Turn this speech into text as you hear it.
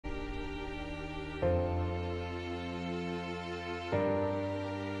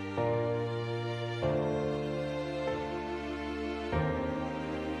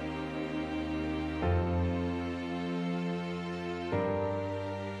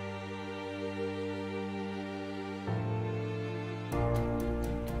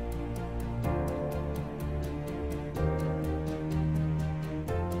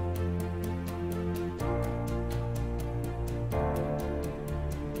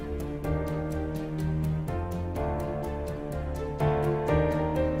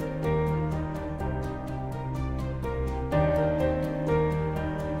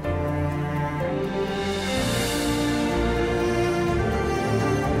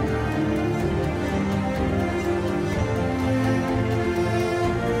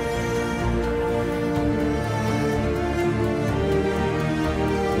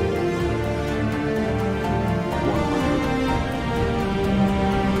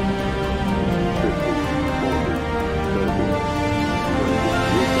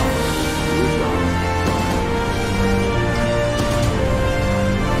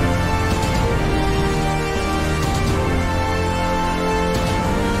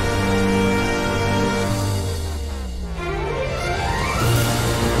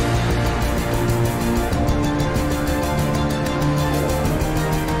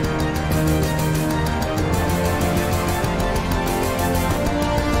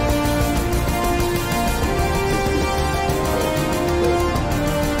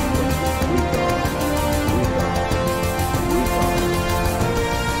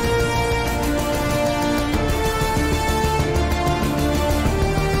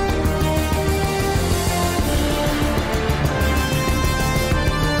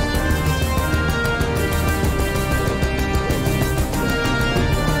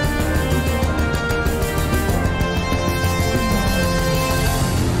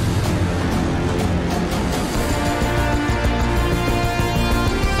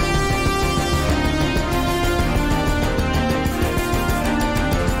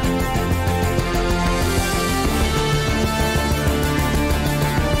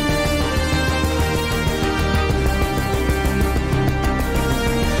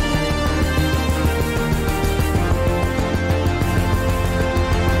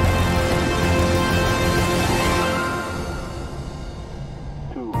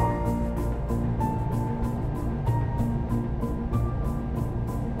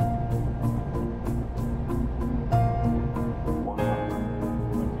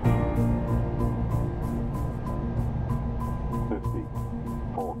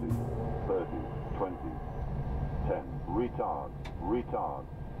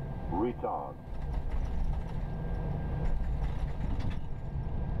Retard.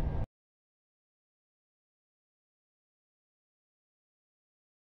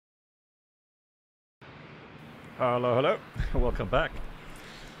 Hello, hello. Welcome back.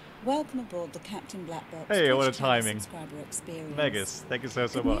 Welcome aboard the Captain Black Box. Hey, what a timing. Subscriber experience. Vegas, thank you so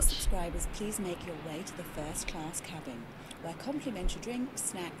Good much. news subscribers, please make your way to the first class cabin, where complimentary drinks,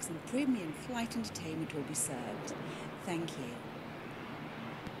 snacks and premium flight entertainment will be served. Thank you.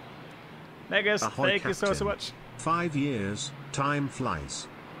 Vegas, Ahoy, thank you so Captain. much. 5 years, time flies.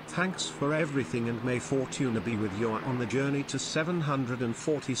 Thanks for everything and may Fortuna be with you on the journey to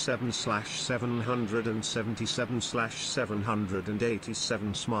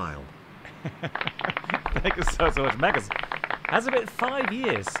 747/777/787 smile. Thank you so much. Megas, has it been 5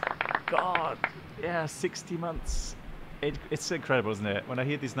 years? God, yeah, 60 months. It's incredible, isn't it? When I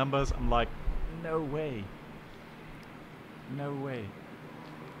hear these numbers, I'm like, no way. No way.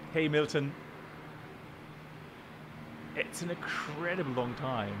 Hey, Milton. It's an incredible long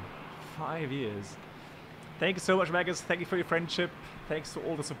time. 5 years. Thank you so much, Megas. Thank you for your friendship. Thanks for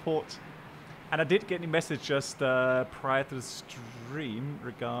all the support. And I did get a message just prior to the stream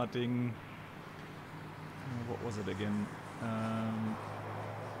regarding... what was it again?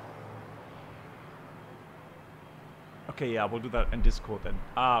 Okay, yeah, we'll do that in Discord then.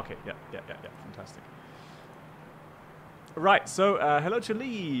 Ah, okay, yeah, fantastic. Right, so hello to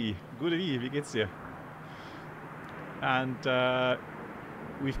Lee. Good Lee, wie geht's dir? And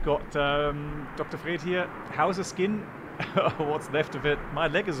we've got Dr. Fred here. How's the skin? What's left of it? My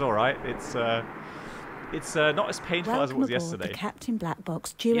leg is all right. It's not as painful as it was yesterday. The Captain Black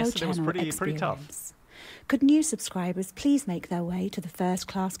Box Duo Yesterday was Channel pretty tough. experience. Could new subscribers please make their way to the first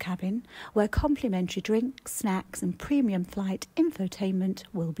class cabin, where complimentary drinks, snacks and premium flight infotainment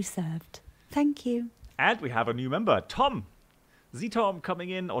will be served. Thank you. And we have a new member, Tom. Z-Tom coming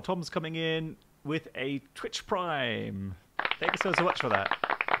in, or Tom's coming in with a Twitch Prime. Thank you so much for that.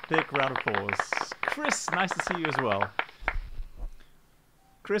 Big round of applause. Chris, nice to see you as well.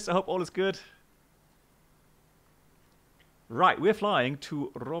 Chris, I hope all is good. Right, we're flying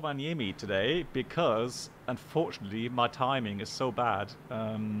to Rovaniemi today because, unfortunately, my timing is so bad.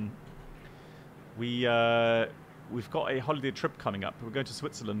 We've got a holiday trip coming up. We're going to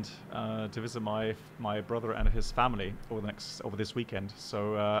Switzerland to visit my brother and his family over this weekend.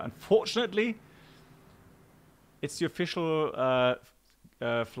 So, unfortunately, it's the official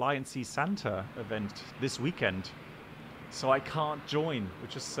Fly and See Santa event this weekend, so I can't join,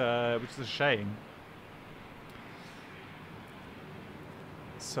 which is a shame.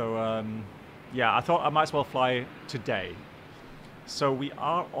 So, yeah, I thought I might as well fly today. So we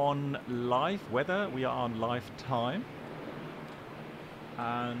are on live weather, we are on live time.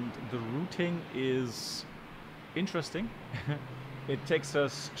 And the routing is interesting. It takes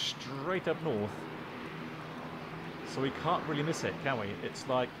us straight up north. So we can't really miss it, can we? It's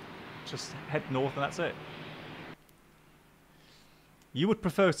like, just head north and that's it. You would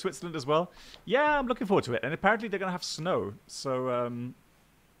prefer Switzerland as well? Yeah, I'm looking forward to it. And apparently they're going to have snow. So,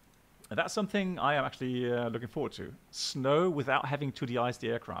 that's something I am actually looking forward to. Snow without having to de-ice the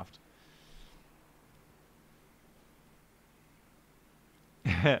aircraft.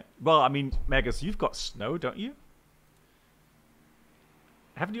 Well, I mean, Megas, you've got snow, don't you?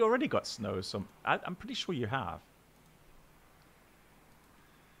 Haven't you already got snow? I'm pretty sure you have.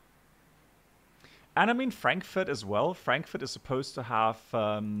 And I mean, Frankfurt as well. Frankfurt is supposed to have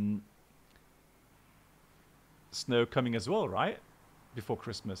snow coming as well, right? Before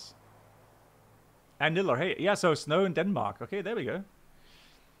Christmas. And Niller, hey, yeah, so snow in Denmark. Okay, there we go.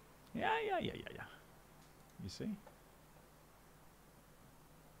 Yeah. You see?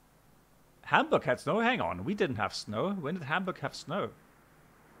 Hamburg had snow? Hang on, we didn't have snow. When did Hamburg have snow?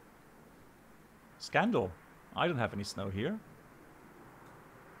 Scandal. I don't have any snow here.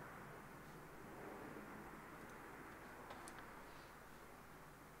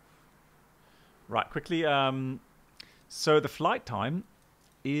 Right, quickly. So the flight time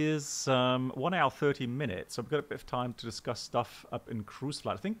is 1 hour 30 minutes. So we've got a bit of time to discuss stuff up in cruise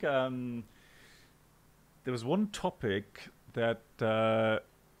flight. I think there was one topic that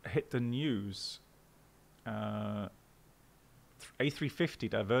hit the news. A350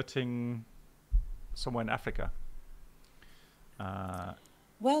 diverting somewhere in Africa.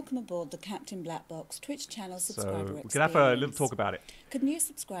 Welcome aboard the Captain Black Box Twitch channel subscriber So we experience. can have a little talk about it. Could new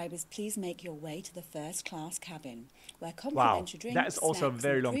subscribers please make your way to the first class cabin, where complimentary drinks, that is also a snacks,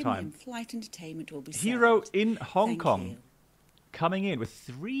 very and long premium time. flight entertainment will be Hero served. in Hong Thank Kong, you. coming in with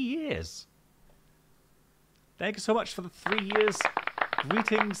 3 years. Thank you so much for the 3 years.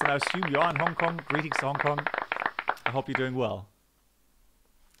 Greetings, and I assume you are in Hong Kong. Greetings to Hong Kong. I hope you're doing well.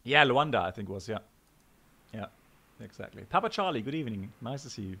 Yeah, Luanda, I think it was, yeah. Yeah, exactly. Papa Charlie, good evening. Nice to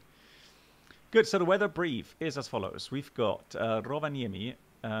see you. Good, so the weather brief is as follows. We've got Rovaniemi,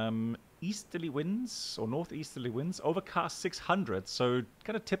 easterly winds, or northeasterly winds, overcast 600, so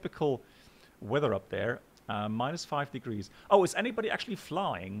kind of typical weather up there, -5 degrees. Oh, is anybody actually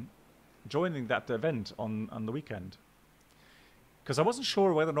flying, joining that event on the weekend? Because I wasn't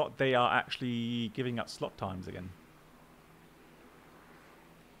sure whether or not they are actually giving out slot times again.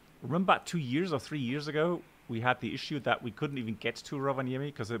 Remember about 2 years or 3 years ago, we had the issue that we couldn't even get to Rovaniemi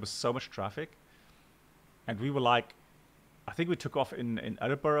because there was so much traffic. And we were like, I think we took off in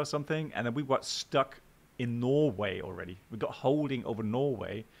Edinburgh or something, and then we got stuck in Norway already. We got holding over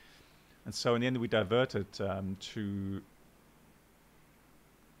Norway. And so in the end, we diverted to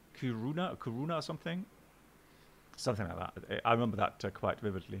Kiruna or something. Something like that. I remember that quite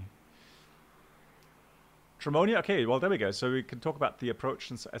vividly. Tremonia, okay, well, there we go. So we can talk about the approach,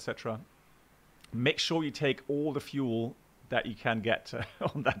 and etc. Make sure you take all the fuel that you can get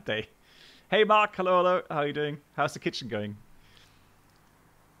on that day. Hey, Mark, hello. How are you doing? How's the kitchen going?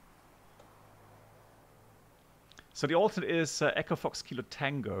 So the alternate is Echo Fox Kilo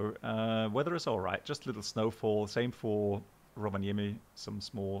Tango. Weather is all right, just a little snowfall. Same for Rovaniemi, some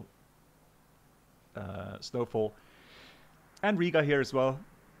small snowfall. And Riga here as well.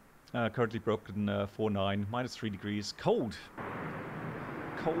 Currently broken 4.9, -3 degrees. Cold.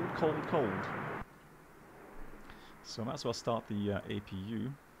 Cold. So I might as well start the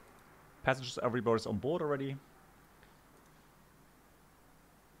APU. Passengers, everybody's on board already.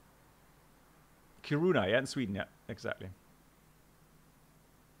 Kiruna, yeah, in Sweden, yeah, exactly.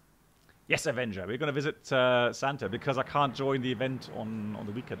 Yes, Avenger. We're going to visit Santa because I can't join the event on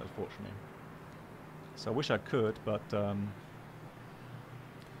the weekend, unfortunately. So I wish I could, but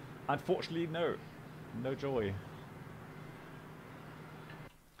unfortunately, no. No joy.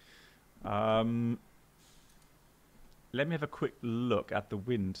 Let me have a quick look at the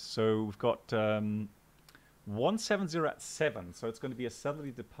wind. So we've got 170 at 7, so it's going to be a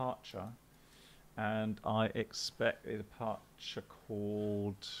southerly departure. And I expect a departure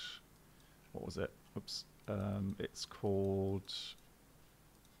called... What was it? Oops. It's called...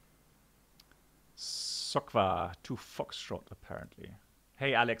 Sokva to Foxtrot, apparently.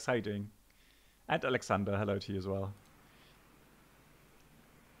 Hey, Alex, how you doing? And Alexander, hello to you as well.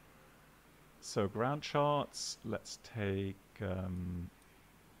 So, ground charts. Let's take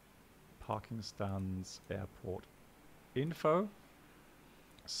parking stands, airport info.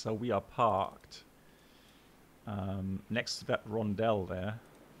 So, we are parked next to that rondel there.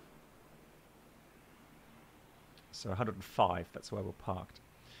 So, 105, that's where we're parked.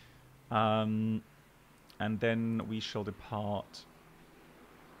 And then we shall depart.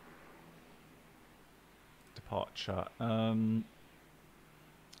 Departure.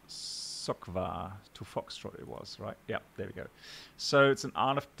 Sokva to Foxtrot it was, right? Yeah, there we go. So it's an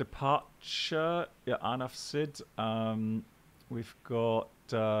Arnaf departure. Yeah, Arnaf Sid. We've got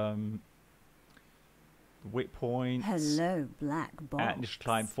waypoint. Hello, Black Box. At initial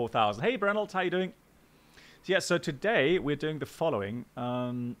climb 4,000. Hey, Brennelt, how you doing? So, yeah, so today we're doing the following.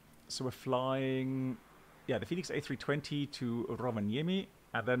 So we're flying, the FENIX A320 to Rovaniemi.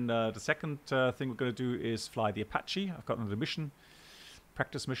 And then the second thing we're going to do is fly the Apache. I've got another mission,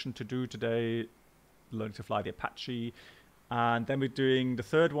 practice mission to do today, learning to fly the Apache. And then we're doing the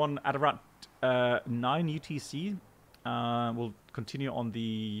third one at around 9 UTC. We'll continue on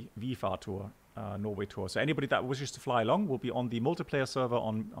the VFAR tour, Norway tour. So anybody that wishes to fly along will be on the multiplayer server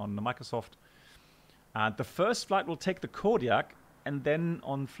on the Microsoft. And the first flight will take the Kodiak, and then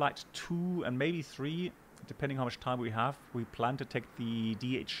on flight 2 and maybe 3, depending how much time we have, we plan to take the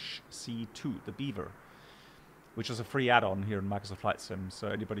DHC2, the Beaver, which is a free add-on here in Microsoft Flight Sim, so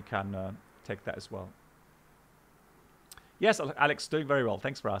anybody can take that as well. Yes, Alex, doing very well.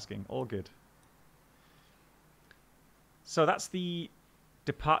 Thanks for asking. All good. So that's the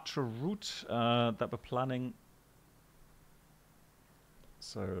departure route that we're planning.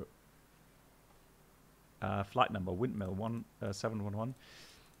 So flight number, Windmill 711.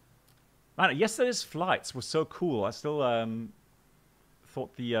 Man, yesterday's flights were so cool. I still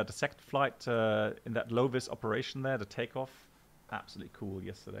thought the second flight in that low-vis operation there, the takeoff, absolutely cool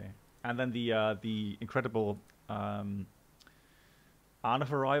yesterday. And then the incredible Arnaf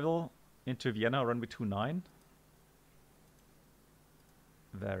arrival into Vienna, runway 29.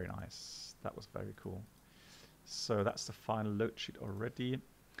 Very nice. That was very cool. So that's the final load sheet already.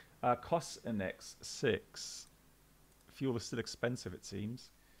 Cost index 6. Fuel is still expensive, it seems.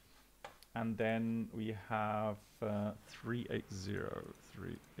 And then we have 380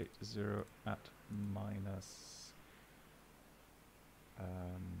 at minus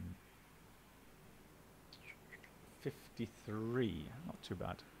 53. Not too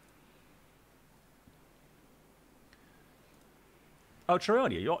bad. Oh,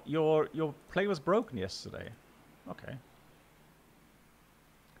 Charoni, your plane was broken yesterday. Okay.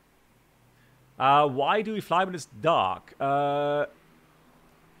 Why do we fly when it's dark? Not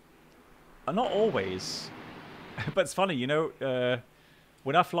always. But it's funny, you know,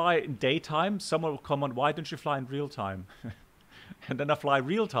 when I fly in daytime, someone will comment, why don't you fly in real time? And then I fly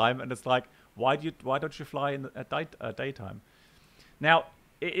real time, and it's like, why don't you fly in at daytime? Now,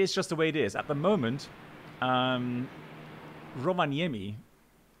 it's just the way it is. At the moment, Rovaniemi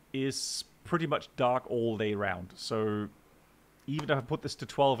is pretty much dark all day round. So even if I put this to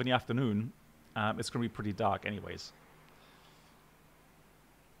 12 in the afternoon, it's going to be pretty dark anyways.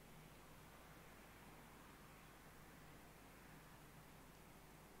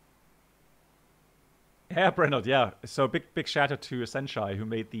 Yeah, Brennard, yeah. So big shout out to Senshai who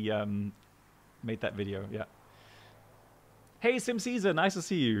made the made that video, yeah. Hey Sim Caesar, nice to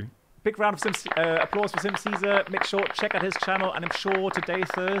see you. Big round of applause for Sim Caesar. Make sure check out his channel, and I'm sure today,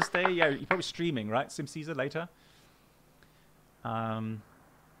 Thursday, yeah, you're probably streaming, right? Sim Caesar later.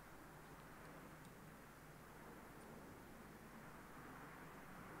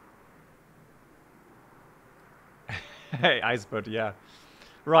 Hey, Icebird, yeah.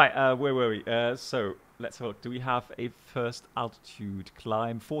 Right, where were we? So let's have a look. Do we have a first altitude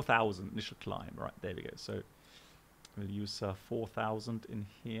climb? 4,000 initial climb. Right, there we go. So we'll use 4,000 in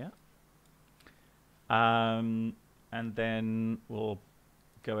here. And then we'll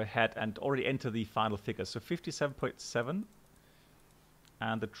go ahead and already enter the final figure. So 57.7.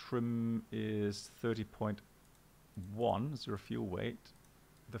 And the trim is 30.1, zero fuel weight.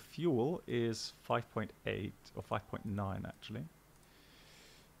 The fuel is 5.8 or 5.9 actually.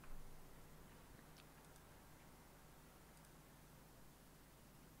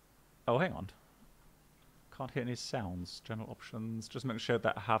 Oh, hang on. Can't hear any sounds. General options. Just make sure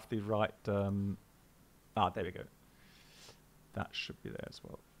that I have the right... there we go. That should be there as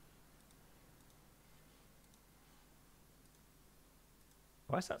well.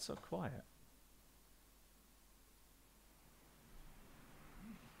 Why is that so quiet?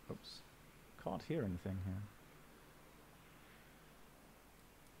 Oops. Can't hear anything here.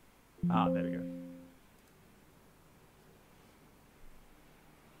 Ah, there we go.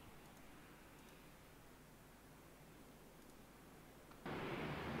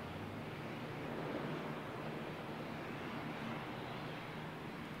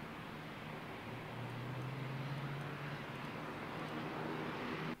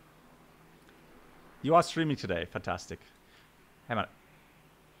 You are streaming today. Fantastic. Hang on.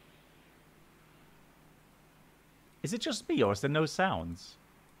 Is it just me or is there no sounds?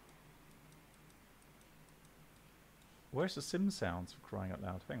 Where's the sim sounds for crying out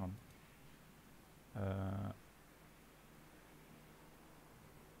loud? Hang on.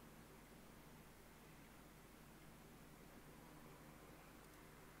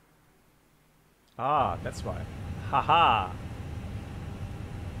 That's why. Haha.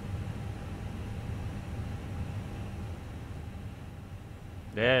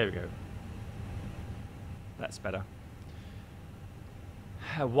 There we go. That's better.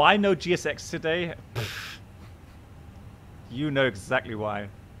 Why no GSX today? You know exactly why.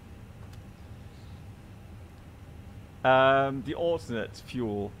 The alternate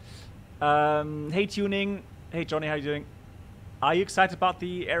fuel. Hey Tuning. Hey Johnny, how you doing? Are you excited about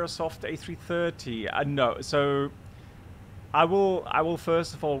the Aerosoft A330? No. So I will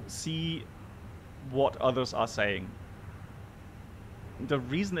first of all see what others are saying. The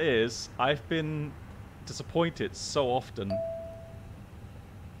reason is I've been disappointed so often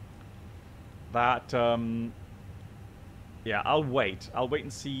that yeah, I'll wait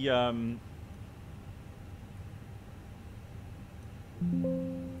and see yeah,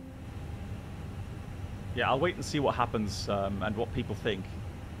 I'll wait and see what happens and what people think.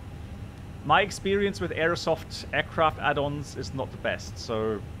 My experience with Aerosoft aircraft add-ons is not the best,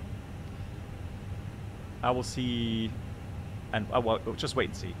 so I will see. And we'll just wait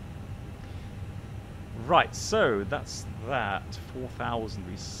and see. Right, so that's that. 4,000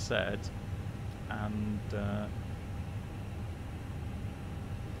 we said. And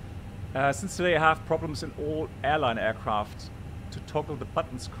since today I have problems in all airline aircraft to toggle the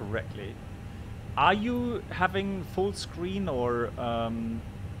buttons correctly. Are you having full screen or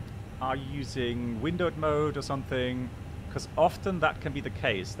are you using windowed mode or something? Because often that can be the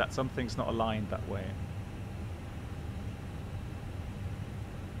case, that something's not aligned that way.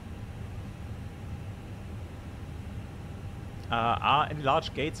 Are any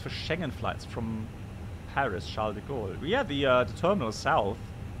large gates for Schengen flights from Paris, Charles de Gaulle? Yeah, the terminal south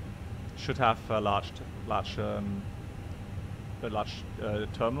should have large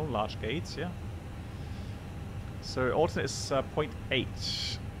terminal, large gates. Yeah. So alternate is 0.8. There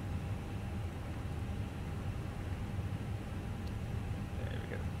we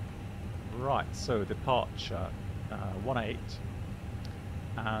go. Right. So departure 18,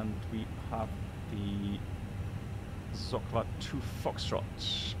 and we have the Zokva 2 Foxtrot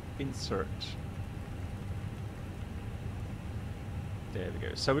insert. There we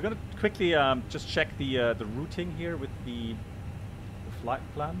go. So we're going to quickly just check the routing here with the flight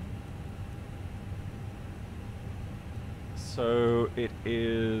plan. So it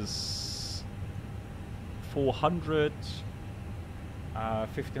is 400,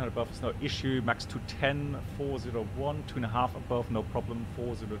 1500 above is no issue, max 210, 401, 2.5 above, no problem,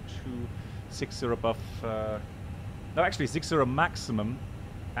 402, 60 above. No, actually 60 maximum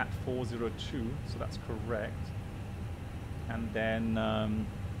at 402, so that's correct. And then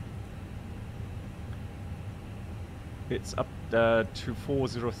it's up to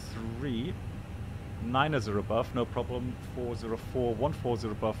 403, 90 above, no problem, 404, 140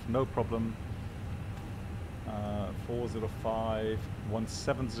 above, no problem, 405,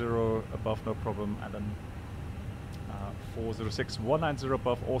 170 above, no problem, and then 406, 190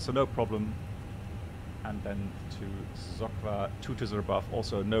 above, also no problem. And then to Zokva 220 above,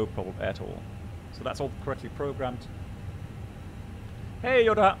 also no problem at all. So that's all correctly programmed. Hey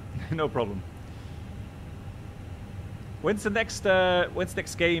Yoda, no problem. When's the next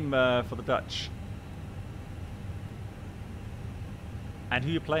game for the Dutch? And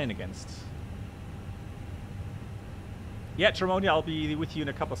who you playing against? Yeah, Tremonia, I'll be with you in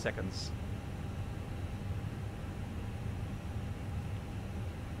a couple of seconds.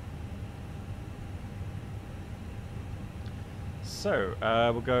 So,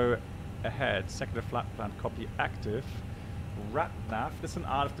 we'll go ahead. Secondary flight plan, copy active. RATNAV, listen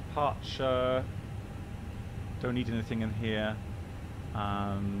out of departure. Don't need anything in here.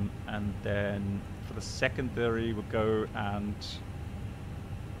 And then for the secondary, we'll go and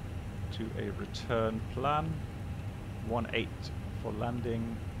do a return plan. for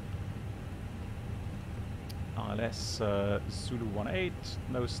landing. ILS Zulu 18,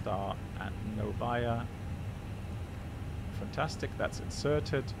 no star and no buyer. Fantastic, that's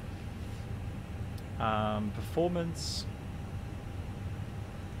inserted. Performance.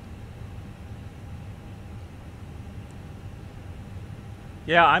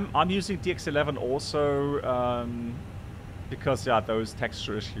 Yeah, I'm using DX11 also because those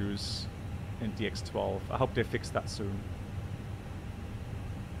texture issues in DX12. I hope they fix that soon.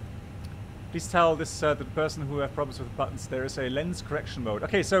 Please tell this the person who have problems with the buttons there is a lens correction mode.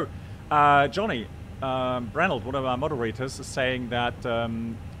 Okay, so Johnny Branold, one of our moderators, is saying that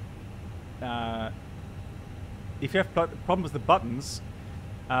if you have problems with the buttons,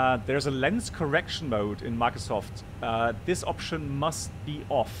 there's a lens correction mode in Microsoft. This option must be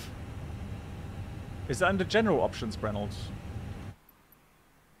off. Is that under general options, Branold?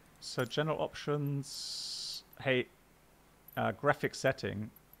 So general options, hey, graphic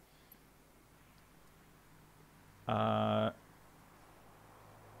setting.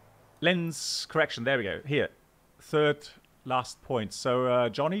 Lens correction, there we go. Here, third last point. So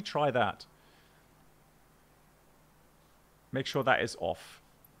Johnny, try that. Make sure that is off.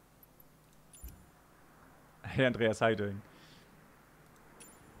 Hey Andreas, how you doing?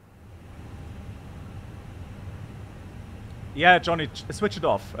 Yeah, Johnny, switch it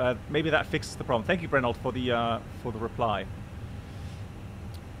off. Maybe that fixes the problem. Thank you, Brenold, for the reply.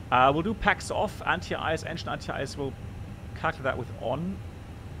 We'll do PAX off. Anti-ice, engine anti-ice. We'll calculate that with on.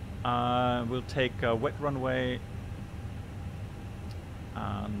 We'll take wet runway,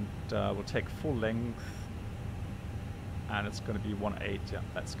 and we'll take full length, and it's going to be 18. Yeah,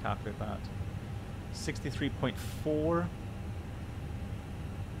 let's calculate that. 63.4.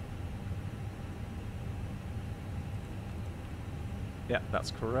 Yeah,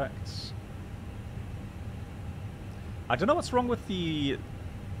 that's correct. I don't know what's wrong with the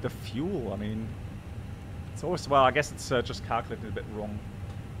fuel. I mean, it's always, well, I guess it's just calculated a bit wrong.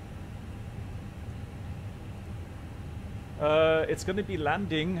 It's going to be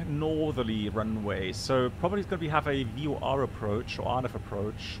landing northerly runway, so probably it's going to have a VOR approach or RNAV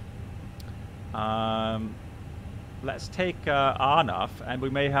approach. Let's take RNAV, and we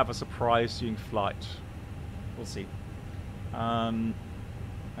may have a surprise during flight. We'll see. And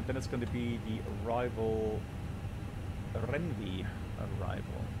then it's going to be the arrival, Renvi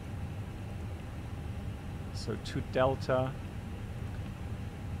arrival. So 2 Delta,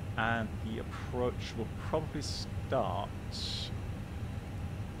 and the approach will probably start.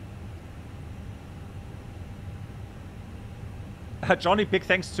 Johnny, big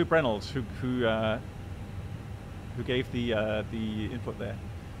thanks to Brenold who gave the input there.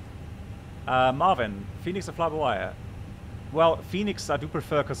 Marvin, FENIX or fly-by-wire? Well, FENIX I do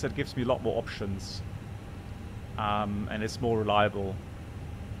prefer because it gives me a lot more options, and it's more reliable.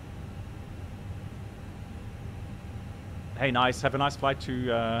 Hey, nice. Have a nice flight to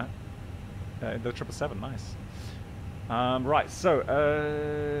the 777. Nice. Right. So,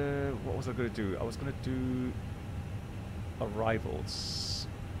 what was I going to do? I was going to do arrivals.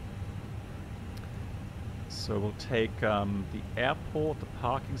 So we'll take the airport, the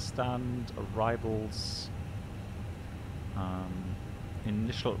parking stand, arrivals.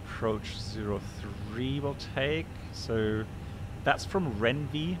 Initial approach 03 we'll take. So that's from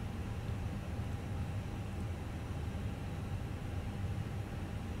Renvi.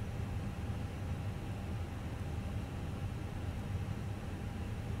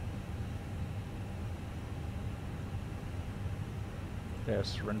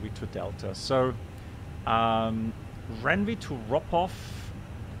 There's Renvi to Delta. So Renvi to Ropov.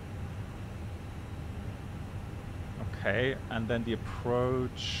 Okay, and then the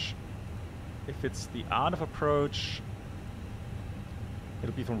approach, if it's the RNAV approach,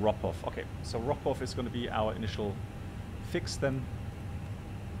 it'll be from Ropov. Okay, so Ropov is going to be our initial fix then.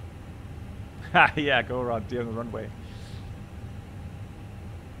 Yeah, go around deer on the runway.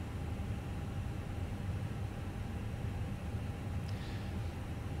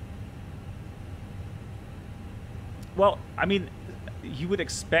 Well, I mean, you would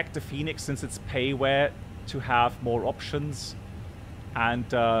expect the FENIX, since it's payware, to have more options, and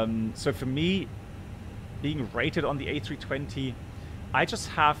so for me, being rated on the A320, I just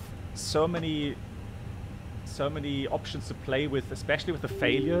have so many options to play with, especially with the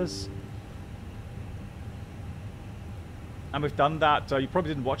failures. And we've done that. You probably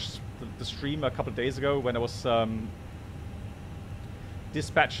didn't watch the stream a couple of days ago when I was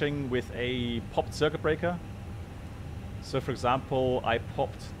dispatching with a popped circuit breaker. So for example, I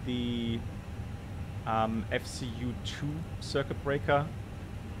popped the FCU2 circuit breaker.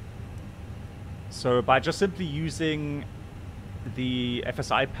 So by just simply using the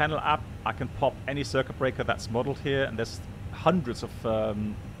FSI panel app, I can pop any circuit breaker that's modeled here, and there's hundreds of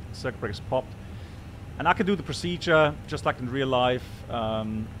circuit breakers popped. And I can do the procedure just like in real life.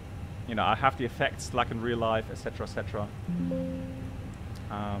 You know, I have the effects like in real life, etc., etc.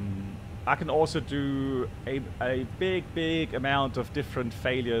 I can also do a big amount of different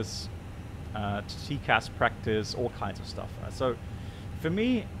failures, TCAS practice, all kinds of stuff. So for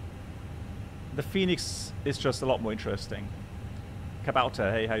me, the FENIX is just a lot more interesting.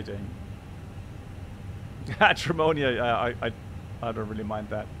 Kabauta, hey, how you doing? Tremonia, I don't really mind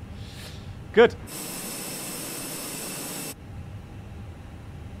that. Good.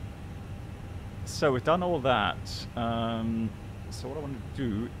 So we've done all that. So what I want to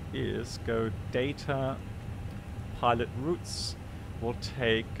do is go data, pilot routes. We'll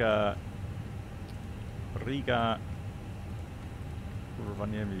take Riga,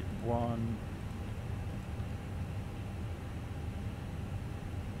 Rovaniemi 1.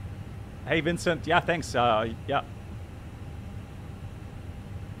 Hey Vincent, yeah, thanks. Yeah,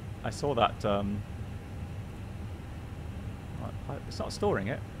 I saw that. It's not storing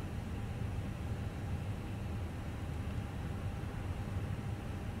it.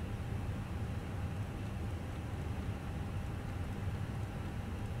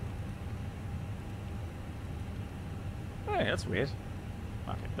 Hey, that's weird.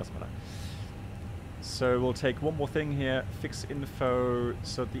 Okay, doesn't matter. So we'll take one more thing here. Fix info.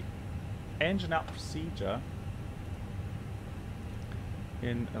 So the engine out procedure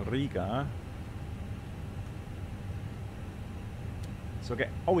in Riga. So okay.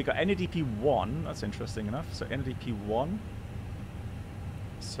 Oh, we got NADP 1. That's interesting enough. So NADP 1.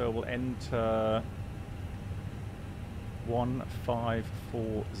 So we'll enter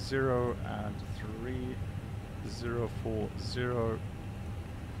 1540 and 3040.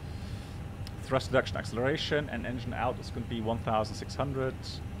 Thrust reduction acceleration, and engine out is going to be 1600.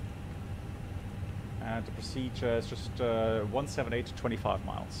 And the procedure is just 178 to 25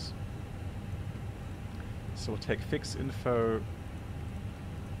 miles. So we'll take fix info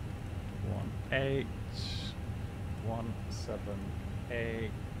 18,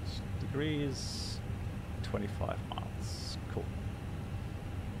 178 degrees, 25 miles. Cool.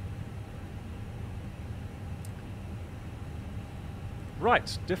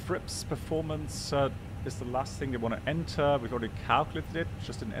 Right, diff rips performance is the last thing you want to enter. We've already calculated it,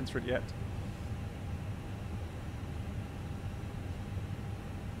 just didn't enter it yet.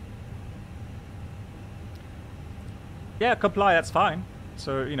 Yeah, comply, that's fine.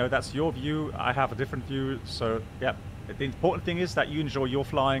 So, you know, that's your view. I have a different view. So, yeah, the important thing is that you enjoy your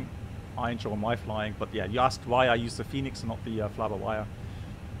flying. I enjoy my flying. But, yeah, you asked why I use the FENIX and not the fly-by-wire.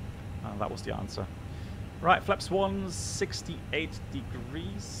 That was the answer. Right, flaps 168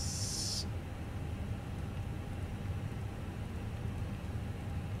 degrees.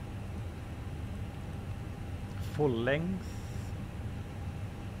 Full length.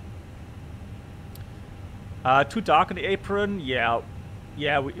 Too dark on the apron. Yeah,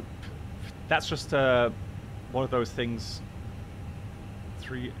 that's just one of those things.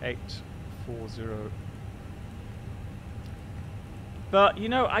 3840. But you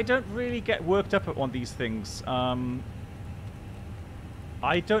know, I don't really get worked up on these things. I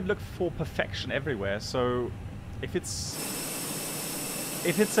don't look for perfection everywhere. So if it's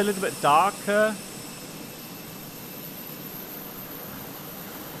a little bit darker.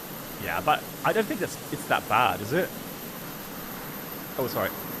 Yeah, but I don't think it's that bad, is it? Oh,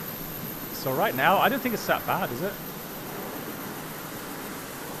 sorry. So right now, I don't think it's that bad, is it?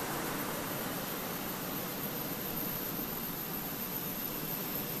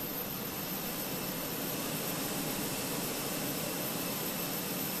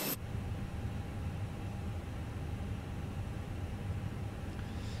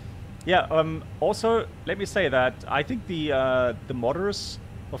 Yeah, also, let me say that I think the modders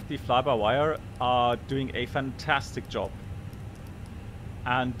of the fly-by-wire are doing a fantastic job.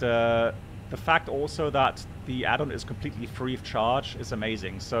 And the fact also that the add-on is completely free of charge is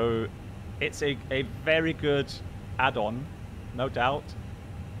amazing. So it's a very good add-on, no doubt.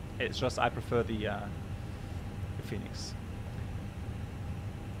 It's just I prefer the FENIX.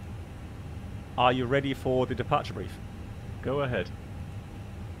 Are you ready for the departure brief? Go ahead.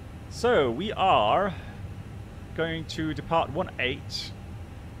 So we are going to depart 18.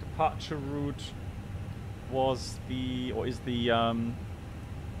 Departure route was the, or is the,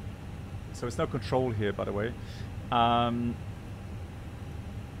 so it's no control here, by the way. Let's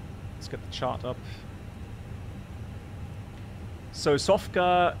get the chart up. So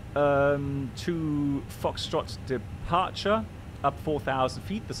Sofka to Foxtrot departure, up 4,000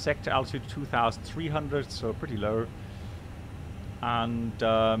 feet. The sector altitude 2,300, so pretty low.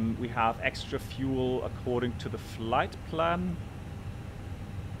 And we have extra fuel according to the flight plan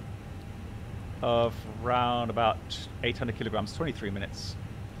of around about 800 kilograms, 23 minutes.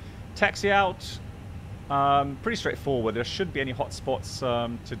 Taxi out, pretty straightforward. There shouldn't be any hotspots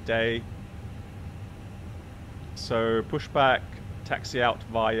today. So pushback, taxi out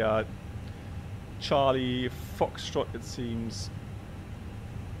via Charlie Foxtrot, it seems.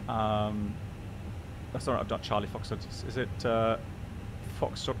 Sorry, not Charlie Foxtrot. Is it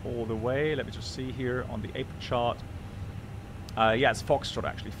Foxtrot all the way? Let me just see here on the April chart. Yeah, it's Foxtrot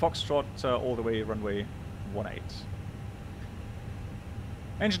actually. Foxtrot all the way, runway 18.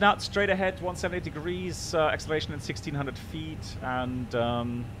 Engine out, straight ahead, 178 degrees, acceleration at 1600 feet,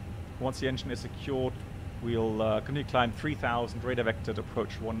 and once the engine is secured, we'll continue to climb 3000, radar vector to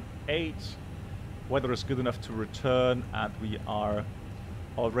approach 18. Weather is good enough to return, and we are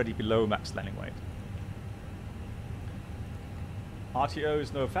already below max landing weight. RTO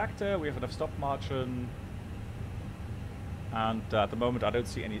is no factor, we have enough stop margin, and at the moment I don't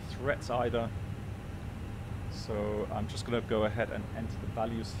see any threats either. So I'm just going to go ahead and enter the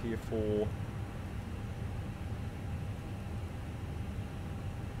values here for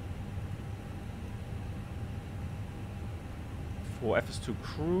FS2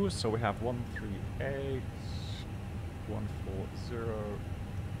 cruise. So we have 138, 140,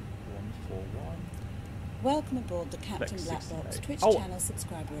 141. Welcome aboard the Captain Black Box Twitch channel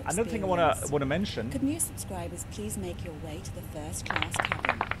subscriber experience. Another thing I want to mention. Could new subscribers please make your way to the first class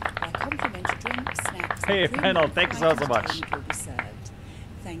cabin, where complimentary drinks, snacks, hey, Brennell, thank you so much. Will be served.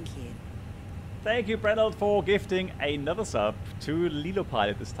 Thank you. Thank you, Brennell, for gifting another sub to Lilo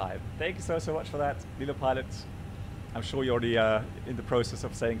Pilot this time. Thank you so much for that, Lilo Pilot. I'm sure you're already in the process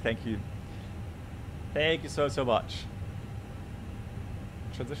of saying thank you. Thank you so much.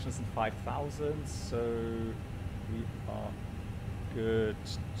 Transition is in 5,000, so we are good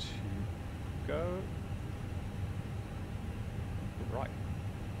to go. Right.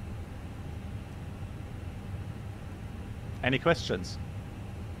 Any questions?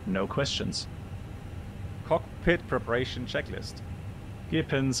 No questions. Cockpit preparation checklist. Gear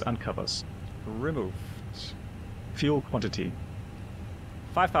pins and covers. Removed. Fuel quantity.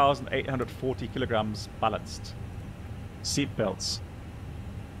 5,840 kilograms balanced. Seat belts.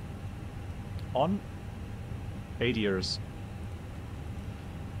 On. ADIRS.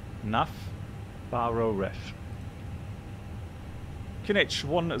 NAF. Baro ref. QNH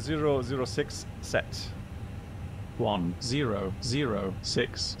 1006 set.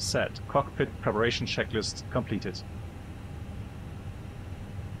 1006 set. Cockpit preparation checklist completed.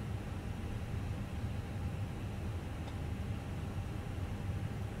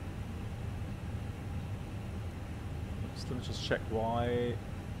 Let me just check why.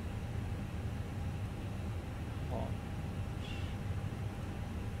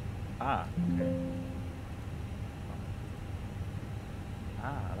 Ah, okay.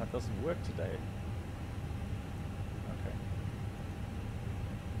 Ah, that doesn't work today. Okay.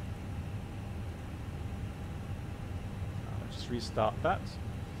 Let's just restart that.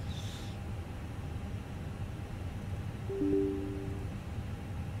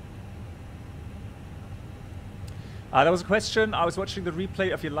 There was a question. I was watching the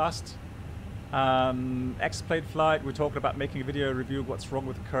replay of your last X-plane flight. We're talking about making a video review of what's wrong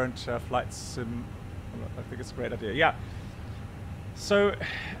with the current flight sim. I think it's a great idea. Yeah. So,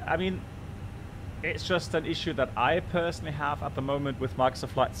 I mean, it's just an issue that I personally have at the moment with Microsoft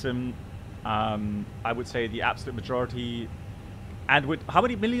Flight Sim. I would say the absolute majority. And with how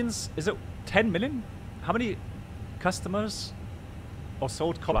many millions? Is it 10 million? How many customers or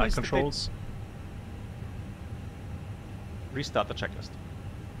sold copies? Flight controls. Restart the checklist.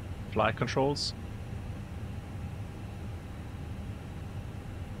 Flight controls.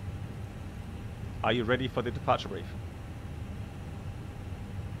 Are you ready for the departure brief?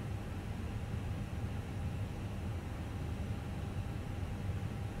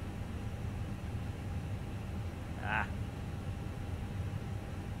 Ah.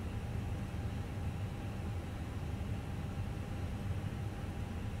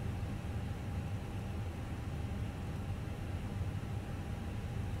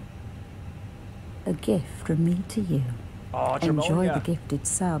 A gift from me to you. Oh, enjoy the gifted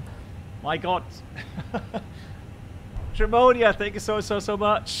sub. My God. Tremonia, thank you so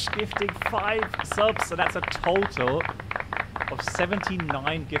much. Gifting 5 subs, so that's a total of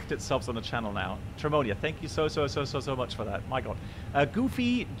 79 gifted subs on the channel now. Tremonia, thank you so much for that. My God.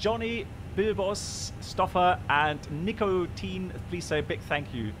 Goofy, Johnny, Bilbos, Stoffer, and Nicotine, please say a big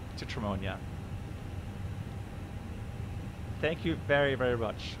thank you to Tremonia. Thank you very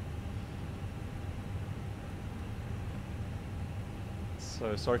much.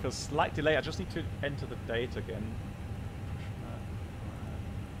 So sorry for a slight delay. I just need to enter the date again.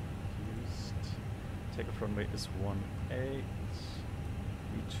 Used. Takeoff runway is 18.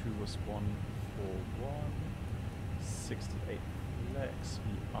 V2 was 141. 68 flex.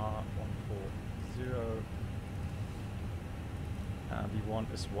 VR 140.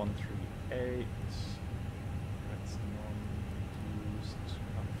 V1 is 138. That's non-used.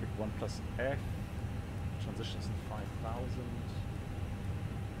 Config 1 plus F. Transitions in 5,000.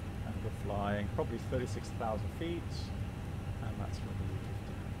 And we're flying probably 36,000 feet. And that's for the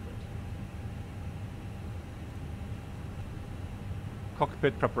 1500.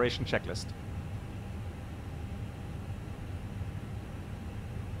 Cockpit preparation checklist.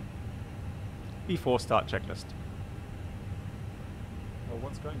 Before start checklist. Well,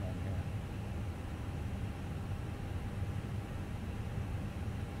 what's going on here?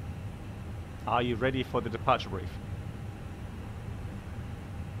 Are you ready for the departure brief?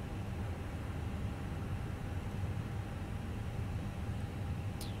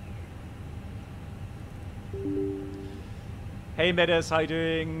 Hey Meadows, how you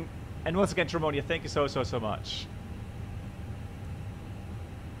doing? And once again, Tremonia, thank you so much.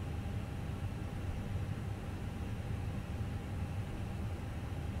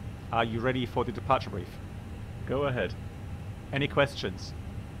 Are you ready for the departure brief? Go ahead. Any questions?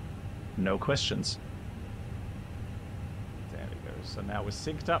 No questions. There we go. So now we're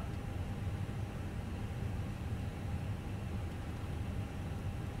synced up.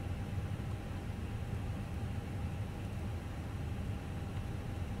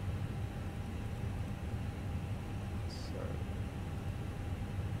 So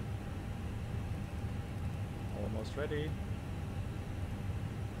almost ready.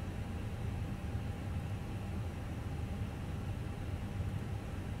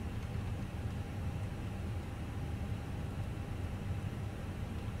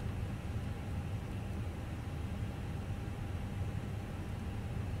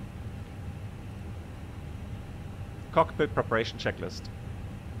 Cockpit preparation checklist.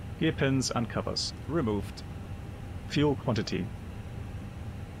 Gear pins and covers removed. Fuel quantity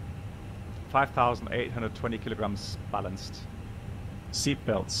 5,820 kilograms balanced. Seat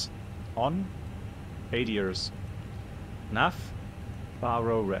belts on. ADIRs. NAV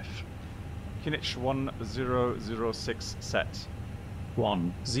Baro Ref. Kinich 1006 set.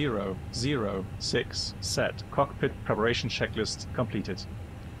 1006 set. Cockpit preparation checklist completed.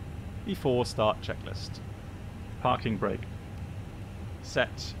 Before start checklist. Parking brake.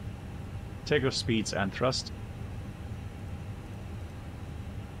 Set. Takeoff speeds and thrust.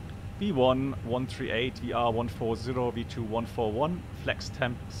 V1 138, VR 140, V2 141, flex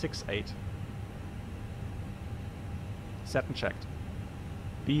temp 68. Set and checked.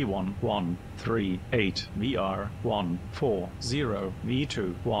 V1 138, VR 140,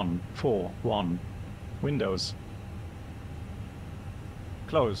 V2 141. Windows.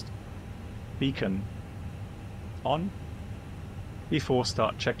 Closed. Beacon. On. Before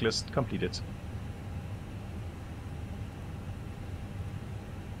start checklist completed.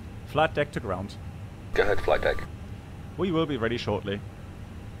 Flight deck to ground. Go ahead, flight deck. We will be ready shortly.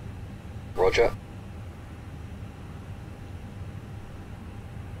 Roger.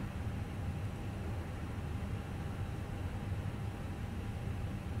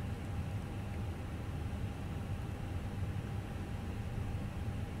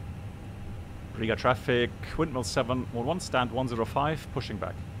 Riga traffic, windmill 711, stand 105, pushing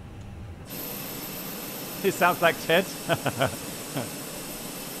back. He sounds like Ted.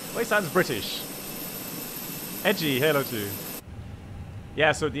 Well, he sounds British. Edgy, hello to you.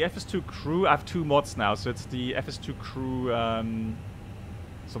 Yeah, so the FS2 crew, I have two mods now. So it's the FS2 crew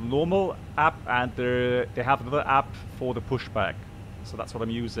some normal app, and they have another app for the pushback. So that's what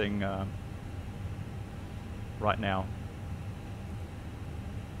I'm using right now.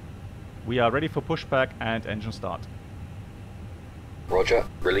 We are ready for pushback and engine start. Roger.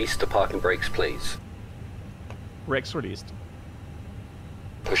 Release the parking brakes, please. Brakes released.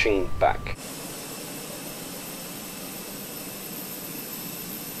 Pushing back.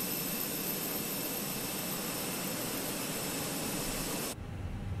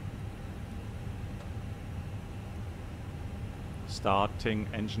 Starting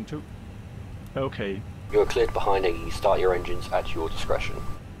engine 2. Okay. You are cleared behind A. Start your engines at your discretion.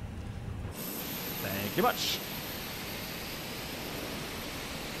 Thank you much.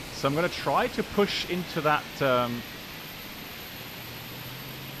 So I'm going to try to push into that...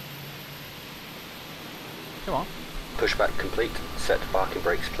 Come on. Pushback complete. Set parking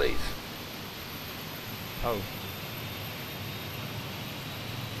brakes, please. Oh.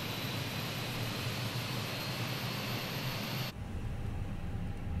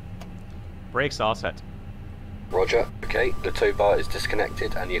 Brakes are set. Roger. Okay, the tow bar is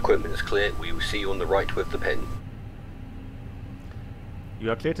disconnected and the equipment is clear. We will see you on the right with the pin.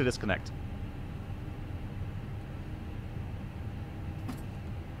 You are clear to disconnect.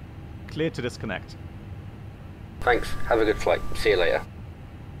 Clear to disconnect. Thanks. Have a good flight. See you later.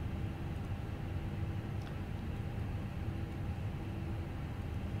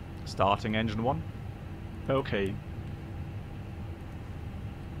 Starting engine 1. Okay.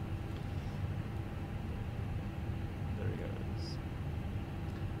 There he goes.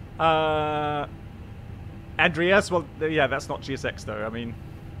 Andreas, well, yeah, that's not GSX though. I mean,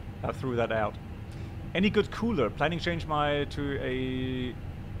 I threw that out. Any good cooler? Planning change to a...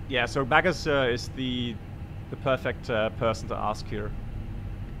 Yeah, so Magas is the perfect person to ask here.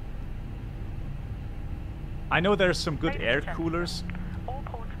 I know there's some good air coolers,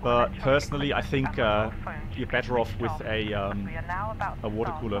 but personally I think you're better off with a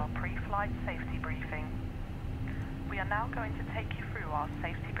water cooler. Pre-flight safety briefing. We are now going to take you through our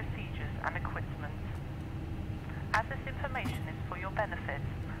safety procedures and equipment. As this information is for your benefit,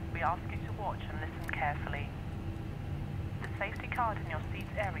 we ask you to watch and listen carefully. The safety card in your seat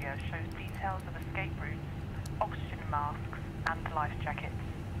area shows details of escape routes, oxygen masks and life jackets.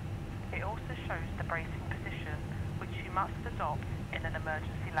 It also shows the bracing position which you must adopt in an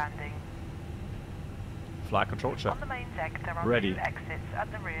emergency landing. Flight control check. On the main deck there are Ready. 2 exits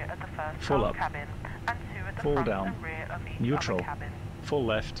at the rear of the first Full class up. cabin and 2 at the Full front down. and rear of each Neutral. other cabin. Full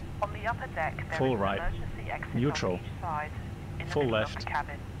left. On the upper deck there Full is right. an emergency exit Neutral. on each side in the Full middle left. of the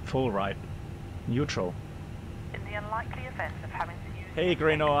cabin. Full right. Neutral. In the unlikely event of having to use Hey the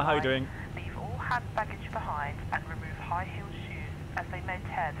Greno, escape how you slide, doing? leave all hand baggage behind and remove high-heeled shoes as they may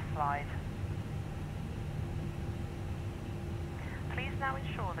tear the slide. Please now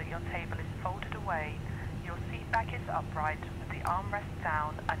ensure that your table is folded away, your seat back is upright with the armrest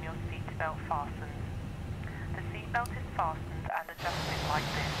down and your seat belt fastened. The seat belt is fastened and adjusted like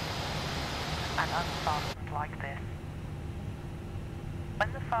this, and unfastened like this.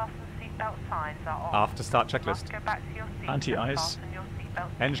 When the fastened seatbelt signs are off, After start you must checklist. go back to your seat and Anti-ice. fasten your seatbelt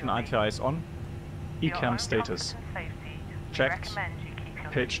Engine securely. anti-ice on. For your own ECAM status. comfort and safety, we Checked. recommend you keep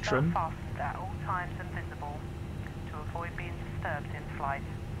your Pitch seatbelt trim. fastened at all times and visible to avoid being disturbed in flight.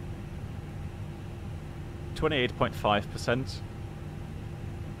 28.5%.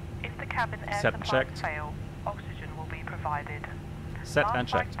 If the cabin air Set and supplies checked. fail, oxygen will be provided. Set Bars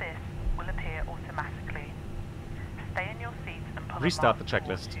and like checked. this will appear automatically. Stay in your seat and pull Restart the the mask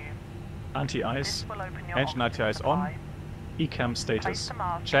towards checklist. you. Anti-ice. This will open your Engine oxygen anti-ice on. supply. ECAM Place status. the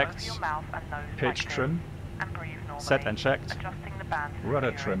mask over Checked. your mouth and nose Pitch like this, trim. and breathe normally, Set and checked. adjusting the band to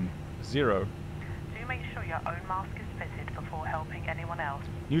Rudder zero. trim. 0. Do make sure your own mask is fitted before helping anyone else.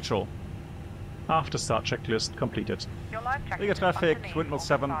 Neutral. After start checklist completed. Your life jacket Riga is traffic, underneath windmill or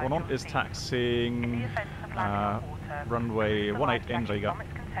 7 beside on your is seat. In taxiing the event of landing on water, runway remove the life 18 in jacket Riga. from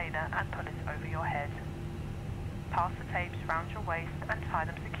its container and pull it over your head. Pass the tapes round your waist and tie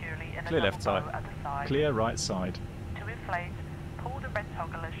them securely in Clear a left double side. bow at the side. Clear right side. To inflate, pull the red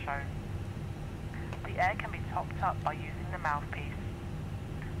toggle as shown. The air can be topped up by using the mouthpiece.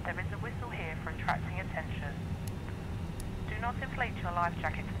 There is a whistle here for attracting attention. Do not inflate your life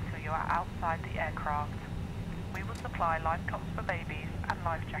jacket until you are outside the aircraft. We will supply life cots for babies and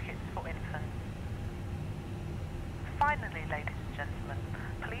life jackets for infants. Finally, ladies and gentlemen,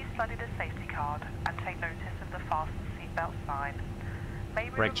 please study the safety card and take notice of the fasten seatbelt sign. May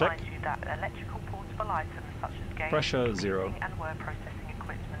we Brake check. remind you that electrical portable items such as games, Pressure 0. heating and word processing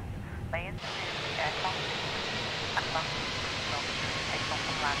equipment may interfere with the aircraft systems and must be switched off during takeoff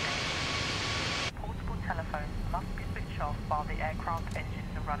and landing. Portable telephones must be switched off while the aircraft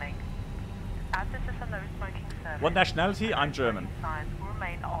engines are running. As this is a no smoking service, What nationality? I'm German. signs will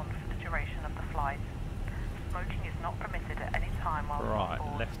remain on for the duration of the flight. Smoking is not permitted at any time while Right, on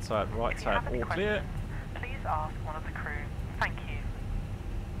board. left side, right If you side, have any all clear. questions, please ask one of the crew. Thank you.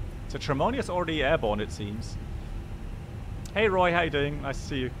 So Tremonia is already airborne, it seems. Hey Roy, how you doing? Nice to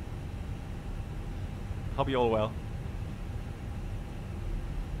see you. Hope you all well.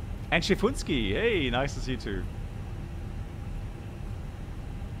 And Shifunsky, hey, nice to see you too.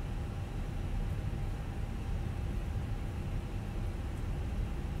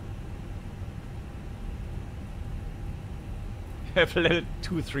 Level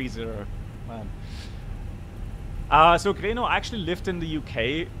 230, man. So Greno actually lived in the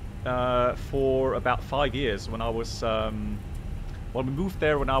UK for about 5 years when I was, well, we moved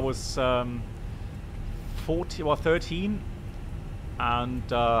there when I was 13,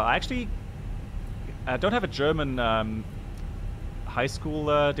 and I actually don't have a German high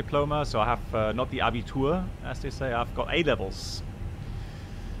school diploma, so I have not the Abitur, as they say. I've got A levels.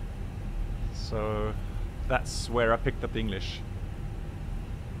 So that's where I picked up the English.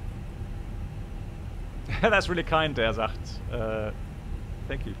 That's really kind, Ersacht.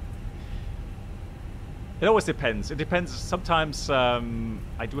 Thank you. It always depends. It depends. Sometimes I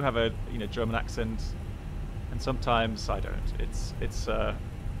do have a German accent, and sometimes I don't.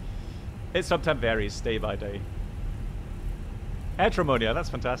 It sometimes varies day by day. Atromonia, that's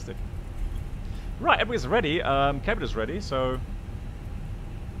fantastic. Right, everybody's ready. Cabin is ready, so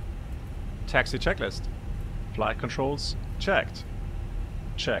taxi checklist. Flight controls checked.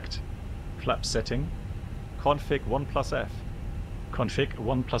 Checked. Flap setting. Config 1+F. Config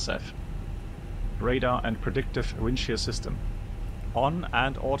 1+F. Radar and predictive wind shear system. On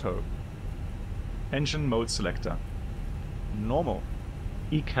and auto. Engine mode selector. Normal.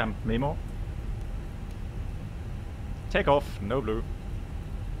 ECAM memo. Take off, no blue.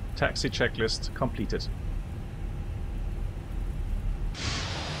 Taxi checklist completed.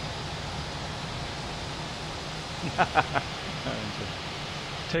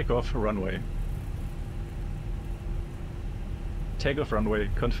 Take off runway. Take off runway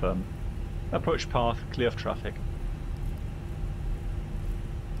confirmed. Approach path clear of traffic.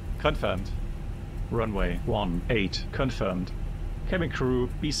 Confirmed. Runway 18 confirmed. Cabin crew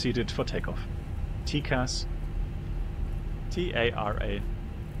be seated for takeoff. TCAS. TARA.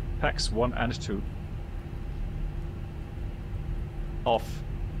 Packs 1 and 2. Off.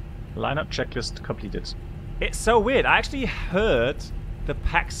 Lineup checklist completed. It's so weird. I actually heard the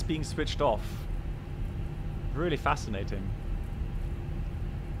packs being switched off. Really fascinating.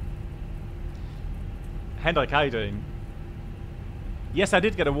 Hendrik, how are you doing? Yes, I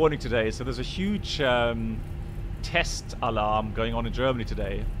did get a warning today. So there's a huge test alarm going on in Germany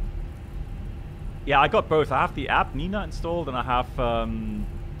today. Yeah, I got both. I have the app Nina installed, and I have well,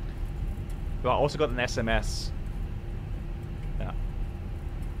 I also got an SMS. Yeah.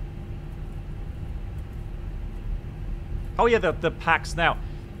 Oh yeah, the packs now.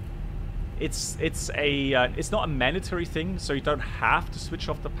 It's not a mandatory thing, so you don't have to switch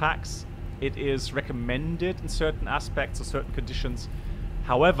off the packs. It is recommended in certain aspects or certain conditions.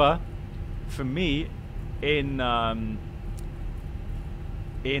 However, for me, in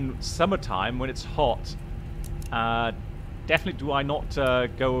summertime when it's hot, definitely do I not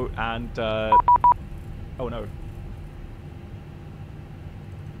go and oh no.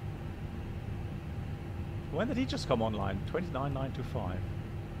 When did he just come online? 29925.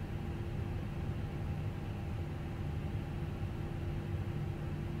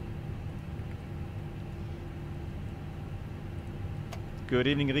 Good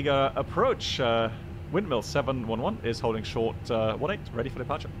evening, Riga. Approach. Windmill 711 is holding short 18, ready for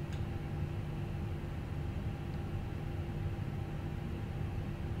departure.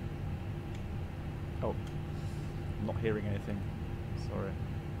 Oh, I'm not hearing anything. Sorry.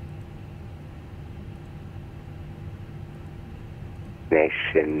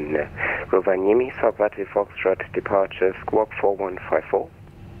 Nation Rovaniemi, Southwest Foxtrot, departure, squawk 4154.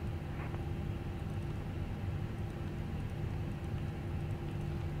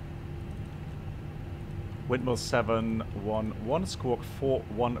 Windmill 711, squawk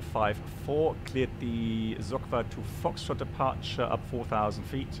 4154, cleared the Zokva to Foxtrot departure up 4,000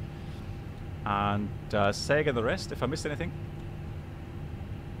 feet. And say again the rest, if I missed anything.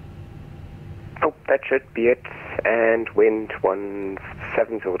 Oh, that should be it. And wind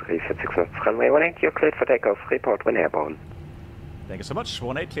 170 for 6 knots, runway 18, you're cleared for takeoff, report when airborne. Thank you so much.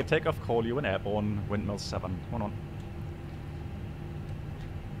 18, clear takeoff, call you when airborne, Windmill 711.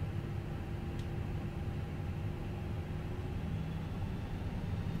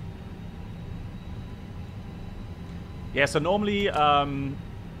 Yeah, so normally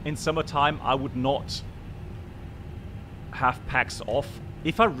in summertime I would not have packs off.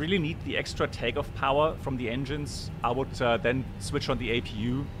 If I really need the extra takeoff power from the engines, I would then switch on the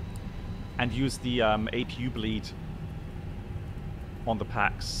APU and use the APU bleed on the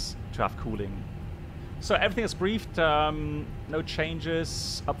packs to have cooling. So everything is briefed, no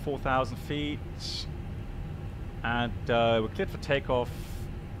changes, up 4,000 feet, and we're cleared for takeoff.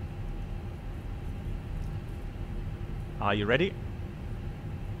 Are you ready?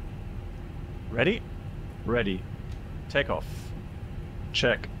 Ready? Ready. Take off.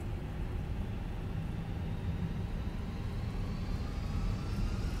 Check.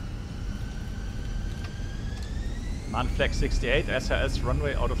 Manflex 68, SRS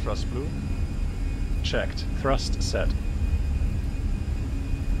runway auto thrust blue. Checked. Thrust set.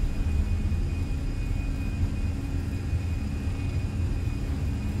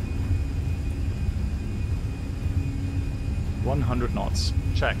 .100 knots.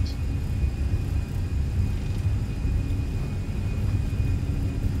 Checked.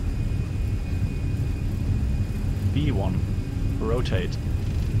 V1. Rotate.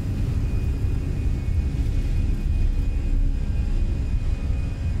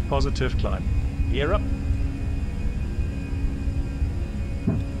 Positive climb. Gear up.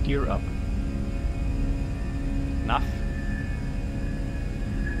 Gear up. Enough.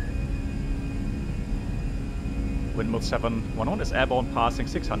 Windmill 711 is airborne passing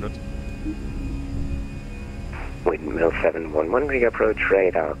 600. Windmill 711, Riga approach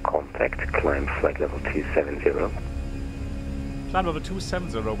radar contact, climb flight level 270. Climb level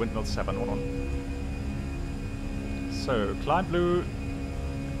 270, windmill 711. So, climb blue.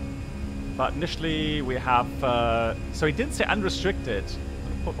 But initially we have, so he didn't say unrestricted.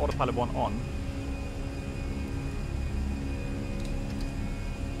 Put autopilot 1 on.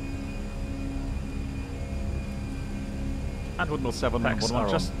 And windmill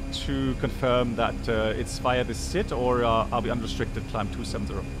 711, just to confirm that it's via the SID, or are we unrestricted climb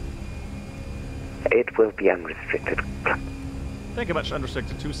 270? It will be unrestricted. Thank you much,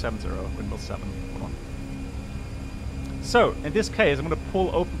 unrestricted 270, windmill 711. So, in this case, I'm going to pull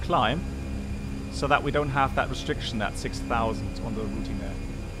open climb, so that we don't have that restriction at 6,000 on the routing there.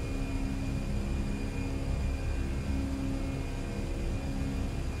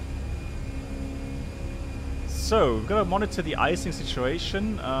 So, we're going to monitor the icing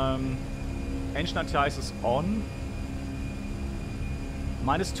situation. Engine anti-ice is on.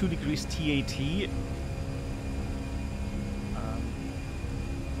 -2 degrees TAT.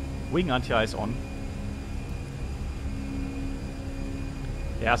 Wing anti-ice on.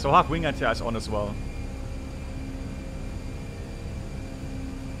 Yeah, so I'll have wing anti-ice on as well.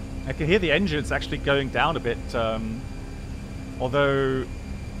 I can hear the engines actually going down a bit, although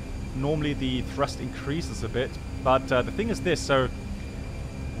normally the thrust increases a bit. But the thing is this, so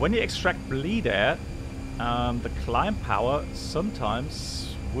when you extract bleed air, the climb power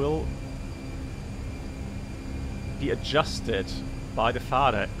sometimes will be adjusted by the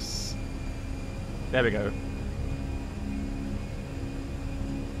FADEX. There we go.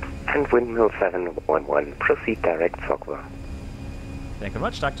 And windmill 711, proceed direct Sokwa. Thank you very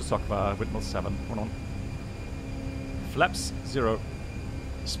much, direct to Sokwa, windmill 711. Flaps 0.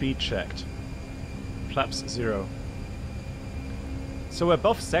 Speed checked. Flaps 0. So we're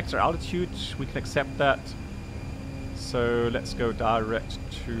above sector altitude, we can accept that. So let's go direct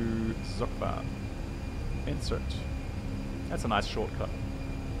to Sokwa. Insert. That's a nice shortcut.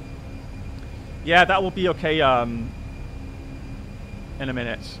 Yeah, that will be okay in a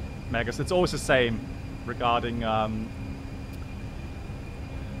minute, Megas. It's always the same regarding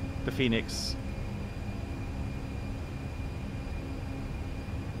the FENIX.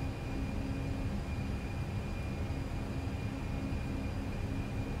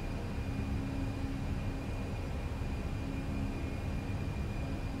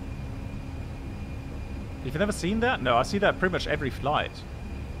 You've never seen that? No, I see that pretty much every flight.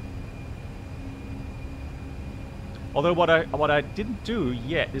 Although what I didn't do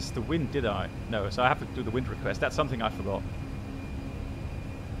yet is the wind, did I? No, so I have to do the wind request. That's something I forgot.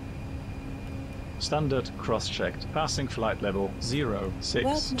 Standard cross-checked. Passing flight level 062.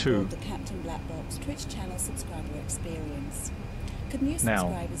 Welcome aboard the Captain Black Box Twitch channel subscriber experience. Could new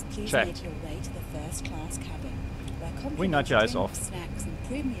subscribers please make your way to the first class cabin, where complimentary drinks, snacks and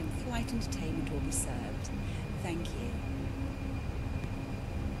premium flight entertainment will be served. Thank you.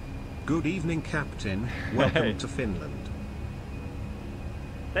 Good evening, Captain. Welcome to Finland.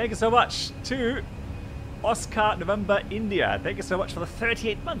 Thank you so much to Oscar November India. Thank you so much for the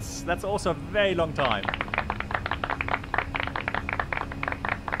 38 months. That's also a very long time.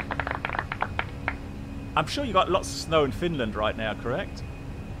 I'm sure you got lots of snow in Finland right now, correct?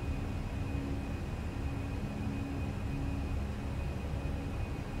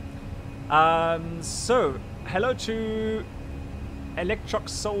 So, hello to Electroc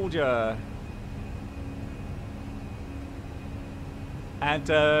Soldier. And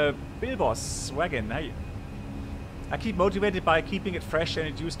Billboss Wagon, hey. I keep motivated by keeping it fresh and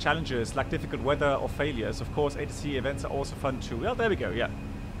introduce challenges like difficult weather or failures. Of course, ATC events are also fun too. Well, there we go, yeah.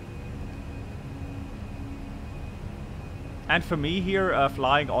 And for me here,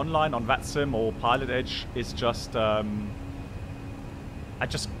 flying online on VATSIM or Pilot Edge is just, I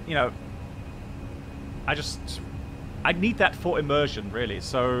need that for immersion, really.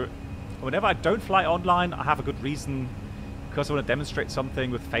 So whenever I don't fly online, I have a good reason, because I want to demonstrate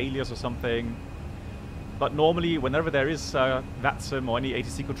something with failures or something. But normally, whenever there is VATSIM or any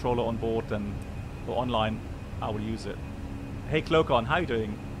ATC controller on board or online, I will use it. Hey Clocon, how are you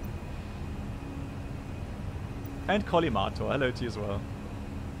doing? And Colimato, hello to you as well.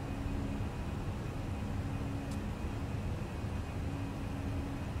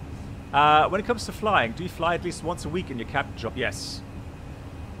 When it comes to flying, do you fly at least once a week in your captain job? Yes.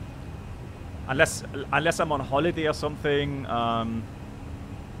 Unless I'm on holiday or something.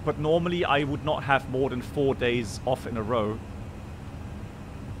 But normally I would not have more than 4 days off in a row.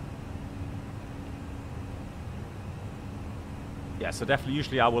 Yeah, so definitely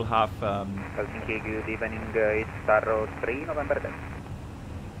usually I will have... Helsinki, good evening, it's Star 3, November 10.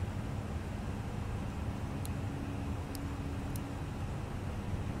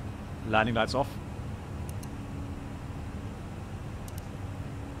 Landing lights off.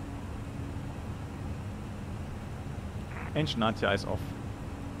 Engine anti-ice off.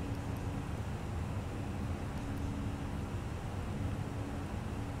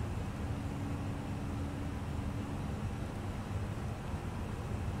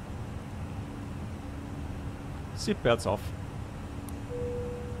 Seatbelts off.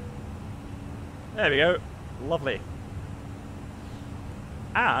 There we go. Lovely.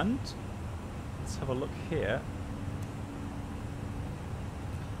 And let's have a look here.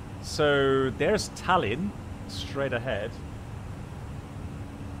 So there's Tallinn straight ahead.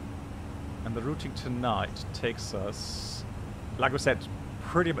 And the routing tonight takes us, like I said,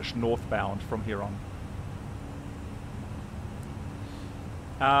 pretty much northbound from here on.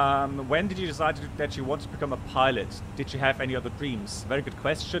 When did you decide that you want to become a pilot? Did you have any other dreams? Very good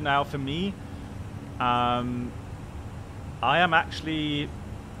question. Now for me, I am actually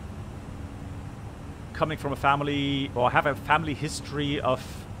coming from a family, or I have a family history of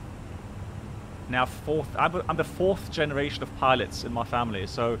now I'm the fourth generation of pilots in my family.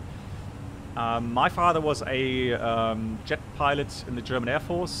 So my father was a jet pilot in the German Air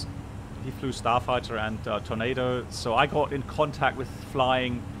Force. He flew Starfighter and Tornado, so I got in contact with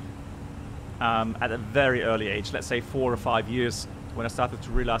flying at a very early age, let's say 4 or 5 years, when I started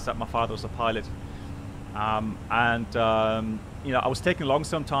to realize that my father was a pilot. You know, I was taken along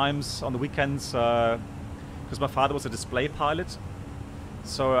sometimes on the weekends because my father was a display pilot.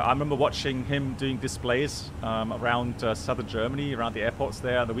 So I remember watching him doing displays around southern Germany, around the airports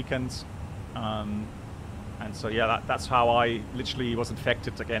there on the weekends. And so yeah, that's how I literally was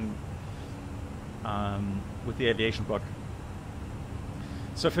infected again with the aviation bug.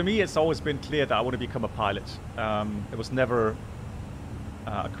 So for me, it's always been clear that I want to become a pilot. It was never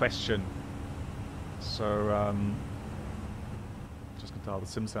a question. So just gonna tell the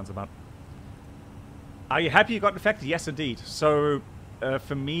sim sounds about. Are you happy you got infected? Yes, indeed. So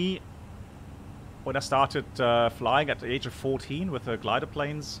for me, when I started flying at the age of 14 with the glider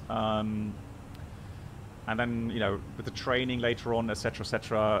planes, and then, you know, with the training later on, etc.,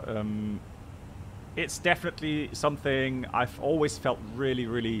 etc., it's definitely something I've always felt really,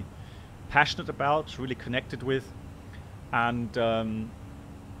 really passionate about, really connected with. And the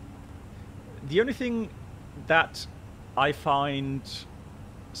only thing that I find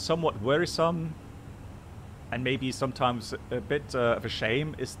somewhat worrisome, and maybe sometimes a bit of a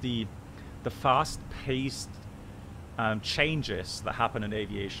shame, is the fast-paced changes that happen in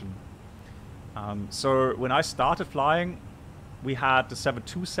aviation. So when I started flying, we had the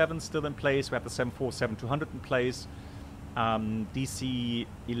 727 still in place, we had the 747-200 in place,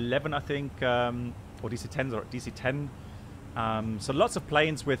 DC-11 I think, or DC-10, or DC-10. So lots of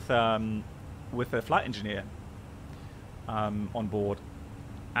planes with a flight engineer on board.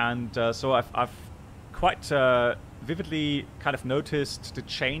 And so I've quite vividly kind of noticed the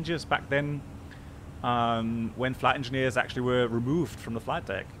changes back then when flight engineers actually were removed from the flight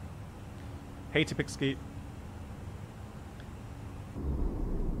deck. Hey Tipixki.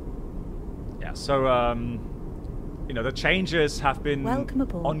 Yeah, so you know, the changes have been Welcome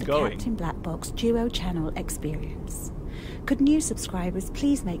aboard ongoing. The Captain Black Box Duo Channel experience. Could new subscribers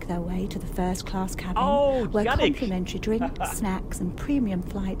please make their way to the first class cabin, where complimentary drinks, snacks and premium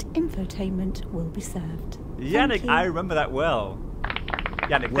flight infotainment will be served. Yannick, I remember that well.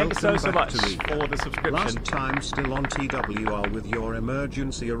 Yannick, thank you so much for the subscription. Last time still on TWR with your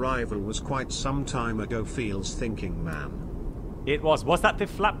emergency arrival was quite some time ago, feels thinking man. It was. Was that the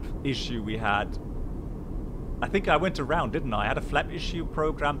flap issue we had? I think I went around, didn't I? I had a flap issue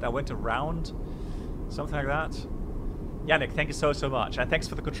programmed. I went around. Something like that. Yannick, thank you so much. And thanks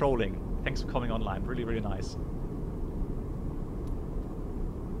for the controlling. Thanks for coming online. Really, really nice.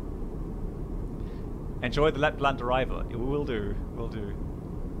 Enjoy the Lapland arrival. We will do. We'll do.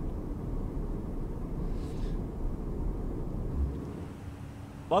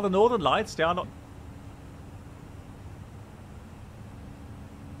 Well, the Northern Lights, they are not...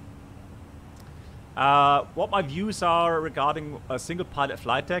 what my views are regarding a single pilot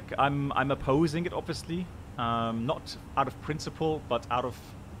flight deck, I'm opposing it, obviously. Not out of principle, but out of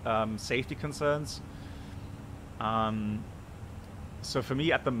safety concerns. So for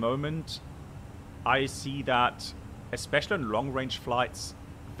me at the moment, I see that, especially on long-range flights,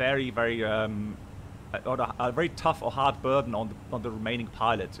 very a very tough or hard burden on the remaining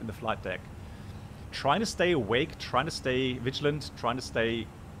pilot in the flight deck. Trying to stay awake, trying to stay vigilant, trying to stay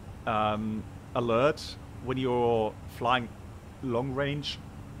alert when you're flying long range,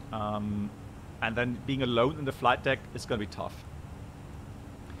 and then being alone in the flight deck is going to be tough.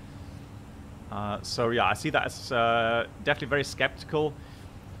 So yeah, I see that as definitely very skeptical.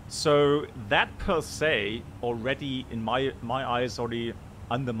 So that per se already, in my eyes, already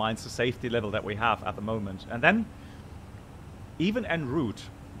undermines the safety level that we have at the moment. And then, even en route,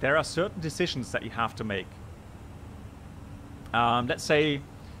 there are certain decisions that you have to make. Let's say,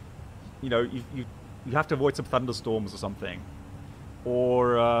 you know, you have to avoid some thunderstorms or something,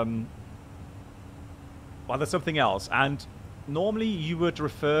 or well, there's something else. And normally you would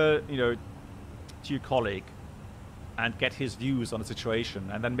refer, you know, to your colleague and get his views on the situation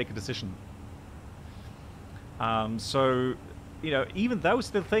and then make a decision. So, you know, even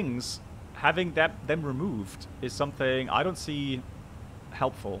those little things, having them removed is something I don't see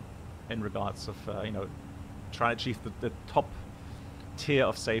helpful in regards of, you know, trying to achieve the top tier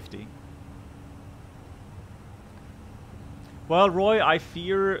of safety. Well, Roy, I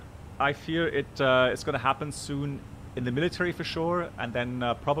fear it's going to happen soon in the military for sure, and then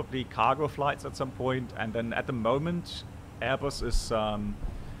probably cargo flights at some point. And then at the moment, Airbus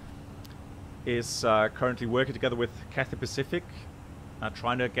is currently working together with Cathay Pacific,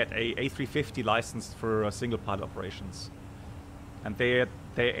 trying to get a A350 licensed for single pilot operations, and they're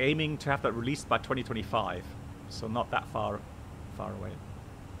aiming to have that released by 2025, so not that far away.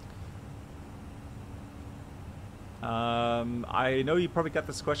 I know you probably get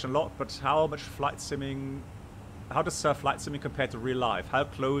this question a lot, but how does flight simming compare to real life? How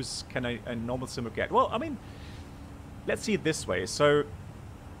close can a normal simmer get? Well, I mean, let's see it this way. So,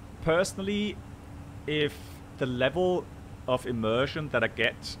 personally, if the level of immersion that I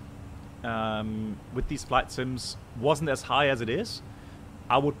get with these flight sims wasn't as high as it is,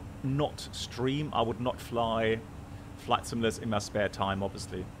 I would not stream, I would not fly flight simulators in my spare time,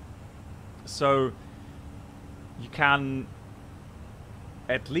 obviously. So, you can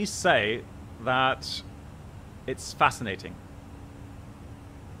at least say that it's fascinating.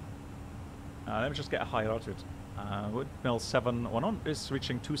 Let me just get a higher altitude. Windmill 711 is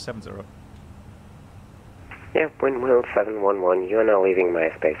reaching 270. Yeah, Windmill 711, you are now leaving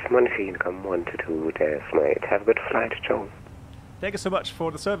my space. Monitor income 122.8. Have a good flight, Joe. Thank you so much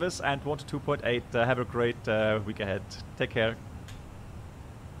for the service, and 122.8. Have a great week ahead. Take care.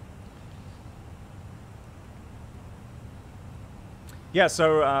 Yeah,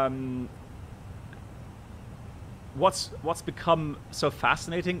 so what's become so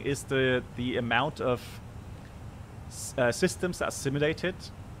fascinating is the amount of systems that are simulated,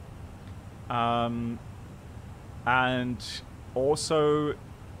 and also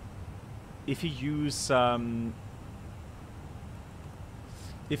if you use you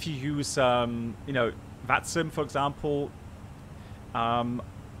know, VATSIM, for example,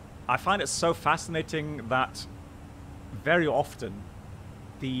 I find it so fascinating that very often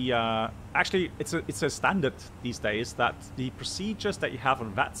actually it's a standard these days that the procedures that you have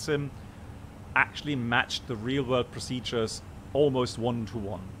on VATSIM actually match the real world procedures almost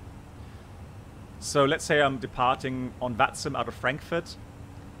one-to-one. So let's say I'm departing on VATSIM out of Frankfurt.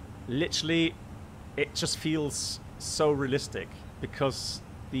 Literally, it just feels so realistic because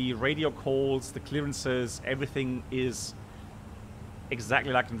the radio calls, the clearances, everything is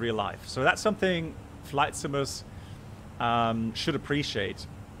exactly like in real life. So that's something flight simmers should appreciate.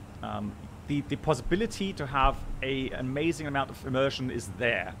 The possibility to have an amazing amount of immersion is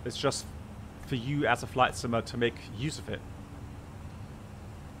there. It's just for you as a flight simmer to make use of it.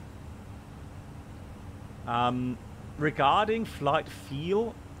 Regarding flight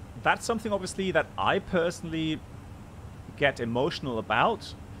feel, that's something obviously that I personally get emotional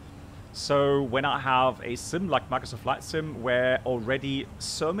about. So when I have a sim like Microsoft Flight Sim, where already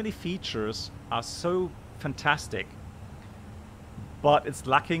so many features are so fantastic, but it's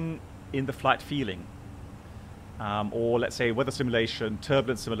lacking in the flight feeling, or let's say weather simulation,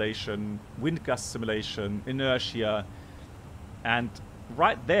 turbulence simulation, wind gust simulation, inertia, and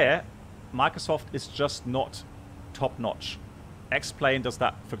right there Microsoft is just not top-notch. X-Plane does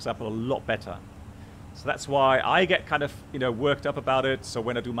that, for example, a lot better. So that's why I get kind of, you know, worked up about it. So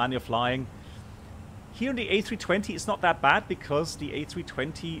when I do manual flying, here in the A320 it's not that bad because the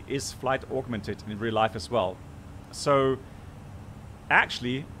A320 is flight augmented in real life as well. So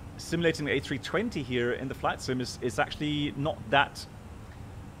actually simulating the A320 here in the flight sim is actually not that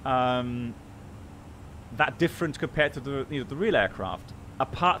that different compared to the the real aircraft.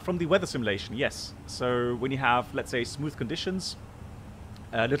 Apart from the weather simulation, yes. So when you have, let's say, smooth conditions,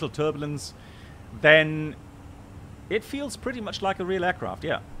 little turbulence, then it feels pretty much like a real aircraft,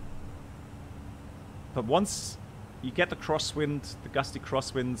 yeah. But once you get the crosswind, the gusty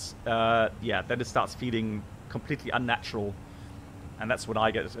crosswinds, yeah, then it starts feeling completely unnatural, and that's when I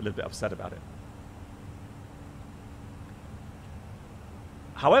get a little bit upset about it.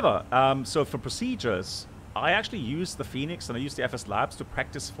 However, so for procedures, I actually use the FENIX and I use the FS Labs to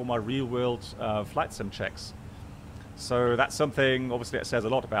practice for my real-world flight sim checks. So that's something, obviously, that says a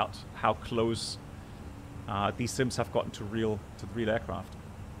lot about how close these sims have gotten to the real aircraft.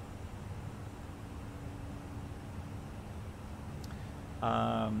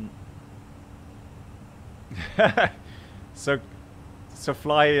 So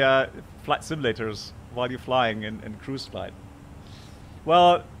flight simulators while you're flying in cruise flight.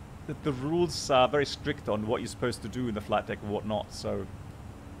 Well, the rules are very strict on what you're supposed to do in the flight deck and what not. So,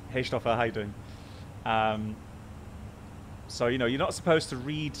 hey Stoffer, how you doing? So, you know, you're not supposed to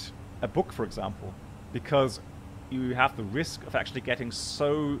read a book, for example, because you have the risk of actually getting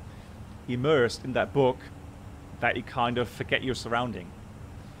so immersed in that book that you kind of forget your surrounding.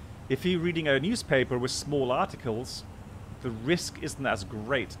 If you're reading a newspaper with small articles, the risk isn't as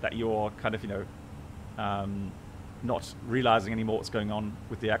great that you're kind of, you know, not realizing anymore what's going on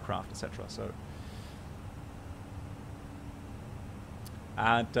with the aircraft, etc. So,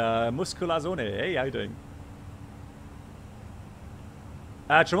 and Musculazone, hey, how you doing?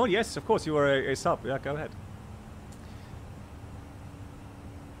 Jamon, yes, of course, you were a sub. Yeah, go ahead.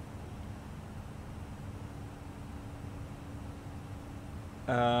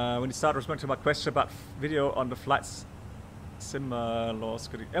 When you start responding to my question about video on the flights simulators.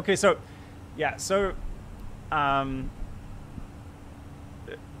 Okay, so yeah, so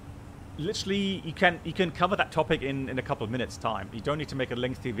literally you can cover that topic in a couple of minutes time. You don't need to make a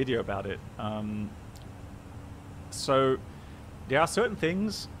lengthy video about it. So there are certain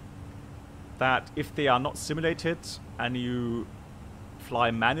things that if they are not simulated and you fly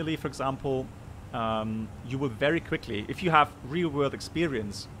manually, for example, you will very quickly, if you have real-world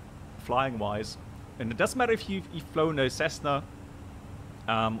experience flying wise, and it doesn't matter if you've flown a Cessna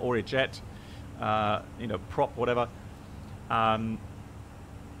or a jet, you know, prop, whatever,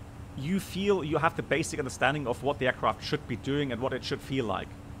 you have the basic understanding of what the aircraft should be doing and what it should feel like.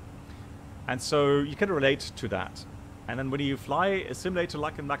 And so you can relate to that. And then when you fly a simulator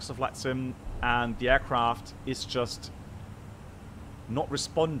like in Microsoft Flight Sim and the aircraft is just not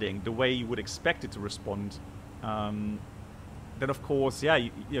responding the way you would expect it to respond, then of course, yeah,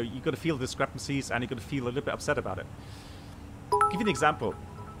 you're going to feel discrepancies and you're going to feel a little bit upset about it. I'll give you an example.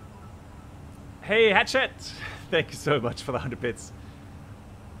 Hey, Hatchet! Thank you so much for the 100 bits.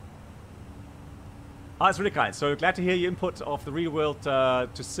 Oh, it's really kind. So glad to hear your input of the real world to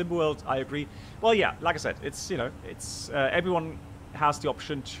sim world. I agree. Well, yeah, like I said, it's, you know, it's everyone has the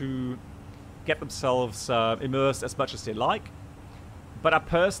option to get themselves immersed as much as they like. But I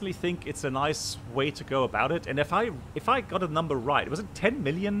personally think it's a nice way to go about it. And if I got a number right, was it 10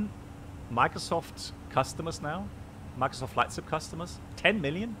 million Microsoft customers now? Microsoft Flight Sim customers? 10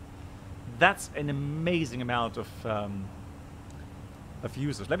 million? That's an amazing amount of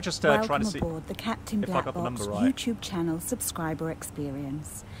users. Let me just try to see aboard the Captain if I got the number right. YouTube channel subscriber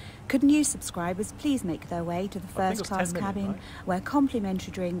experience. Could new subscribers please make their way to the first class cabin, right? Where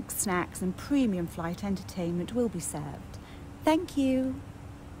complimentary drinks, snacks and premium flight entertainment will be served. Thank you.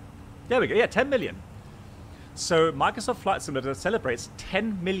 There we go. Yeah, 10 million. So Microsoft Flight Simulator celebrates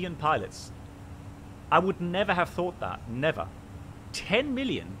 10 million pilots. I would never have thought that. Never. 10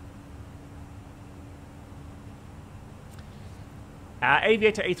 million.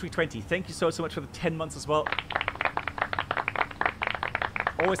 Aviator A320, thank you so much for the 10 months as well.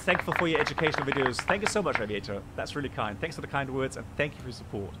 Always thankful for your educational videos. Thank you so much, Aviator. That's really kind. Thanks for the kind words and thank you for your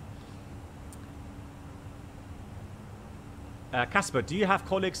support. Casper, do you have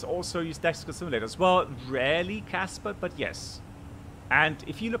colleagues also use desktop simulators? Well, rarely, Casper, but yes. And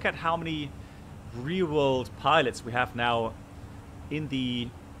if you look at how many real-world pilots we have now in the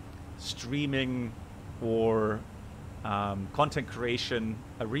streaming or content creation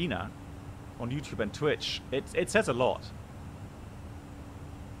arena on YouTube and Twitch, it says a lot.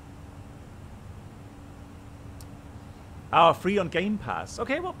 Free on Game Pass.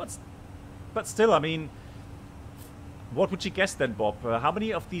 Okay, well, but still, I mean, what would you guess then, Bob? How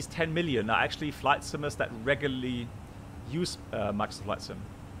many of these 10 million are actually flight simmers that regularly use Microsoft Flight Sim?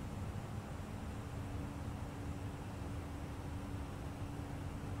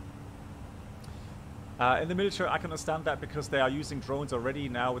 In the military, I can understand that because they are using drones already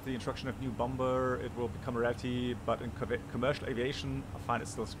now. With the introduction of new bomber, it will become a reality. But in commercial aviation, I find it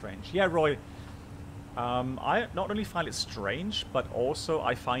still strange. Yeah, Roy. I not only find it strange, but also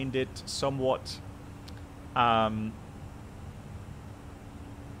I find it somewhat... well,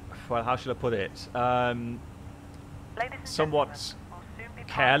 how should I put it? Somewhat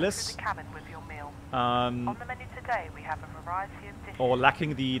careless. On the menu today, we have a variety of dishes, or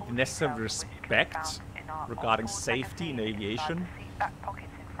lacking the necessary respect regarding safety in aviation.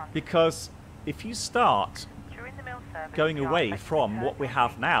 Because if you start going away from what we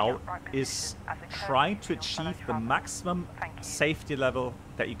have now is trying to achieve the maximum safety level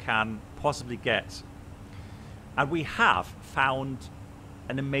that you can possibly get. And we have found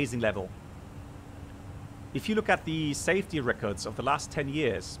an amazing level. If you look at the safety records of the last 10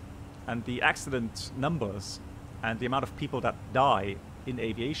 years and the accident numbers and the amount of people that die in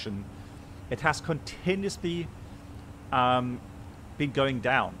aviation, it has continuously been going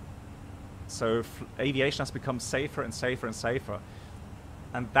down. So aviation has become safer and safer and safer.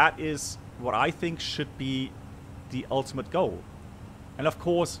 And that is what I think should be the ultimate goal. And of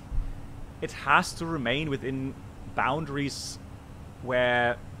course, it has to remain within boundaries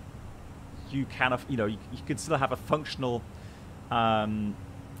where you kind of, you can still have a functional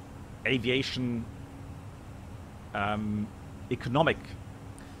aviation economic.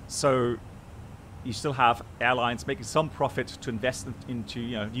 So you still have airlines making some profit to invest into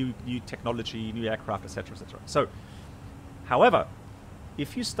new technology, new aircraft, etc., etc. So, however,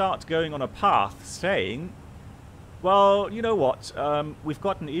 if you start going on a path saying, well, you know what, we've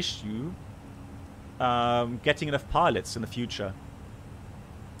got an issue getting enough pilots in the future,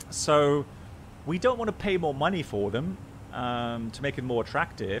 so we don't want to pay more money for them to make it more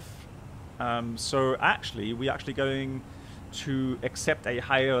attractive. So actually, we're actually going to accept a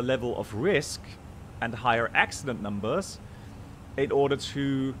higher level of risk and higher accident numbers in order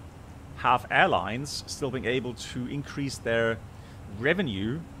to have airlines still being able to increase their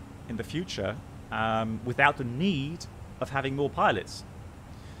revenue in the future without the need of having more pilots.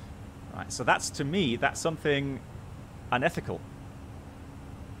 Right, so that's, to me, that's something unethical.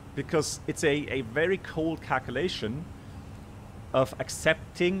 Because it's a very cold calculation of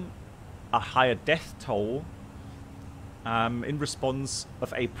accepting a higher death toll in response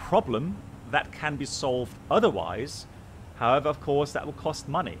of a problem that can be solved otherwise. However, of course, that will cost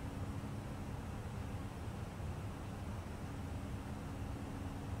money.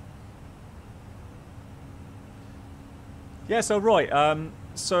 Yeah, so Roy,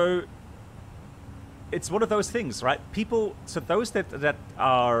 so it's one of those things, right? People, so those that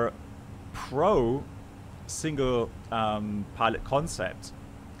are pro single pilot concept,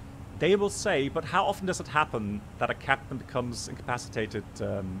 they will say, but how often does it happen that a captain becomes incapacitated,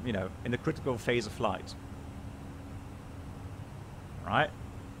 in a critical phase of flight? Right?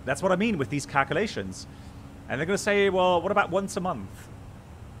 That's what I mean with these calculations. And they're going to say, well, what about once a month?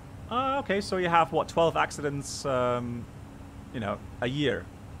 Okay, so you have, what, 12 accidents, a year.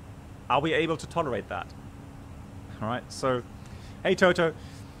 Are we able to tolerate that? All right, so, hey, Toto.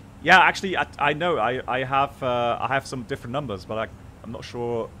 Yeah, actually, I know I have some different numbers, but I'm not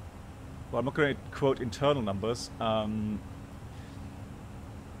sure. Well, I'm not going to quote internal numbers,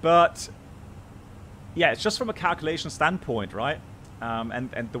 but yeah, it's just from a calculation standpoint, right?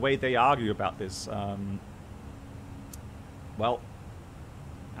 And the way they argue about this.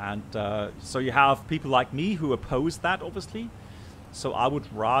 So you have people like me who oppose that, obviously. So I would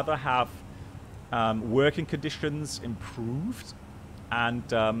rather have working conditions improved and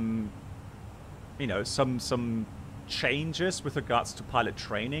some changes with regards to pilot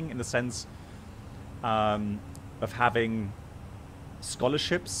training, in the sense of having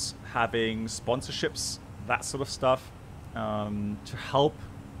scholarships, having sponsorships, that sort of stuff, to help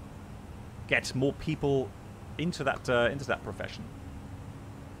get more people into that profession.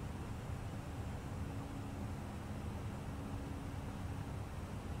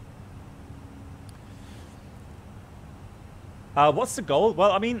 What's the goal?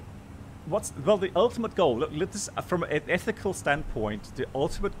 Well, I mean, the ultimate goal? Look, this, from an ethical standpoint, the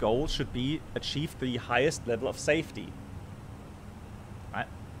ultimate goal should be achieve the highest level of safety. Right?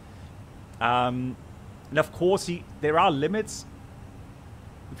 And of course, there are limits.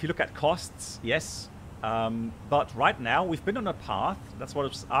 If you look at costs, yes. But right now, we've been on a path. That's what I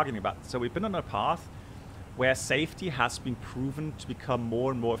was arguing about. So we've been on a path where safety has been proven to become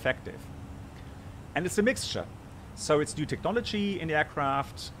more and more effective. And it's a mixture. So it's new technology in the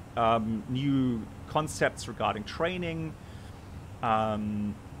aircraft, new concepts regarding training.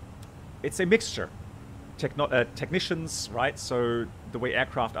 It's a mixture. Technicians, right? So the way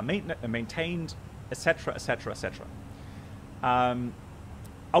aircraft are maintained, etc., etc., etc.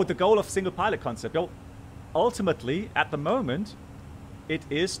 Oh, the goal of single pilot concept. Well, ultimately, at the moment, it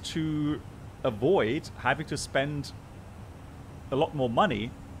is to avoid having to spend a lot more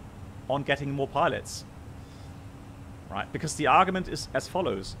money on getting more pilots, right? Because the argument is as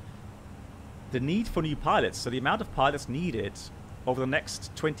follows. The need for new pilots, so the amount of pilots needed over the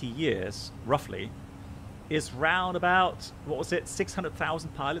next 20 years, roughly, is round about, what was it,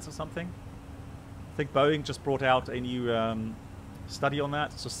 600,000 pilots or something? I think Boeing just brought out a new study on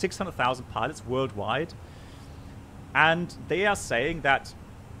that. So 600,000 pilots worldwide. And they are saying that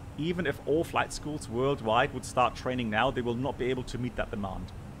even if all flight schools worldwide would start training now, they will not be able to meet that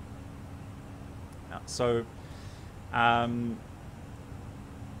demand. So, but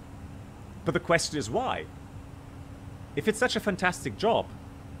the question is why? If it's such a fantastic job,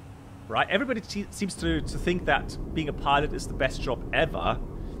 right? Everybody seems to think that being a pilot is the best job ever.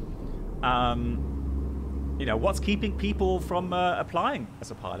 You know, what's keeping people from applying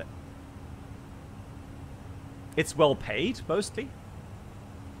as a pilot? It's well paid, mostly.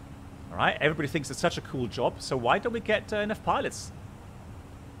 All right, everybody thinks it's such a cool job, so why don't we get enough pilots?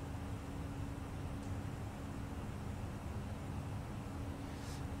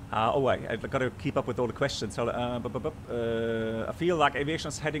 Oh wait, I've got to keep up with all the questions. So, I feel like aviation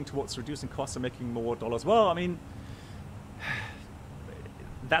is heading towards reducing costs and making more dollars. Well, I mean,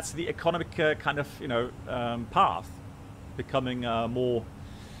 that's the economic kind of, you know, path, becoming more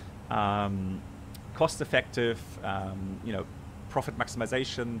cost-effective, you know, profit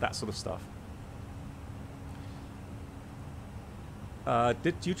maximization, that sort of stuff.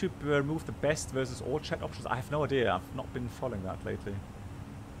 Did YouTube remove the best versus all chat options? I have no idea. I've not been following that lately.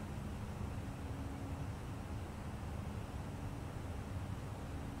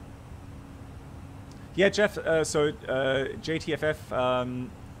 Yeah, Jeff, so JTFF,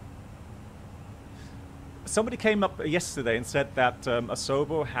 somebody came up yesterday and said that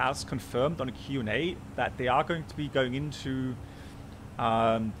Asobo has confirmed on a Q&A that they are going to be going into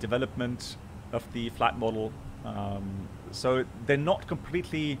development of the flight model. So they're not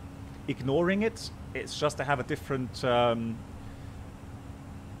completely ignoring it. It's just to have a different,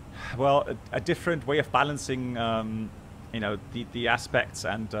 well, a different way of balancing, you know, the aspects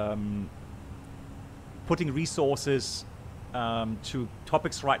and putting resources to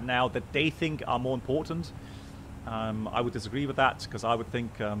topics right now that they think are more important. I would disagree with that, because I would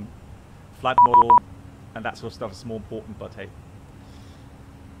think flight model and that sort of stuff is more important, but hey.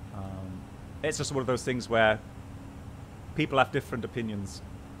 It's just one of those things where people have different opinions.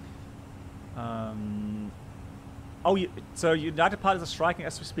 Oh, so United Pilots are striking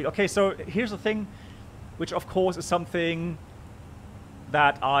as we speak. Okay, so here's the thing, which of course is something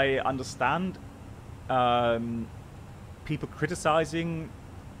that I understand. People criticizing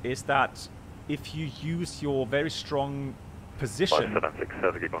is that if you use your very strong position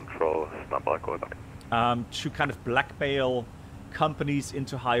to kind of blackmail companies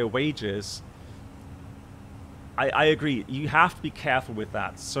into higher wages, I agree. You have to be careful with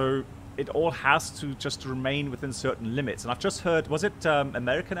that. So it all has to just remain within certain limits. And I've just heard, was it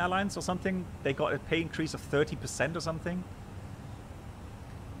American Airlines or something? They got a pay increase of 30% or something.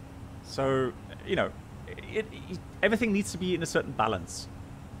 So, you know, everything needs to be in a certain balance.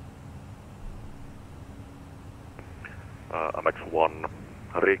 MX1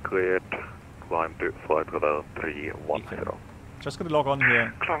 recleared, climb to flight level 310. Just going to log on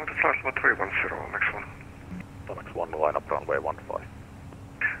here. Climb to flight level 310, MX1. MX1, line up runway 15.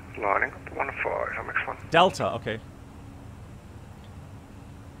 Lining up 15, MX1. Delta, okay.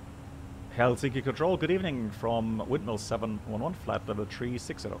 Helsinki Control, good evening from Windmill 711, flight level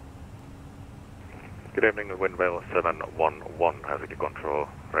 360. Good evening, Windmill 711, Helsinki Control,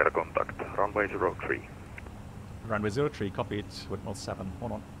 radar contact, runway 03. Runway 03, copied, Windmill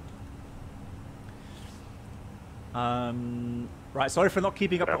 711. Right, sorry for not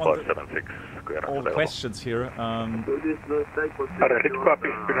keeping up on all the questions here.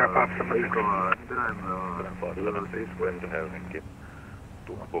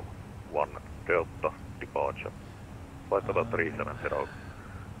 One Delta departure. Flight level 370,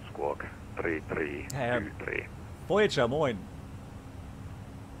 squawk 3323. Voyager, moin.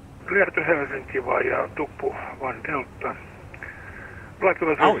 Clear to Helsinki via Tukpu 1 Delta. Flight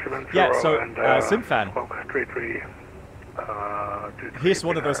level 370 yeah, so and Simfan. Squawk 33. Here's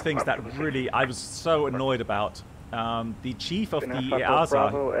one of those things that really I was so annoyed about. The chief of the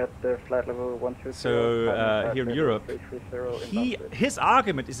EASA, so here in Europe, his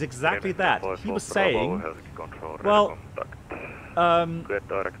argument is exactly that. He was saying, well,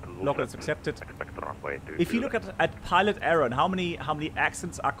 logger is accepted. If you look at pilot error and how many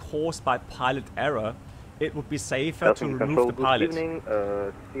accidents are caused by pilot error, it would be safer to remove the pilot.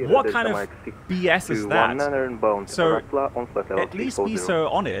 What kind of BS is that? So at least be so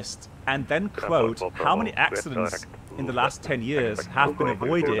honest and then quote how many accidents in the last 10 years have been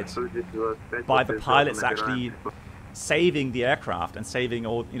avoided by the pilots actually saving the aircraft and saving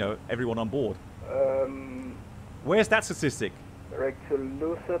all, everyone on board. Where's that statistic?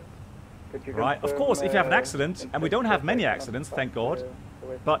 Right, of course, if you have an accident, and we don't have many accidents, thank God,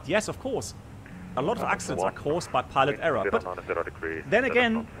 but yes, of course, a lot of accidents are caused by pilot error. But then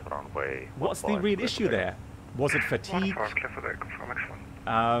again, what's the real issue there? Was it fatigue?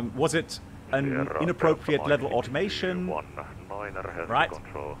 Was it an inappropriate level automation? Right?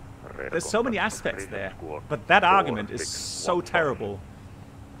 There's so many aspects there, but that argument is so terrible.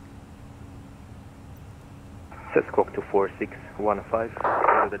 Squawk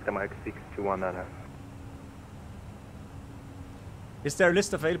 24615, Delta Mike 621. Is there a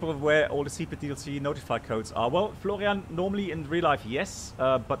list available of where all the CPDLC notify codes are? Well, Florian, normally in real life, yes,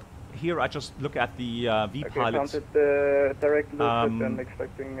 but here I just look at the vPilot.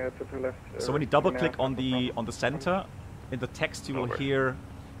 So when you double click on the center, in the text you will hear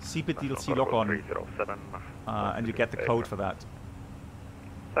CPDLC log on, and you get the code for that.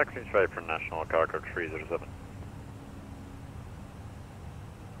 Taxi straight from National Cargo 307.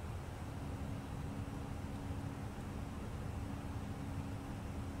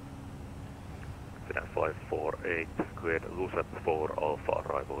 Incident 548, cleared Lucet 4 Alpha,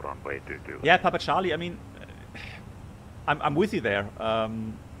 arrival runway 22. Yeah, Papa Charlie, I mean, I'm with you there.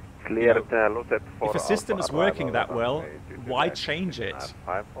 Cleared Lucet 4 if a system is working that well, why change it?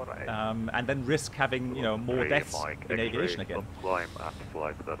 And then risk having, more deaths in aviation again. Climb at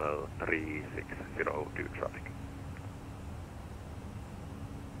flight level 3602 traffic.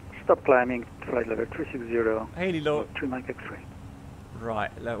 Stop climbing, flight level 360. Hey, Lilo. 29 X-ray.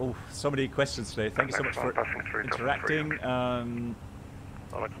 Right, oh, so many questions today. Thank you so much for interacting. Alex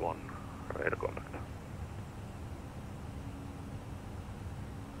 1, radar contact.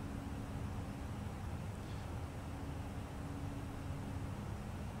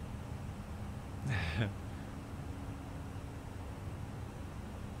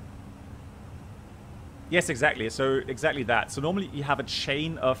 Yes, exactly. So exactly that. So normally you have a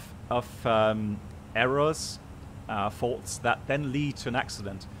chain of errors, faults that then lead to an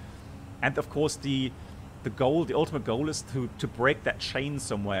accident, and of course the ultimate goal is to break that chain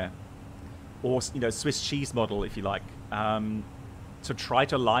somewhere, or Swiss cheese model, if you like, to try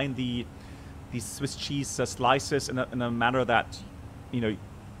to line these Swiss cheese slices in a manner that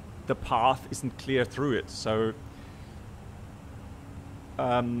the path isn't clear through it. So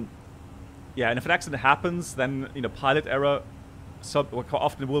yeah, and if an accident happens, then pilot error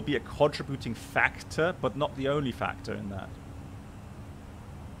often will be a contributing factor, but not the only factor in that.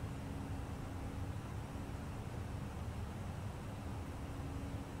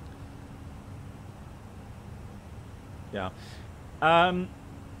 Yeah.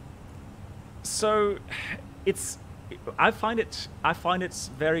 So I find it's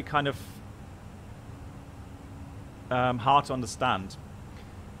very kind of hard to understand.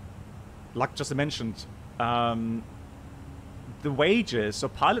 Like just mentioned, the wages, so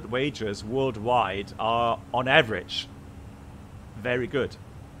pilot wages worldwide are on average very good.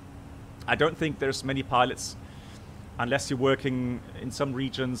 I don't think there's many pilots, unless you're working in some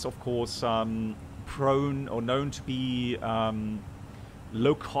regions, of course, prone or known to be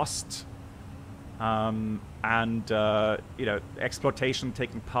low cost and exploitation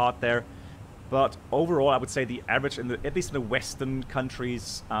taking part there. But overall, I would say the average, at least in the Western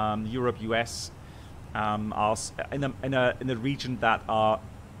countries, Europe, US, are in a region that are,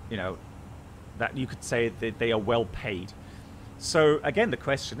 that you could say that they are well paid. So again, the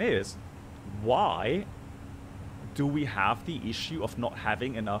question is, why do we have the issue of not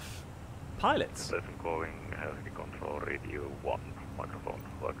having enough pilots? Going Helsinki control radio 1 microphone.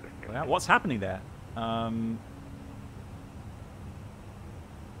 Well, what's happening there?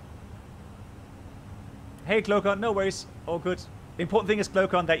 Hey, Glocon, no worries, all good. The important thing is,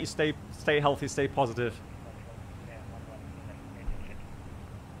 Glocon, that you stay healthy, stay positive.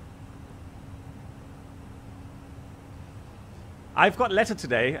 I've got a letter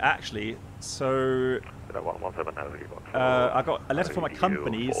today, actually, so I got a letter from my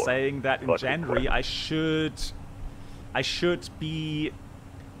company saying that in January I should be,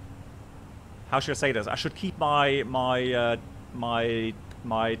 how should I say this? I should keep my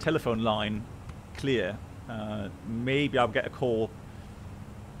telephone line clear. Maybe I'll get a call.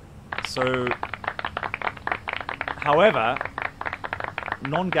 So, however,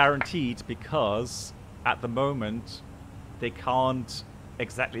 non-guaranteed because at the moment they can't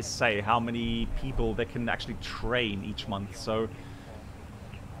exactly say how many people they can actually train each month. So,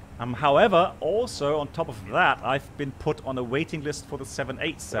 however, also on top of that, I've been put on a waiting list for the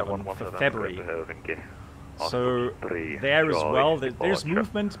 787 for February. So there as well, there's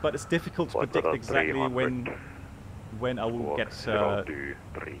movement, but it's difficult to predict exactly when I will get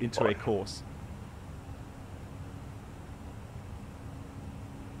into a course.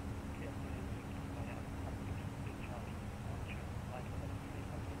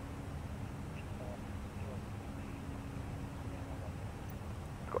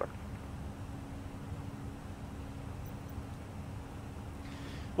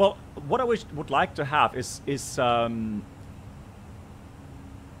 Well, what I would like to have is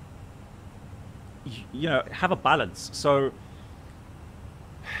you know, have a balance. So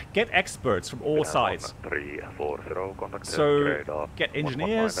get experts from all sides. So get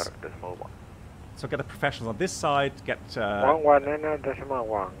engineers. So get the professionals on this side. Get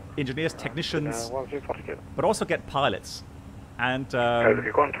engineers, technicians, but also get pilots. And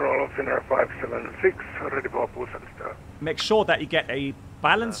control of Finnair 576, ready for push and start. Make sure that you get a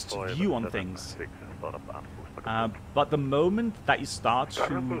balanced view on things. But the moment that you start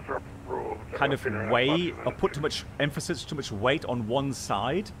to kind of weigh or put too much emphasis, too much weight on one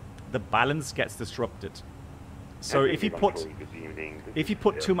side, the balance gets disrupted. So if you put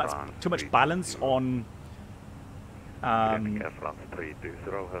too much balance on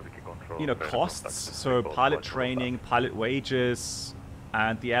you know, costs, so pilot training, pilot wages,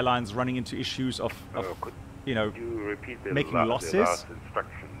 and the airlines running into issues of you know, making losses,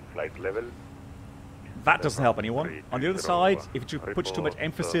 that doesn't help anyone. On the other side, if you put too much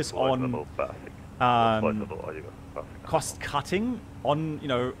emphasis on cost cutting, on, you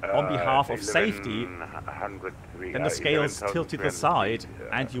know, on behalf of safety, then the scales tilt to the side,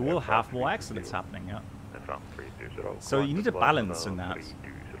 and you will have more accidents happening. Yeah. So you need a balance in that,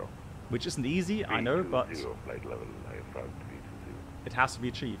 which isn't easy, I know, but it has to be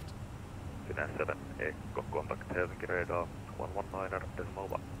achieved.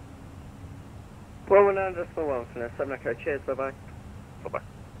 Cheers, bye-bye. Bye-bye.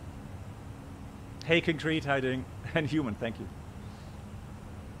 Hey, Concrete, how you doing? And Human, thank you.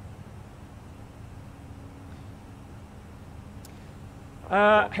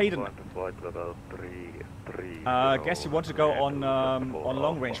 Hayden, guess you want to go on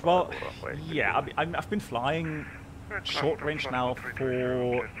long range. Well, yeah, I've been flying short range now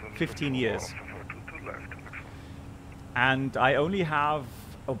for 15 years, and I only have,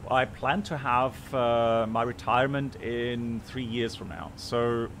 I plan to have my retirement in 3 years from now.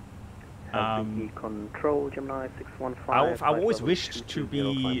 So control Gemini 615. I've always wished to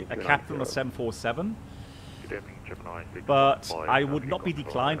be a captain on a 747. But I would not be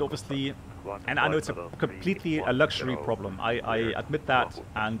declined, obviously, and I know it's completely a luxury problem. I admit that,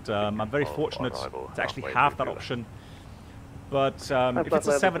 and I'm very fortunate to actually have that option. But if it's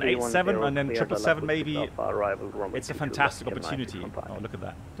a 787 and then 777 maybe, it's a fantastic opportunity. Oh, look at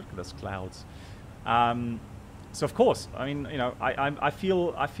that. Look at those clouds. So of course, I mean, you know, I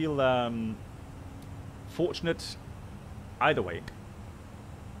feel fortunate either way.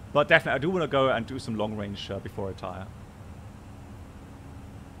 But definitely, I do want to go and do some long range before I retire.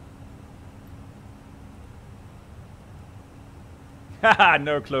 Haha,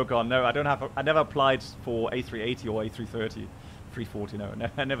 no, Clocon, no, I don't have. I never applied for A380 or A330, 340. No,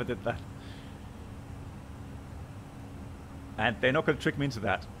 I never did that. And they're not going to trick me into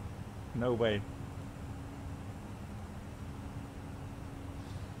that. No way.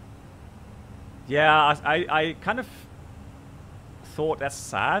 Yeah, I kind of thought that's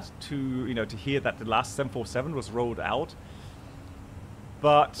sad to, you know, to hear that the last 747 was rolled out,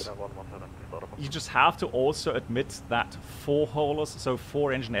 but you just have to also admit that four-haulers, so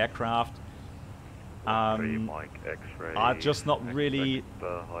four-engine aircraft, are just not really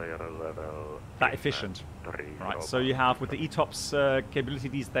that efficient, right? So you have, with the ETOPS capability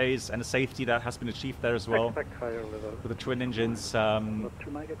these days and the safety that has been achieved there as well, with the twin engines, well,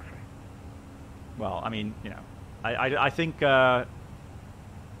 I mean, you know, I think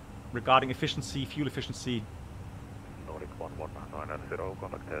regarding efficiency, fuel efficiency,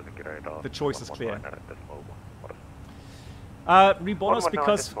 the choice is clear. Rebonus,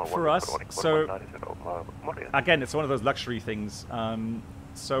 because for us, so again, it's one of those luxury things.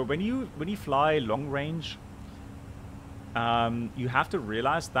 So when you fly long range, you have to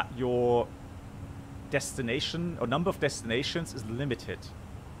realize that your destination or number of destinations is limited.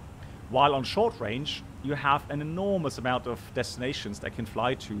 While on short range, you have an enormous amount of destinations that can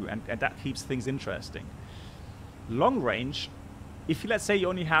fly to, and that keeps things interesting. Long range, if you, let's say you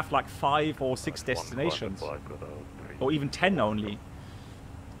only have like 5 or 6 destinations, or even 10 only,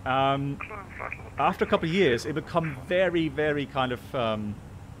 after a couple of years, it becomes very, very kind of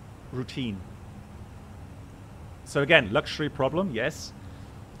routine. So again, luxury problem, yes.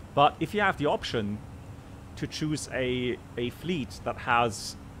 But if you have the option to choose a fleet that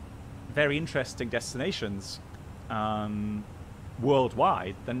has very interesting destinations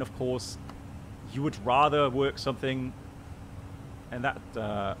worldwide, then of course you would rather work something in that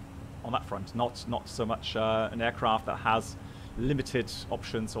on that front, not so much an aircraft that has limited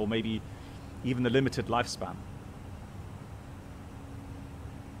options or maybe even a limited lifespan.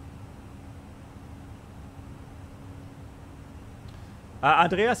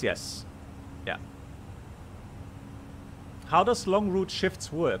 Andreas, yes. Yeah. How does long route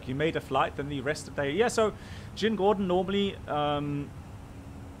shifts work? You made a flight, then the rest of the day. Yeah, so Gin Gordon, normally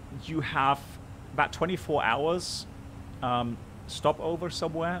you have about 24 hours stopover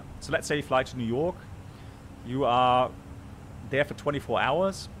somewhere. So let's say you fly to New York. You are there for 24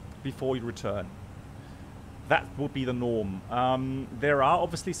 hours before you return. That would be the norm. There are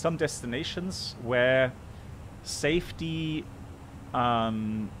obviously some destinations where safety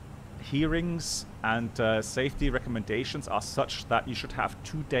hearings and safety recommendations are such that you should have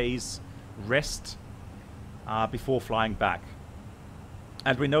 2 days rest before flying back.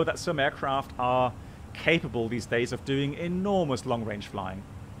 And we know that some aircraft are capable these days of doing enormous long-range flying.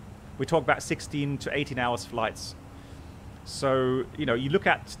 We talk about 16 to 18 hours flights. So, you know, you look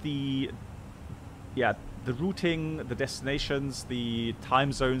at the routing, the destinations, the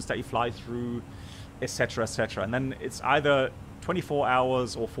time zones that you fly through, etc., etc. And then it's either 24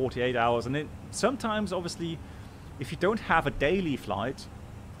 hours or 48 hours. And then sometimes, obviously, if you don't have a daily flight,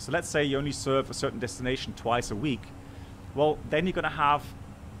 so let's say you only serve a certain destination twice a week, well, then you're going to have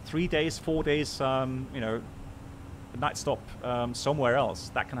 3 days, 4 days, you know, a night stop somewhere else.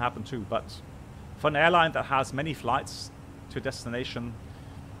 That can happen too. But for an airline that has many flights to a destination,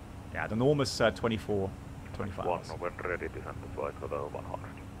 yeah, the norm is 24 hours. When ready, descend to flight level 100.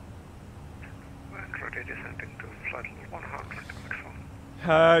 When ready, descending to flight level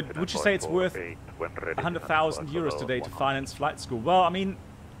 100. Would you say it's worth 100,000 euros today to finance flight school? Well, I mean,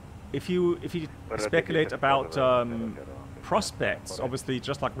 if you speculate about prospects, obviously,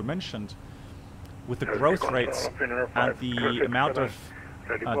 just like we mentioned, with the growth rates and the amount of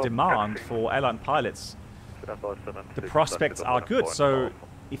demand for airline pilots, the prospects are good. So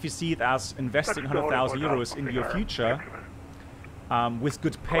if you see it as investing 100,000 euros in your future with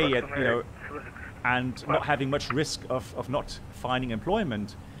good pay, and, you know, and not having much risk of not finding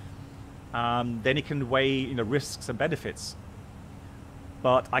employment, then you can weigh, you know, risks and benefits.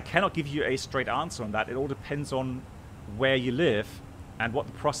 But I cannot give you a straight answer on that. It all depends on where you live and what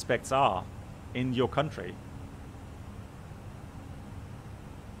the prospects are in your country.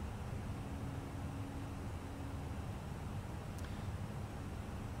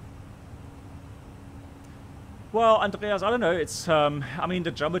 Well, Andreas, I don't know. It's, I mean,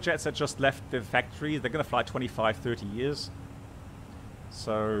 the jumbo jets that just left the factory, they're going to fly 25, 30 years.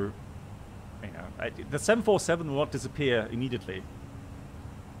 So, you know, the 747 will not disappear immediately.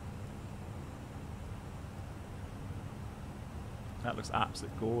 That looks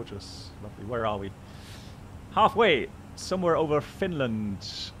absolutely gorgeous. Lovely. Where are we? Halfway. Somewhere over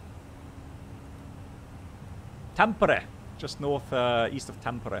Finland. Tampere. Just north, east of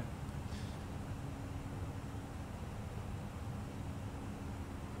Tampere.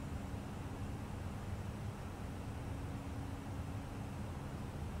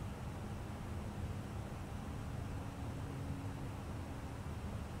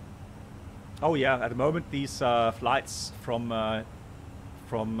 Oh yeah, at the moment these flights from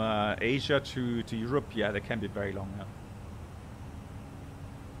Asia to Europe, yeah, they can be very long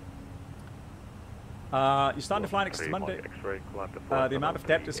now. You start to fly next Monday. The amount of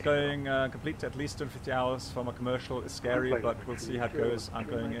debt is going complete to at least 250 hours from a commercial. It's scary, but we'll see how it goes. I'm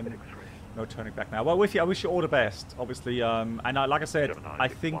going in. No turning back now. Well, with you, I wish you all the best, obviously. And like I said, I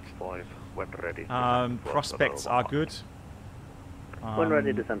think prospects are good. When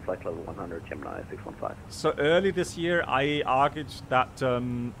ready, descend flight level 100, Gemini 615. So early this year, I argued that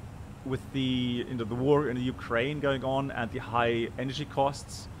with the war in the Ukraine going on and the high energy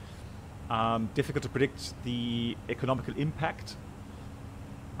costs, difficult to predict the economical impact.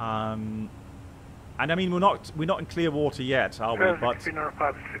 And And I mean, we're not in clear water yet, are we? But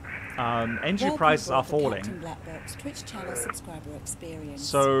entry prices are falling.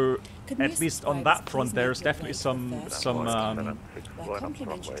 So at least on that front, there's definitely some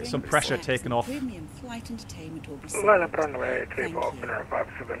pressure taken off. Line up runway 34,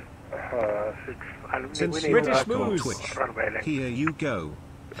 57, 6, and since we British Moose. Here you go.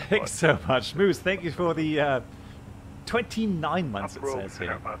 Thanks so much, Moose. Thank you for the 29 months it says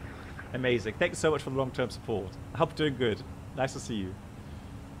here. Amazing. Thanks so much for the long-term support. I hope you're doing good. Nice to see you.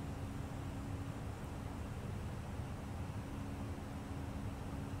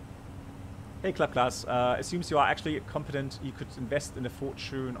 Hey, Club Class. Assumes you are actually competent. You could invest in a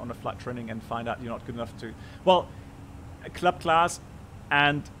fortune on a flight training and find out you're not good enough to... Well, Club Class,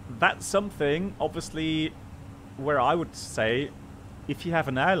 and that's something, obviously, where I would say, if you have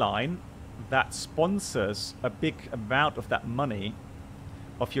an airline that sponsors a big amount of that money,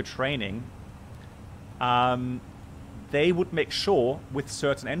 of your training, they would make sure with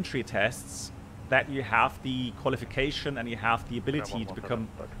certain entry tests that you have the qualification and you have the ability to become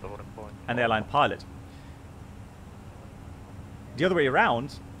an airline pilot. The other way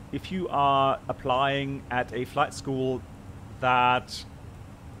around, if you are applying at a flight school that,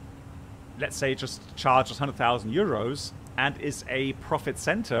 let's say, just charges 100,000 euros and is a profit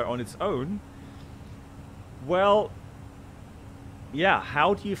center on its own, well, yeah,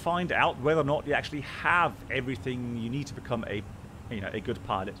 how do you find out whether or not you actually have everything you need to become a good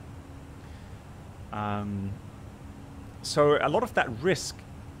pilot? So a lot of that risk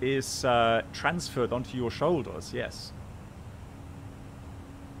is transferred onto your shoulders, yes.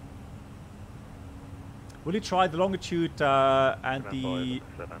 Will you try the longitude and the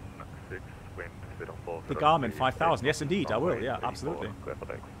Garmin 5000? Yes, indeed, I will, yeah, absolutely.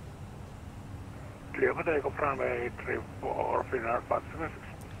 Clear for takeoff runway 34, Finnair, VATSIM.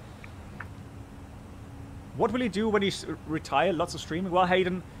 What will you do when you retire? Lots of streaming? Well,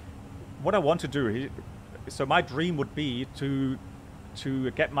 Hayden, what I want to do, so my dream would be to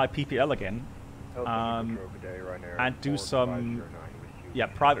get my PPL again and do some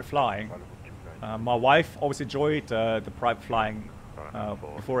private flying. My wife always enjoyed the private flying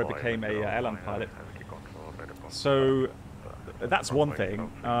before I became a airline pilot. So that's one thing.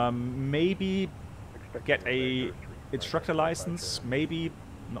 Maybe get a instructor license, maybe,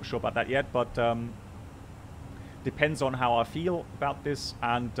 I'm not sure about that yet, but depends on how I feel about this.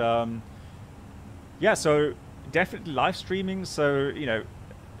 And yeah, so definitely live streaming, so you know,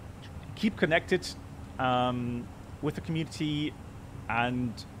 keep connected with the community,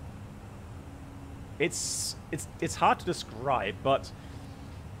 and it's hard to describe, but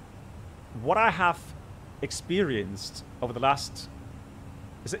what I have experienced over the last,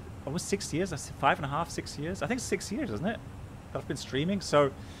 is it almost 6 years? That's 5.5, 6 years? I think it's 6 years, isn't it? That I've been streaming.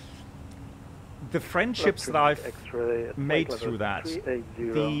 So the friendships that I've made through that,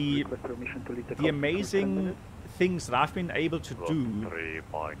 the amazing things that I've been able to do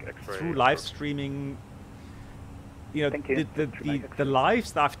through live streaming, you know, the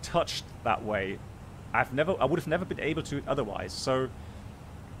lives that I've touched that way, I would have never been able to otherwise. So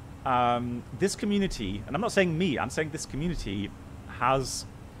this community, and I'm not saying me, I'm saying this community has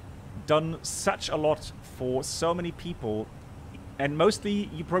done such a lot for so many people, and mostly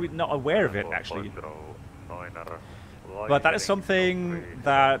you're probably not aware of it actually, but that is something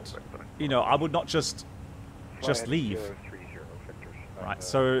that, you know, I would not just leave. Right,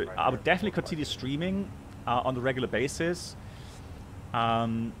 so I would definitely continue streaming on the regular basis.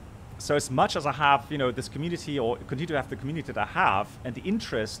 So as much as I have, you know, this community, or continue to have the community that I have, and the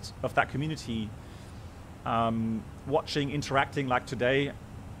interest of that community, watching, interacting like today,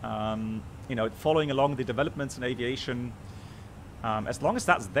 you know, following along the developments in aviation, as long as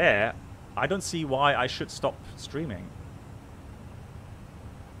that's there, I don't see why I should stop streaming.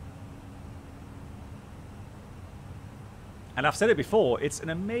 And I've said it before, it's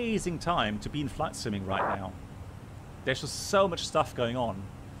an amazing time to be in flight simming right now. There's just so much stuff going on.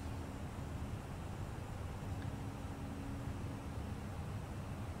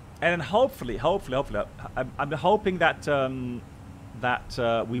 And then hopefully, I'm hoping that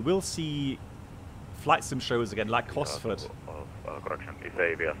we will see flight sim shows again, like Cosford,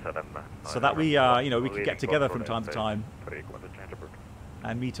 so that we, you know, we can get together from time to time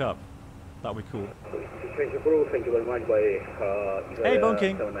and meet up. That'd be cool. Hey, Bone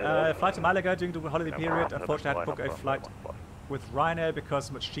King, flight to Malaga during the holiday period. Unfortunately, I had to book a flight with Ryanair because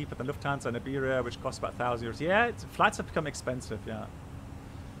it's much cheaper than Lufthansa and Iberia, which costs about €1,000. Yeah, flights have become expensive. Yeah.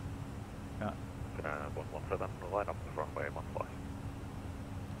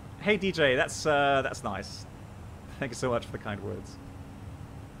 Hey DJ, that's nice. Thank you so much for the kind words.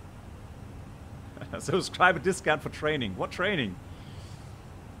 Subscriber discount for training. What training?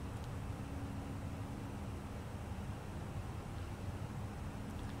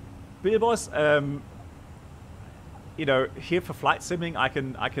 Bill Boss, you know, here for flight simming, I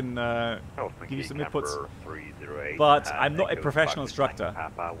can give you some inputs, but I'm not a professional instructor,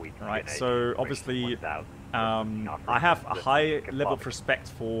 right? So obviously, I have a high level of respect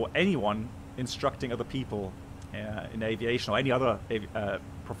for anyone instructing other people in aviation or any other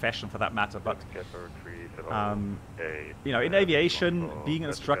profession for that matter. But you know, in aviation, being an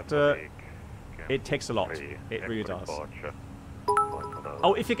instructor, it takes a lot. It really does.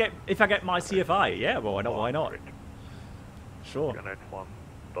 Oh, if I get my CFI, yeah, well, why not? Sure.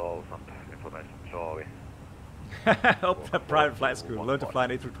 Oh, private flight school. Learn to fly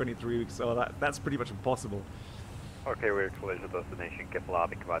an A320 3 weeks. Oh, that's pretty much impossible. Okay, we're close to destination.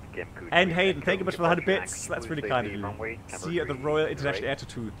 And Hayden, thank you much for the 100 bits. That's really kind of you. See you at the Royal International Air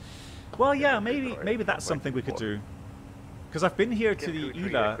Tattoo. Well, yeah, maybe that's something we could do. Because I've been here to the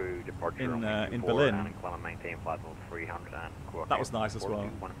EVRA in Berlin. That was nice as well.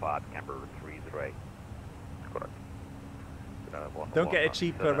 Don't get a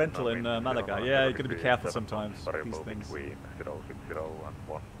cheap rental in Malaga. Yeah, you've got to be careful sometimes with these things.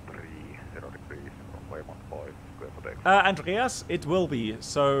 Andreas, it will be.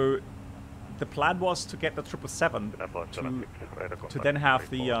 So the plan was to get the 777 to then have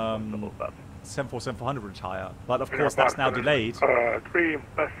the 747-400 retire, but of course that's now delayed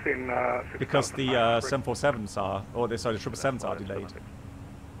because the 747s are, or the 777s are delayed.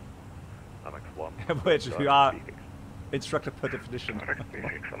 Which we are instructor per definition.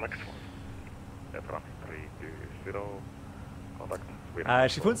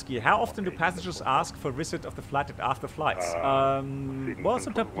 Shifunsky, how often do passengers ask for a visit of the flight after flights? Well,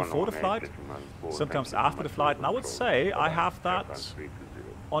 sometimes before the flight, sometimes after the flight, and I would say I have that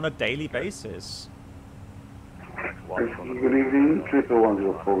on a daily basis. Good evening,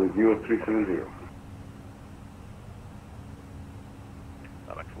 104 with you, 370.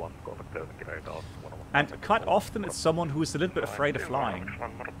 And quite often it's someone who is a little bit afraid of flying.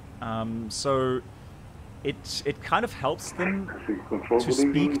 So it kind of helps them to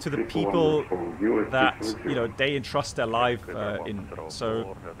speak to the people that, you know, they entrust their life in.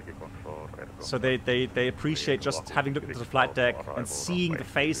 So they appreciate just having looked at the flight deck and seeing the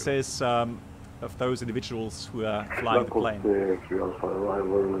faces of those individuals who are flying the plane.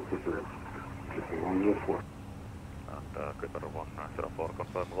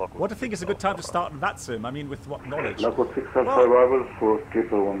 What do you think is a good time to start in VATSIM? I mean, with what knowledge? Well,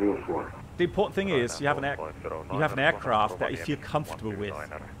 the important thing is you have an aircraft that you feel comfortable with.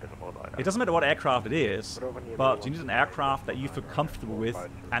 It doesn't matter what aircraft it is, but you need an aircraft that you feel comfortable with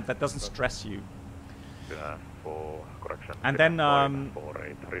and that doesn't stress you. And then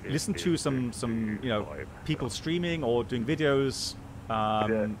listen to some you know, people streaming or doing videos,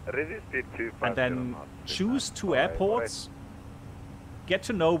 and then choose 2 airports. Get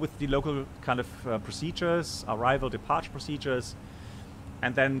to know with the local kind of procedures, arrival, departure procedures,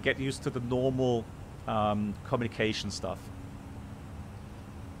 and then get used to the normal communication stuff.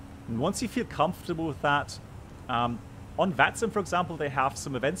 And once you feel comfortable with that, on VATSIM, for example, they have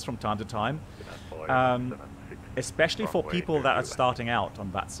some events from time to time, especially for people that are starting out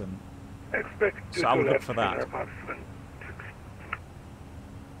on VATSIM. So I would look for that.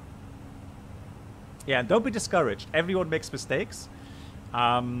 Yeah, and don't be discouraged. Everyone makes mistakes.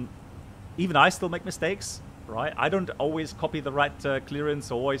 Even I still make mistakes, right? I don't always copy the right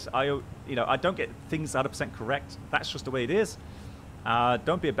clearance. I don't get things 100% correct. That's just the way it is.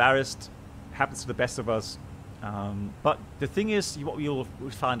 Don't be embarrassed. Happens to the best of us. But the thing is, what you'll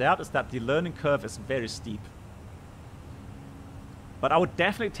find out is that the learning curve is very steep. But I would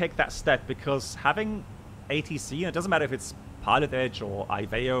definitely take that step, because having ATC, and it doesn't matter if it's Pilot Edge or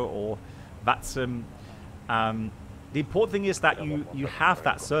IVEO or VATSIM, the important thing is that you have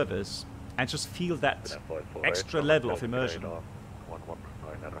that service and just feel that extra level of immersion.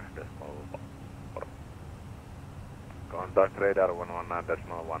 Contact radar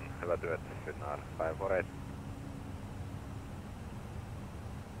 119.1, hyvä työt, Finnair 548.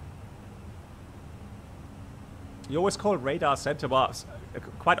 You always call radar center, but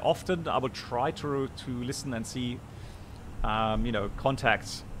quite often I will try to listen and see, you know,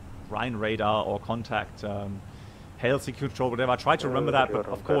 contact Rhine radar or contact Helsinki control, whatever. I try to remember that, but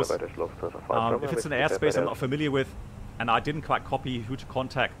of course, if it's an airspace I'm not familiar with, and I didn't quite copy who to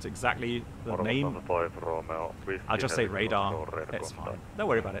contact exactly the name, I'll just say radar. It's fine. Don't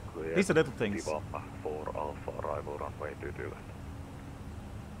worry about it. These are little things.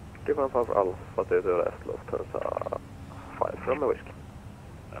 Lima 5 Alpha, to the left, Lufthansa 5 from the whiskey.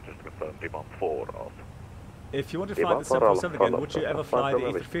 And just confirm demand 4 off. If you want to fly the 747 again, would you ever fly the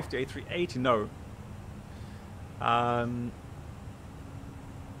A350, A380? No.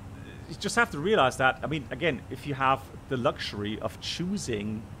 You just have to realize that, I mean, again, if you have the luxury of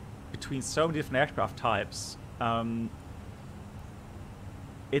choosing between so many different aircraft types,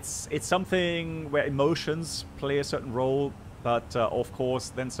 it's something where emotions play a certain role, but of course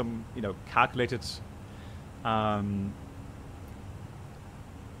then some, you know, calculated, well,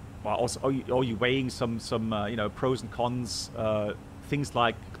 also are you weighing some you know, pros and cons, things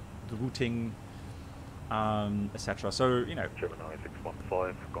like the routing, etc. So, you know, Gemini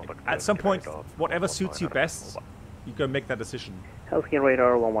 615, at some point, whatever suits you best, you go make that decision. Helsinki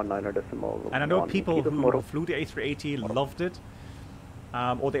radar 119.1. And I know people who flew the A380 loved it,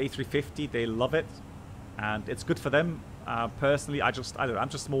 or the A350, they love it, and it's good for them. Personally, I don't know, I'm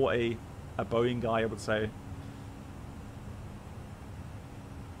just more a Boeing guy, I would say.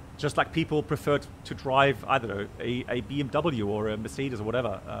 Just like people prefer to drive, I don't know, a BMW or a Mercedes or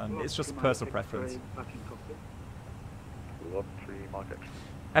whatever. It's just a personal preference.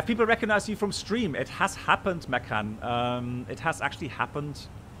 Have people recognized you from stream? It has happened, Mekan. It has actually happened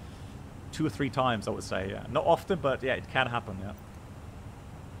 2 or 3 times, I would say. Yeah. Not often, but yeah, it can happen. Yeah.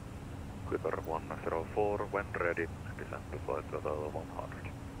 Clipper 104, when ready, descend to flight level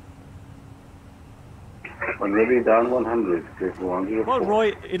 100. When ready, down 100, Clipper 104. Well,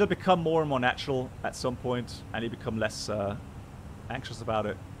 Roy, it'll become more and more natural at some point, and you become less anxious about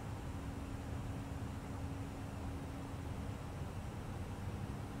it.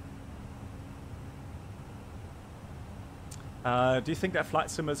 Do you think that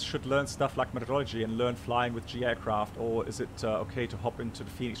flight simmers should learn stuff like methodology and learn flying with G aircraft, or is it okay to hop into the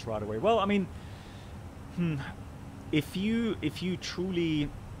FENIX right away? Well, I mean, if you truly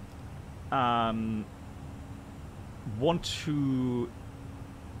want to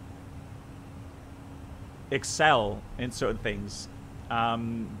excel in certain things,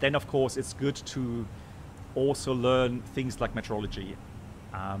 then of course it's good to also learn things like meteorology,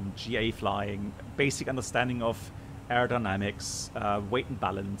 GA flying, basic understanding of aerodynamics, weight and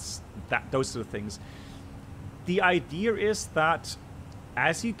balance, those sort of things. The idea is that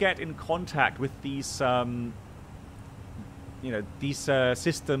as you get in contact with these, you know, these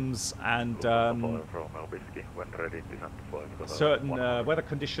systems and certain weather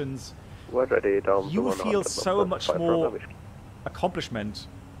conditions, you will feel so much more accomplishment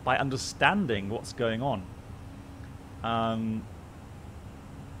by understanding what's going on.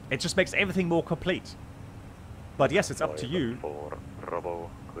 It just makes everything more complete. But yes, it's up to you.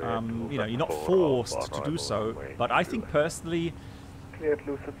 You know, you're not forced to do so. But I think personally,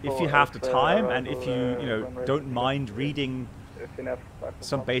 if you have the time and if you know, don't mind reading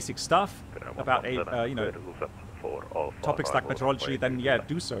some basic stuff about you know, topics like meteorology, then yeah,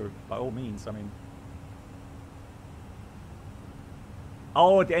 do so by all means. I mean,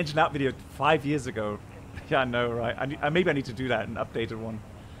 oh, the engine out video 5 years ago. Yeah, I know, right? Maybe I need to do that, an updated one.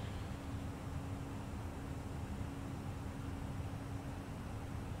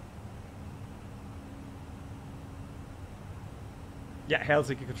 Yeah,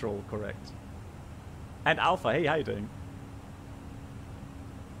 Helsinki Control, correct. And Alpha, hey, how you doing?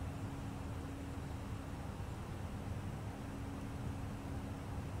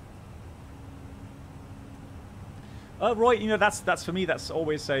 Roy, you know, that's for me, that's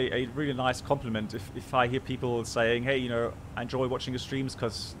always a really nice compliment if I hear people saying, hey, you know, I enjoy watching your streams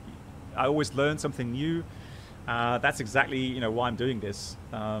because I always learn something new. That's exactly, you know, why I'm doing this.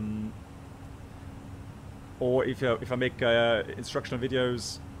 Or if I make instructional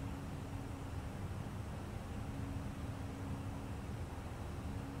videos.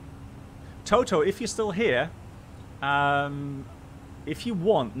 Toto, if you're still here, if you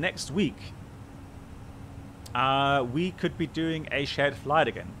want, next week, we could be doing a shared flight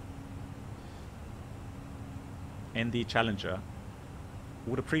again in the Challenger.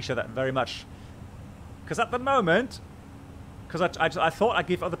 Would appreciate that very much. Because at the moment, because I thought I'd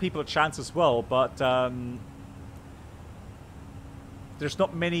give other people a chance as well, but there's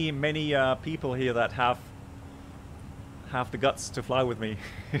not many people here that have the guts to fly with me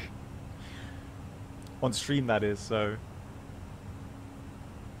on stream, that is. So,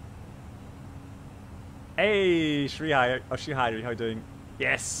 hey, Shrihari, how are you doing?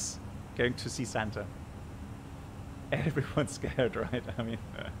 Yes, going to see Santa. Everyone's scared, right? I mean.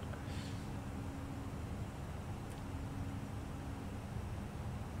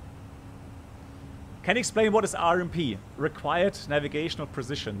 Can you explain what is RNP? Required Navigational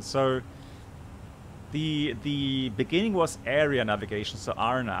Precision. So the beginning was area navigation, so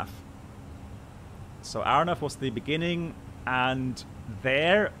RNAV. So RNAV was the beginning, and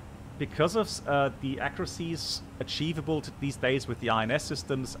there, because of the accuracies achievable these days with the INS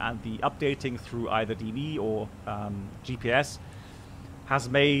systems and the updating through either DV or GPS, has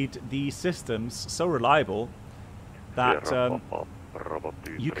made these systems so reliable that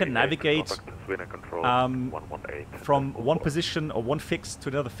you can navigate from one position or one fix to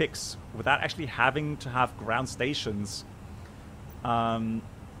another fix without actually having to have ground stations.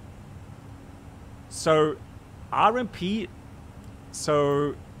 So RMP,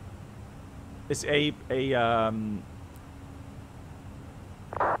 so it's a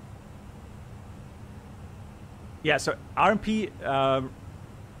yeah, so RMP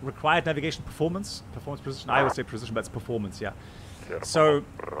required navigation performance precision. I would say precision, but it's performance, yeah. So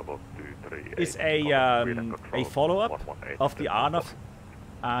it's a follow-up of the RNAV,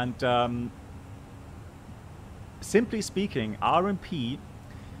 and simply speaking, RMP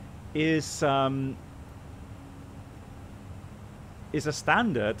is a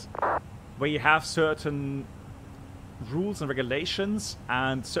standard where you have certain rules and regulations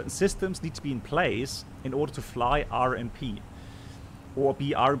and certain systems need to be in place in order to fly RMP or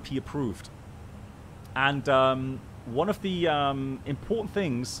be RMP approved. And one of the important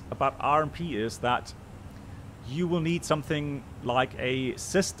things about RMP is that you will need something like a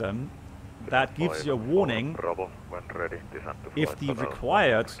system that gives you a warning if the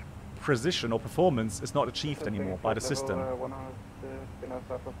required precision or performance is not achieved anymore by the system.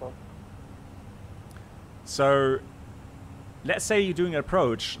 So let's say you're doing an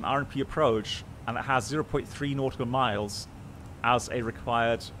approach, an RMP approach, and it has 0.3 nautical miles as a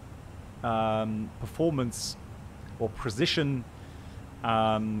required performance or precision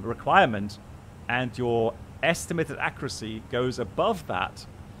requirement, and your estimated accuracy goes above that,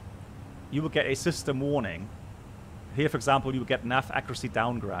 you will get a system warning. Here, for example, you will get nav accuracy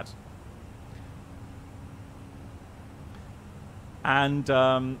downgrade. And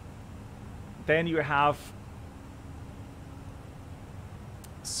then you have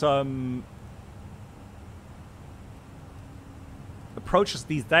some approaches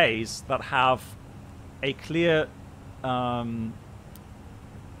these days that have a clear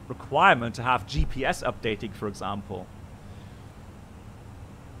requirement to have GPS updating, for example.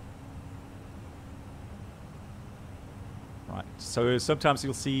 Right, so sometimes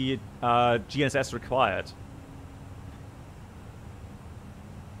you'll see GNSS required.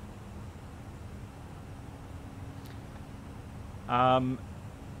 I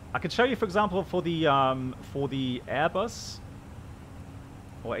can show you, for example, for the Airbus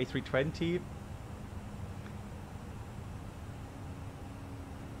or A320.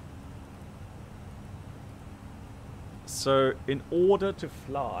 So, in order to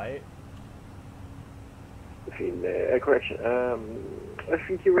fly, correction. I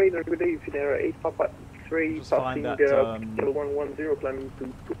think your radar today is in error 8 Papa 3 passing that, Kilo 110 climbing to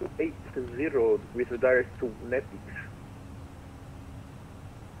 280 with a direct to Netix.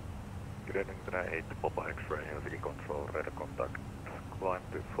 Grading 8 Papa X-ray, Helsinki control, radar contact, climb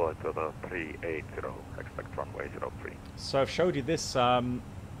to flight level 380, expect runway 03. So I've showed you this, so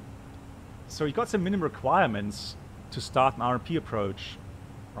you've got some minimum requirements to start an RMP approach,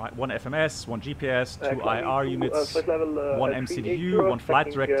 right? 1 FMS, 1 GPS, 2 IR units, 1 MCDU, 1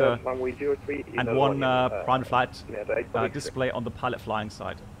 flight director, and 1 prime flight display on the pilot flying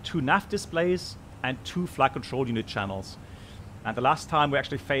side. 2 nav displays and 2 flight control unit channels. And the last time we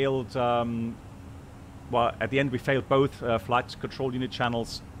actually failed, well, at the end we failed both flight control unit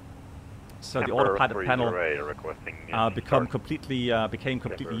channels. So the autopilot panel became completely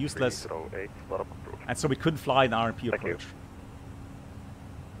useless, and so we couldn't fly an RMP approach.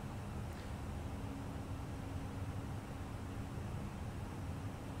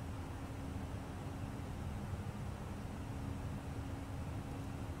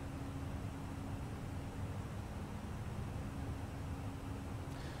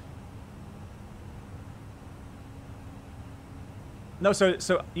 No,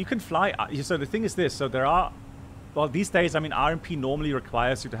 so you can fly. So the thing is this. So there are, well, these days, I mean, RMP normally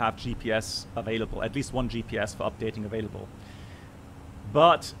requires you to have GPS available, at least 1 GPS for updating available.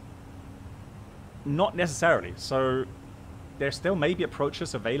 But not necessarily. So there still may be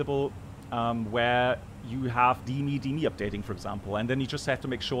approaches available where you have DME updating, for example, and then you just have to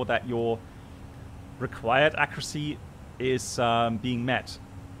make sure that your required accuracy is being met.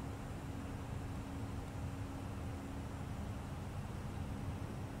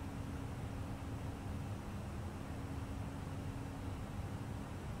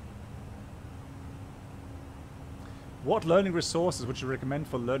 What learning resources would you recommend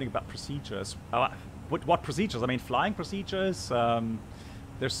for learning about procedures? What procedures? I mean, flying procedures.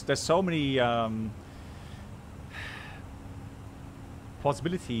 There's so many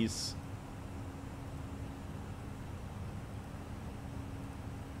possibilities.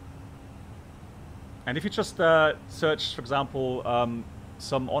 And if you just search, for example,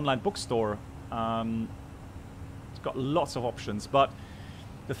 some online bookstore, it's got lots of options. But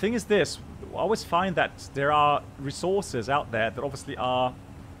the thing is this, I always find that there are resources out there that obviously are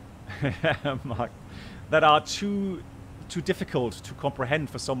that are too difficult to comprehend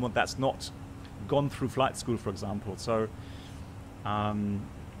for someone that's not gone through flight school, for example. So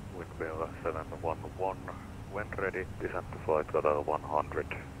Windmill 711, when ready, descent to flight level 100,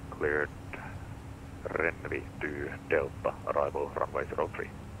 cleared Renvi to Delta, arrival runway 03.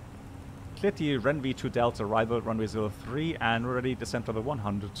 Cleared the Renvi to Delta, arrival runway 03, and ready descent level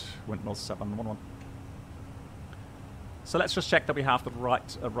 100, windmill 711. So let's just check that we have the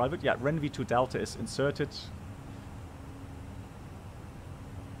right arrival. Yeah, Renvi to Delta is inserted.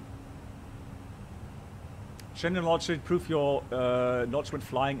 General knowledge should improve your knowledge when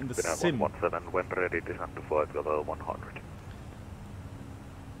flying in the sim. 117, when ready, descent to flight level 100.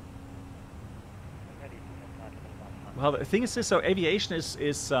 Well, the thing is this, so aviation is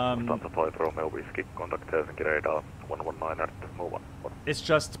Flight Romeo Whiskey, contact Helsinki radar 119 at move on. It's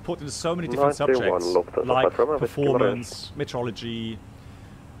just put into so many different subjects, like performance, meteorology,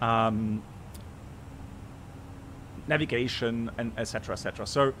 navigation, and etc. etc.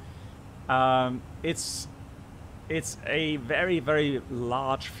 So it's a very, very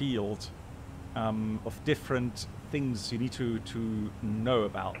large field of different things you need to know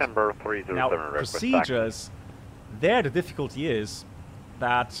about. Now, procedures, there the difficulty is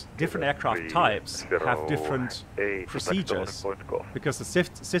that different aircraft types have different procedures because the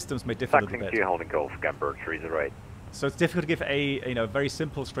systems may differ a little bit. So it's difficult to give a very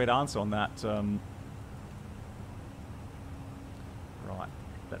simple, straight answer on that. Right,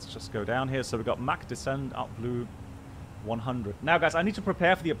 let's just go down here. So we've got Mach descend out blue 100. Now, guys, I need to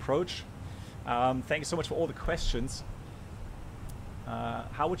prepare for the approach. Thank you so much for all the questions.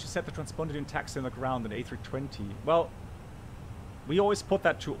 How would you set the transponder during taxi on the ground in A320? Well, we always put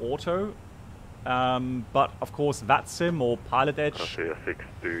that to auto, but of course VATSIM or Pilot Edge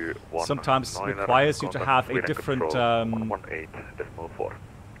sometimes requires you to have a different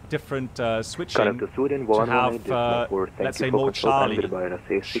switching to have, let's say, mode Charlie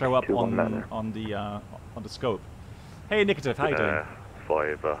show up on the scope. Hey, Nikitiv, how you doing?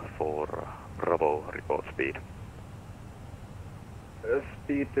 5-4 Bravo, report speed.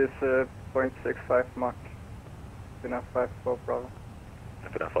 Speed is 0.65 Mach. Enough 5 for Bravo.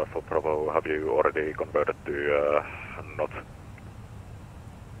 Enough 5 for Bravo. Have you already converted to knots?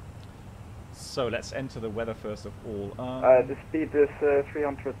 So let's enter the weather first of all. The speed is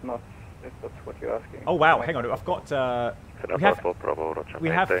 300 knots, if that's what you're asking. Oh wow, hang on, I've got we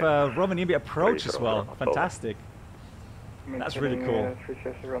have Rovaniemi approach as well. Fantastic. That's really cool.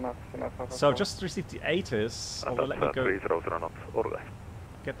 So just received the ATIS. Although let me go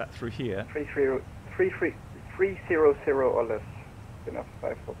get that through here. 300 or less. Enough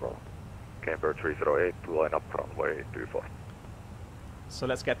 5 for Bravo. Camber 308 to line up runway 24. So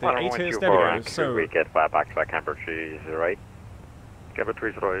let's get the ATIS. There we go. So we get back to Camber 308. Camber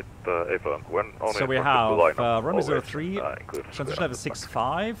 308 affirmed. When only so we have runway 03, transition level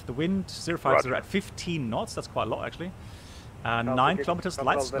 65, the wind 050 at 15 knots. That's quite a lot actually. 9 kilometers,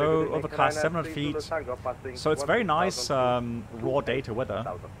 light snow, overcast 700 feet. So it's very nice raw data weather.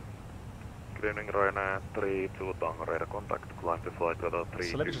 Good evening, Ryanair 3 to Tango radar contact, climb to flight level 3.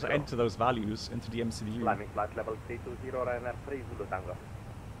 So let me just enter those values into the MCDU. Climbing flight level 320, Ryanair 3 Zulu Tango.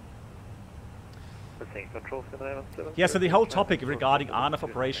 Yeah, so the whole topic regarding RNF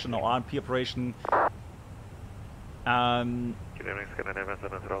operation or RNP operation, I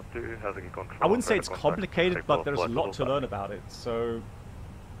wouldn't say it's complicated, but there's a lot to learn about it. So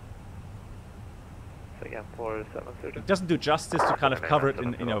it doesn't do justice to kind of cover it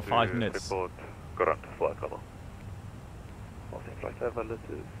in 5 minutes. Current flight level.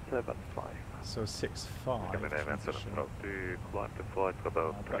 So 6.5. Climb to flight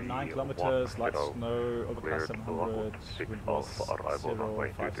level 3. 9 kilometers, light snow, overcast 700, wind was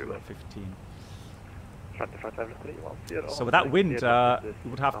 15. So with that wind, you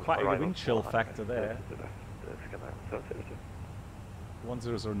would have quite a wind chill factor there.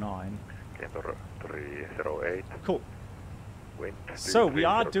 1009. Cool. So we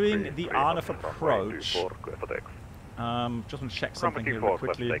are doing the RNF approach. Just want to check something here real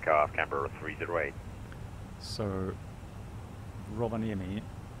quickly. So Rovaniemi.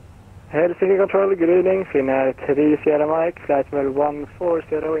 Helsinki Control, good evening. Finnair 3 Sierra Mike, flight level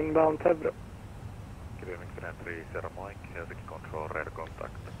 140 inbound Tebro. Good evening, Finnair 3 Sierra Mike, Helsinki Control, radar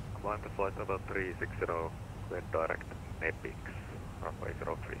contact. Climb to flight level 360, clear direct Nepix. runway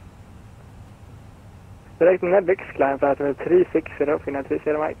 03. Direct Nebix, climb flight level 360, Finnair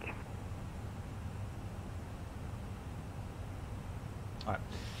 30 Mike. Alright.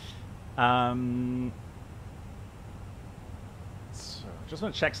 So, just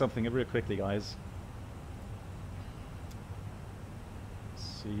want to check something real quickly, guys.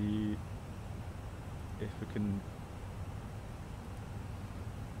 See if we can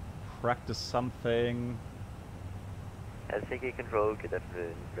practice something. Helsinki control, good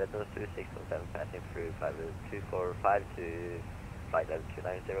afternoon. Red nose 2617 passing through 5245 to flight level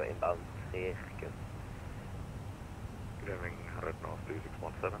 290 inbound clear. Good evening, Red nose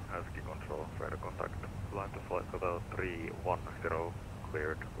 2617, Helsinki control, radar contact, line to flight level 310,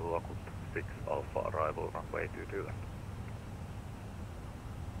 cleared, Lockwood 6 Alpha, arrival runway 22 left.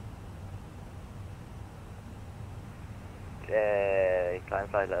 Climb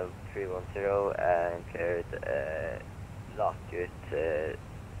flight level 310 and cleared Lockwood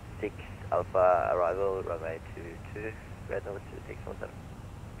 6 Alpha, arrival runway 22, red nose 2617.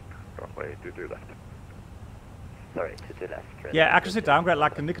 Runway 22 left. Sorry, 22 left. Yeah, accuracy downgrade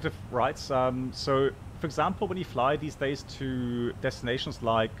like the negative rights. So, for example, when you fly these days to destinations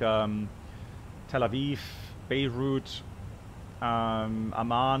like Tel Aviv, Beirut,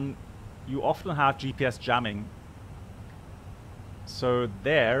 Amman, you often have GPS jamming. So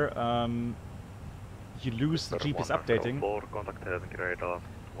there, you lose the GPS updating.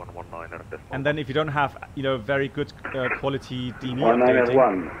 And then if you don't have, you know, very good quality DME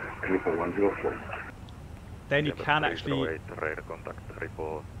updating, then you can actually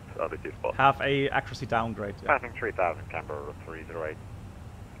have a accuracy downgrade. Yeah. Passing 3000, camber 308.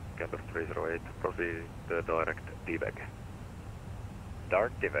 Camber 308, proceed direct DVEC.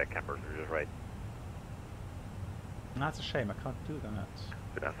 Dark DVEC, camber 308. That's a shame, I can't do that.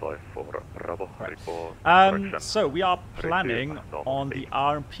 Right. So we are planning on the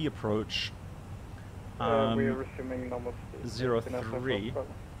RMP approach. We are resuming normal 03.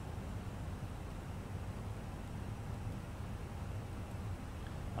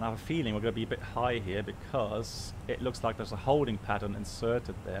 And I have a feeling we're going to be a bit high here because it looks like there's a holding pattern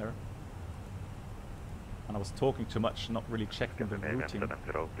inserted there. And I was talking too much, not really checking the routing.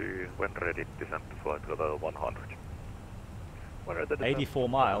 When ready, descend to flight level 100. 84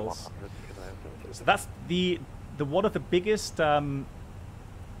 miles. So that's the one of the biggest problems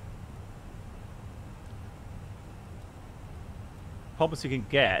you can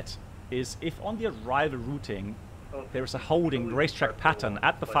get is if on the arrival routing there is a holding racetrack pattern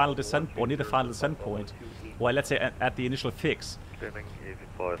at the final descent point, near the final descent point, or let's say at the initial fix. The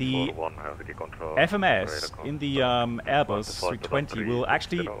FMS in the Airbus 320 will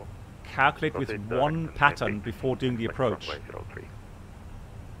actually calculate with one pattern before doing the approach.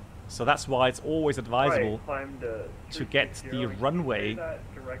 So that's why it's always advisable to get the runway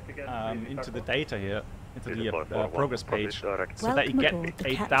into the data here, into the progress page, so that you get a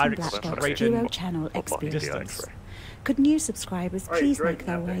direct straight channel experience. Could new subscribers please make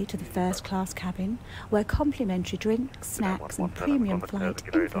their way to the first class cabin, where complimentary drinks, snacks and premium flight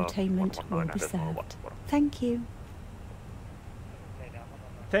infotainment will be served. Thank you.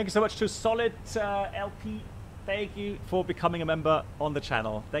 Thank you so much to Solid LP. Thank you for becoming a member on the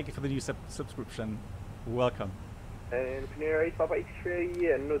channel. Thank you for the new subscription. Welcome. Do you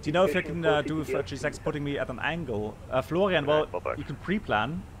know if you can do with GSX putting me at an angle? Florian, well, you can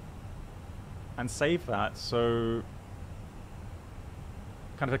pre-plan and save that, so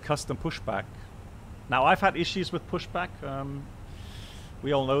kind of a custom pushback. Now, I've had issues with pushback.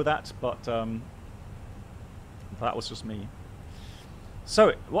 We all know that, but that was just me.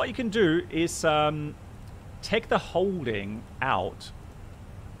 So what you can do is take the holding out.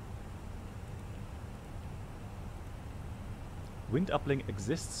 Wind uplink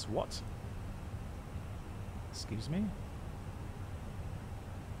exists. What? Excuse me?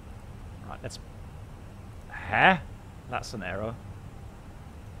 Right, let's... Huh? That's an error.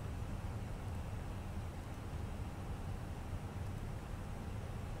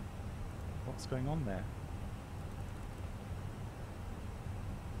 What's going on there?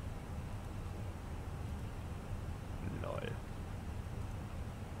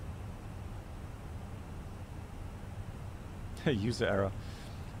 User error.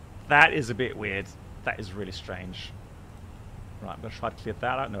 That is a bit weird. That is really strange. Right, I'm going to try to clear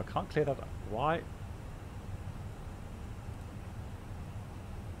that out. No, I can't clear that out. Why?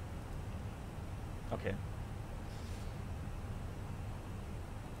 Okay.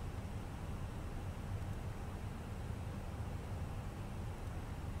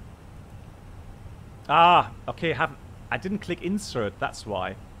 Ah, okay. I didn't click insert. That's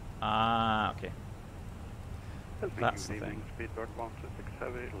why. Ah, okay. That's the thing. Speedbird 126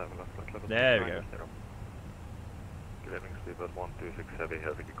 heavy, level of flight level there we go. Good evening, Speedbird 126 heavy,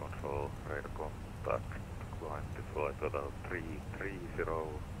 Helsinki control, radar contact, climb to flight level 330,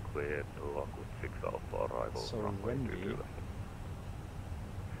 cleared, Lockwood 6 Alpha arrival. So windy.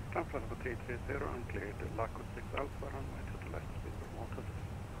 Climb flight level 330 and cleared, Lockwood 6 Alpha, runway to the left, Speedbird 126.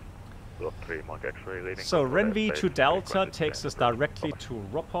 Lot 3 Mike X-ray leading. So Renvi to Delta takes us directly to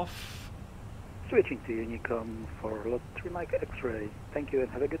Ropov. Switching to Unicom for Lot 3 Mike X-ray. Thank you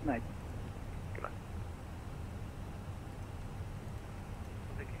and have a good night. Good night.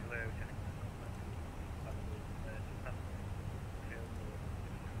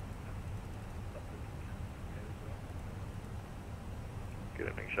 Good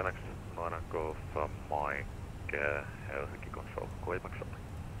evening, Shanix. 9 Golf Mike, Helsinki control, Quebec.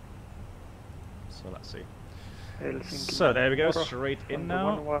 So let's see. Helsinki so there we go, straight in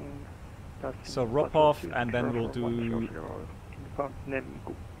now. So Ropov, and then we'll do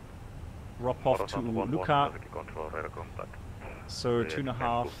Ropov to Luka. So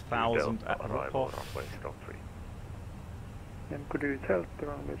 2,500 at Ropov. And could you tell the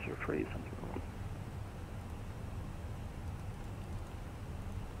runways are free?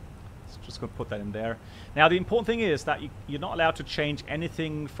 Just going to put that in there. Now the important thing is that you're not allowed to change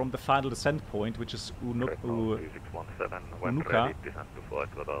anything from the final descent point, which is Unuka.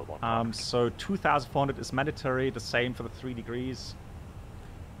 So 2,400 is mandatory, the same for the 3 degrees.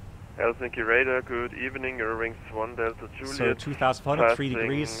 Helsinki radar, good evening, Eurowings 1 Delta Juliet. So 2,400, 3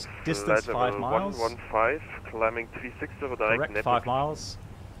 degrees, distance 5 miles. 115, climbing 360 direct. Correct, 5 miles.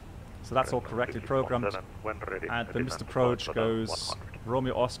 So that's all correctly programmed. And the missed approach goes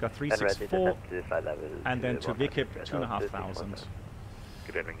Romeo Oscar 364, and then to Vikip 2,500.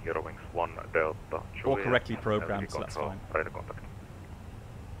 Good evening, Eurowings 1 Delta Juliet. All correctly programmed, so that's fine. Radar contact.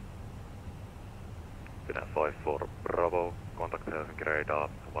 Finnair 54 Bravo, contact Helsinki radar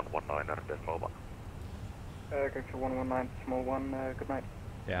 119.1. Contact 119.1, good night.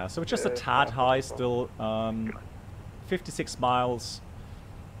 Yeah, so it's just a tad high still, 56 miles.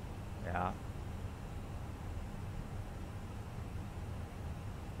 Yeah.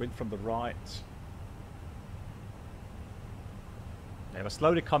 Wind from the right. Yeah, we're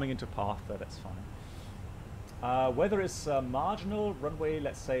slowly coming into path there, that's fine. Weather is marginal. Runway,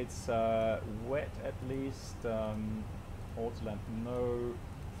 let's say it's wet at least. Autoland, no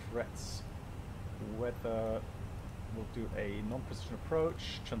threats. Weather, we'll do a non-precision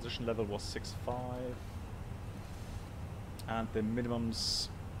approach. Transition level was 6.5. And the minimums.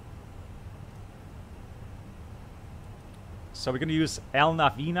 So we're going to use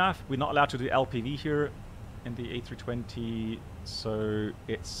LNAV, VNAV. We're not allowed to do LPV here in the A320, so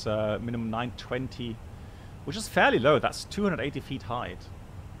it's minimum 920, which is fairly low. That's 280 feet height.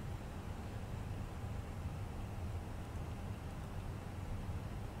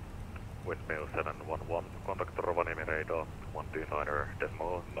 Windmill 711, contact Rovaniemi radar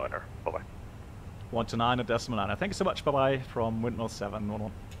 129.9. Bye-bye. 129.9. Thank you so much. Bye-bye from Windmill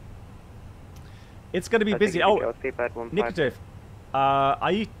 711. It's going to be busy. Oh, Nikitiv,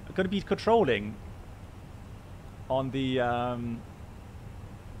 are you going to be controlling on the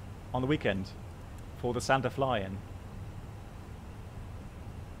weekend for the Santa fly-in?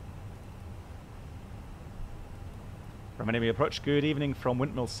 Rovaniemi approach. Good evening from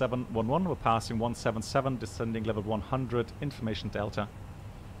Windmill 711. We're passing 177, descending level 100. Information Delta.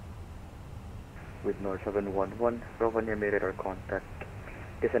 Windmill 711, Rovaniemi radar contact.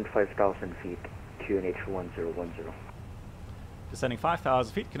 Descend 5,000 feet. QNH 1010. Descending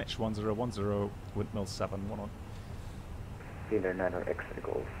 5,000 feet, QNH 1010, Windmill 711. Leader 9 X-ray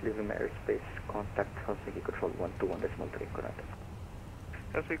Golf, leaving my airspace, contact Helsinki Control 121.3, correct.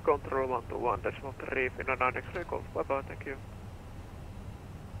 Helsinki Control 121.3, Leader 9 X-ray Golf, bye-bye, thank you.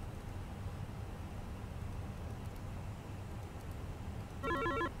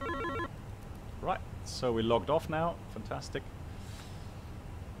 Right, so we logged off now, fantastic.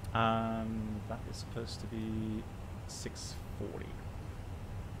 That is supposed to be 640.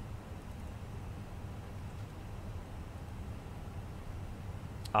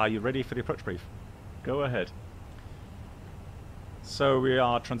 Are you ready for the approach brief? Go ahead. So we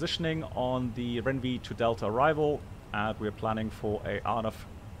are transitioning on the Renvi to Delta arrival, and we're planning for a RNF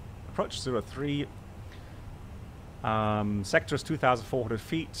approach 03. Sector is 2,400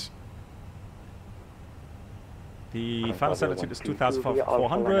 feet. The final altitude is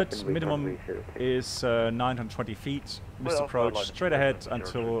 2,400, minimum is 920 feet. Missed approach straight ahead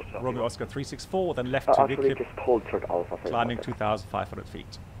until Romeo Oscar 364, then left to Vikip, climbing 2,500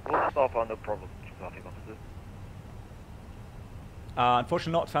 feet. We'll stop on the problem.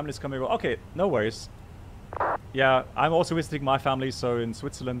 Unfortunately not, family's coming. Okay, no worries. Yeah, I'm also visiting my family, so in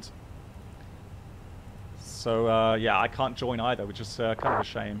Switzerland. So, yeah, I can't join either, which is kind of a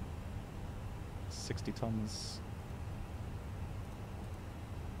shame. 60 tons.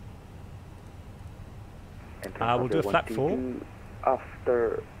 We'll do a flat 4.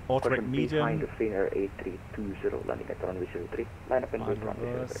 After automatic medium. Behind the Finnair A320, landing at runway 03. Line up and wait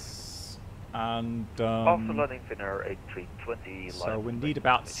runway 03. And after landing Finnair A320. So we need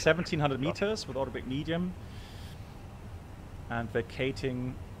about 1700 meters with automatic medium. And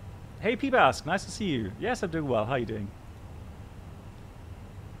vacating. Hey P-Bask, nice to see you. Yes, I'm doing well. How are you doing?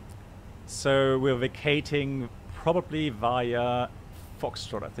 So we're vacating probably via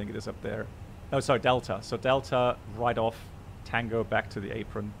Foxtrot, I think it is up there. Oh, sorry, Delta. So Delta right off, Tango back to the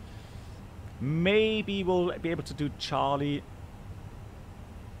apron. Maybe we'll be able to do Charlie,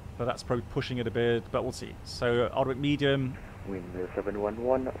 but that's probably pushing it a bit, but we'll see. So automatic medium. Wind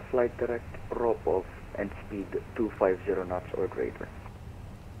 711, flight direct, rope off, and speed 250 knots or greater.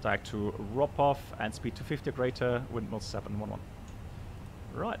 Direct to rope off and speed 250 or greater, windmill 711.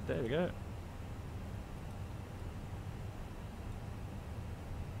 Right, there we go.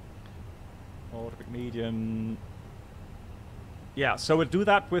 Automatic medium. Yeah, so we'll do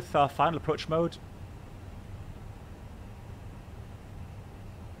that with final approach mode.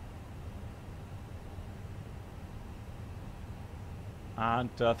 And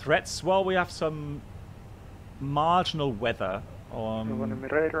threats, well, we have some marginal weather. Rovaniemi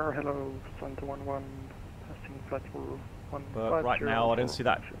radar, hello, 711, passing flight 1. But right now I don't see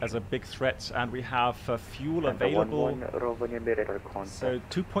that as a big threat, and we have fuel available. So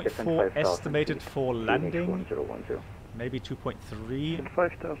 2.4 estimated for landing, maybe 2.3.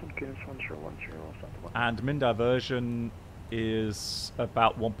 5,000 km 1010. And min diversion is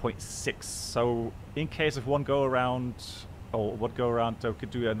about 1.6. So in case of one go around, or one go around, we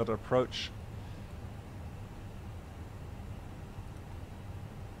could do another approach.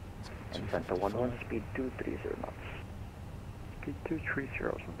 And Santa 11, speed 230 knots. Speed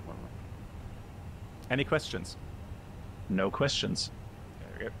 230, Santa 11. Any questions? No questions.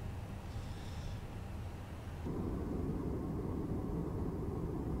 There we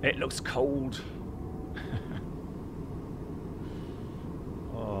go. It looks cold.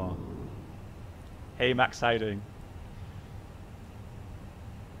 Oh. Hey Max, how you doing?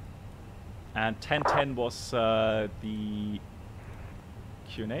 And 1010 was the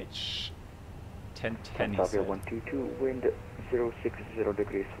QNH. 1010 Savia 122, wind 060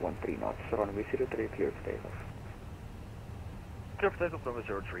 degrees 13 knots, runway 03, clear to takeoff. Clear for takeoff, runway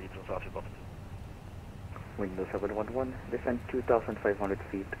 03, Transavia button. Wind 711, descend 2,500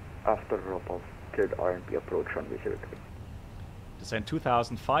 feet after drop-off, cleared RMP approach runway 03. Descend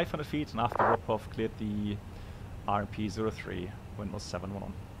 2,500 feet and after drop-off cleared the RMP 03, wind was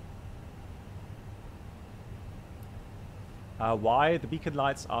 711. Why the beacon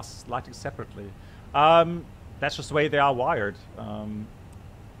lights are lighting separately? That's just the way they are wired.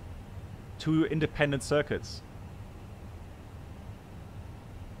 Two independent circuits.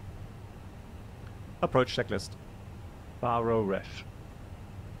 Approach checklist. Barrow ref.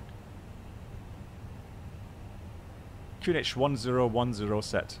 QNH 1010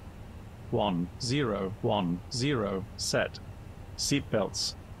 set. 1010 set.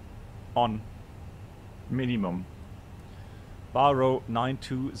 Seatbelts. On. Minimum. Barrow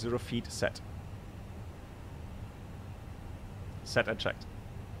 920 feet set. Set and checked.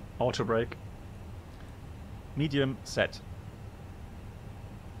 Auto brake. Medium set.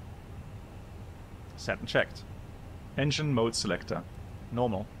 Set and checked. Engine mode selector.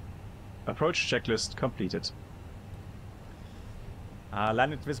 Normal. Approach checklist completed.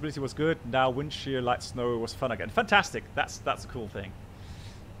 Landing visibility was good. Now wind shear, light snow was fun again. Fantastic. That's a cool thing.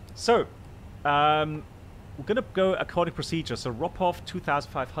 So, we're going to go according to procedure. So ROP off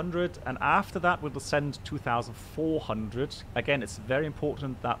 2,500, and after that we'll descend 2,400. Again, it's very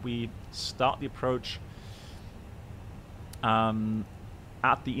important that we start the approach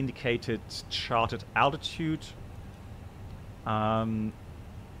at the indicated charted altitude. And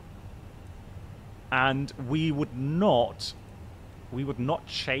we would not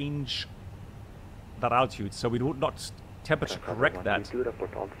change that altitude. So we would not temperature correct that.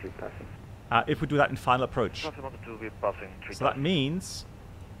 If we do that in final approach. So that means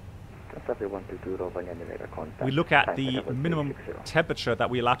we look at the minimum temperature that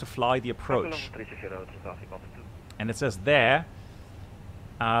we're allowed to fly the approach. And it says there,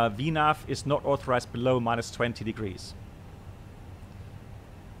 VNAV is not authorized below -20 degrees.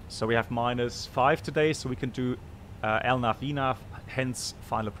 So we have -5 today, so we can do LNAV, VNAV, hence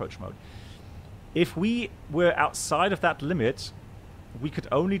final approach mode. If we were outside of that limit, we could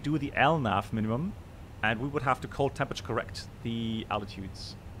only do the LNAV minimum, And we would have to cold temperature correct the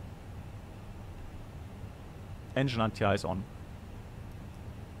altitudes. Engine anti-air is on.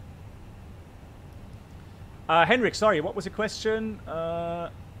 Henrik, sorry, what was your question?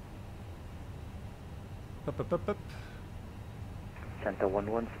 Center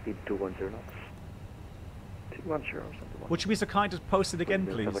 11, speed 210 knots. 210, Center 1. Would you be so kind to post it again,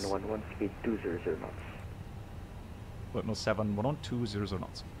 please? 711, speed 200 knots. Windmill 711, 200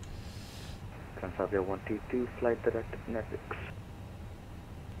 knots. Transavia 122, flight direct Netflix.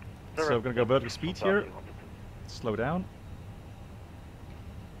 So we're going to go vertical speed here. Slow down.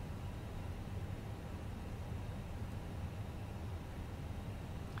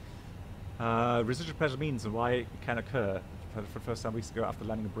 Residual pressure means and why it can occur for the first time weeks ago after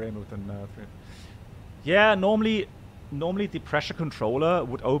landing in Bremen within 3. Yeah, normally the pressure controller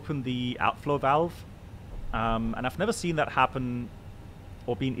would open the outflow valve, and I've never seen that happen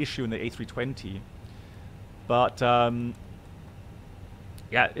or be an issue in the A320. But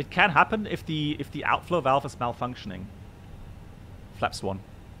yeah, it can happen if the outflow valve is malfunctioning. Flaps 1.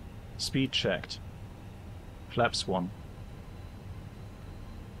 Speed checked. Flaps 1.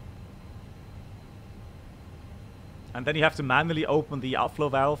 And then you have to manually open the outflow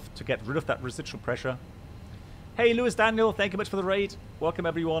valve to get rid of that residual pressure. Hey, Lewis Daniel, thank you much for the raid. Welcome,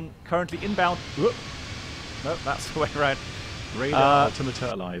 everyone. Currently inbound. Whoop. No, that's the way around. Radar altimeter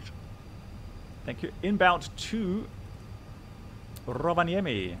alive. Thank you. Inbound to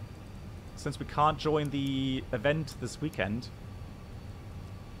Rovaniemi. Since we can't join the event this weekend,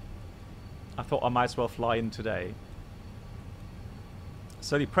 I thought I might as well fly in today.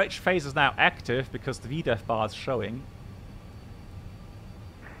 So the approach phase is now active because the VDEF bar is showing.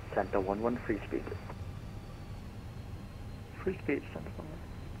 Center 11, free speed. Free speed, Center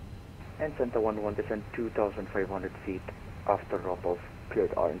 11. And Center 11, descend 2,500 feet after drop-off,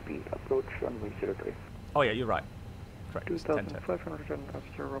 cleared RNP, approach runway 03. Oh yeah, you're right. Correct. 2,500 and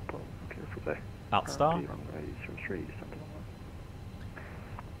after drop-off, clear for day. Outstar. Runway 03, Center 11.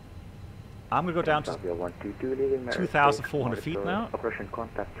 I'm going to go down to 2,400 feet now. Operation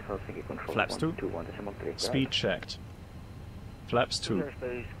contact Helsinki control. Flaps 2. Speed checked. Flaps 2.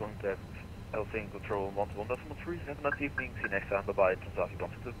 Airspace contact Helsinki control 121.3. Have a nice evening. See you next time. Bye bye. Transavia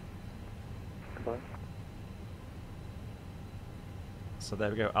 122. Goodbye. So there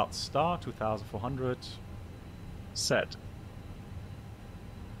we go. Outstar 2,400. Set.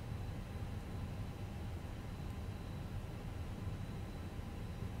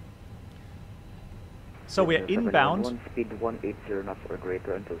 So we're inbound. Speed 180 knots or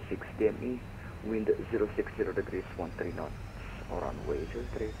greater until 6 DME. Wind 060 degrees 13 knots. Or runway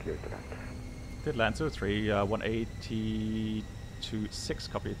 03, clear to land. Did land 03, 180 to 6,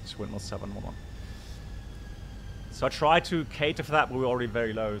 copy, windmill 711. So I tried to cater for that, but we were already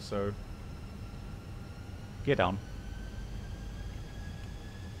very low, so... Gear down.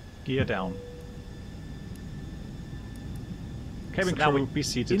 Gear down. Cabin so crew, be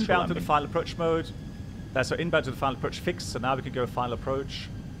seated for inbound to landing. the final approach mode. So inbound to the final approach fixed, so now we can go final approach.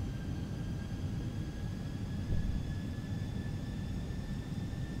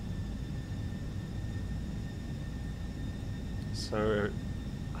 So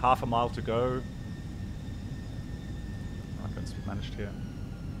half a mile to go. I can't speed managed here.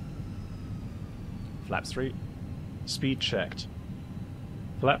 Flaps 3. Speed checked.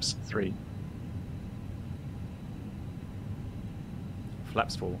 Flaps 3.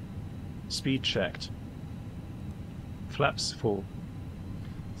 Flaps 4. Speed checked. Flaps 4.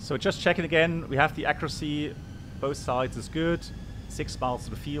 So just checking again, we have the accuracy, both sides is good. 6 miles to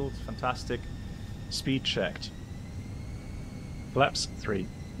the field, fantastic. Speed checked. Flaps 3.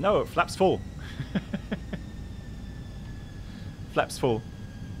 No, flaps full. Flaps full.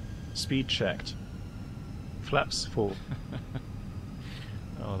 Speed checked. Flaps full.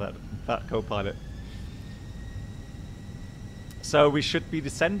 Oh, that co-pilot. So we should be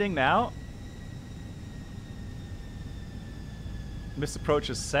descending now. Missed approach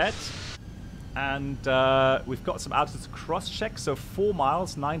is set. And we've got some altitudes to cross-check. So 4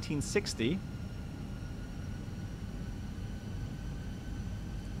 miles, 1960.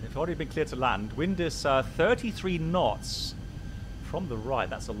 We've already been cleared to land. Wind is 33 knots from the right.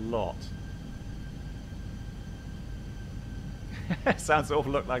 That's a lot. Sounds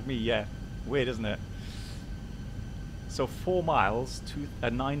awful look like me, yeah. Weird, isn't it? So 4 miles to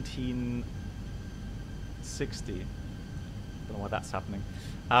 1960. Don't know why that's happening.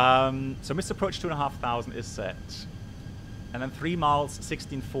 So missed approach 2,500 is set. And then 3 miles,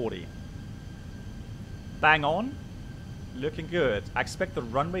 1640. Bang on. Looking good. I expect the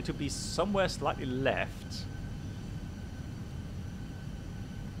runway to be somewhere slightly left.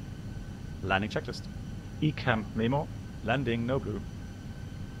 Landing checklist. ECAM memo. Landing, no blue.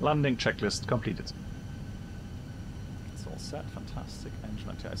 Landing checklist completed. It's all set, fantastic. Engine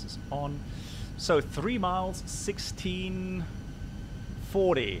anti-ice is on. So 3 miles,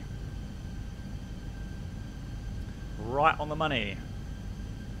 1640. Right on the money.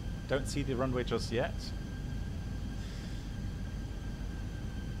 Don't see the runway just yet.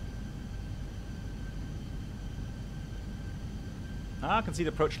 I can see the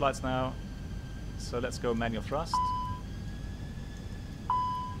approach lights now. So let's go manual thrust.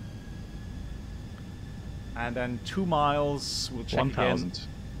 And then 2 miles, we'll check 1,000. again.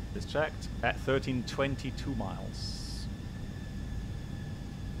 It's checked at 1322 miles.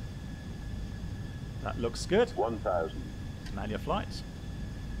 That looks good. 1,000. Manual flight.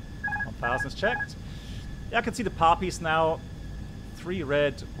 1,000 is checked. Yeah, I can see the power piece now. 3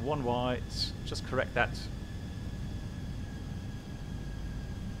 red, 1 white. Just correct that.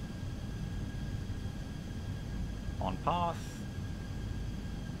 On path.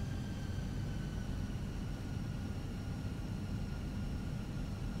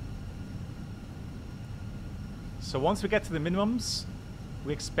 So once we get to the minimums,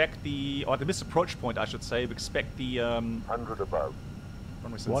 we expect the, or the missed approach point, I should say, we expect the 100 above.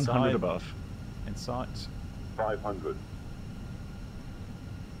 100 above. In sight. 500.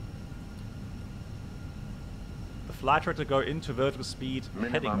 The flight rate to go into vertical speed,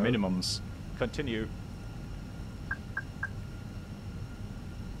 heading minimums. Continue.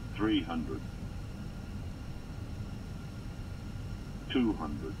 300.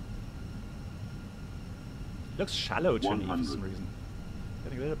 200. Looks shallow to me for 100. some reason.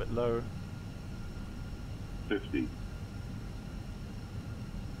 Getting a little bit low. 50.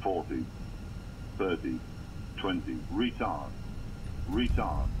 40. 30. 20. Retard.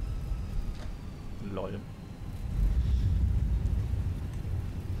 Retard. Lol.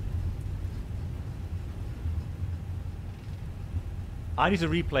 I need to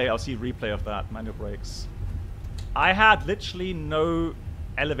replay. I'll see a replay of that. Manual brakes. I had literally no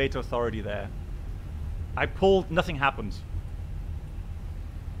elevator authority there. I pulled, nothing happened.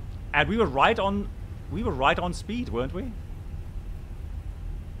 And we were right on speed, weren't we?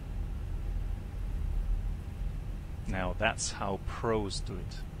 Now that's how pros do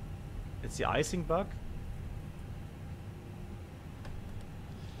it. It's the icing bug.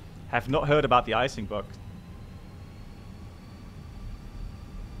 Have not heard about the icing bug.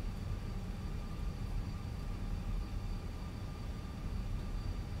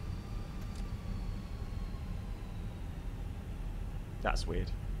 That's weird.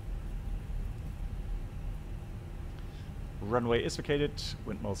 Runway is vacated.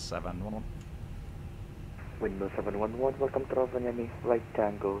 Windmill 711. Windmill 711, welcome to Rovaniemi. Right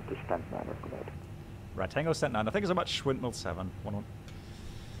Tango to stand 9 or command. Right Tango, stand 9. Thank you so much. Windmill 711.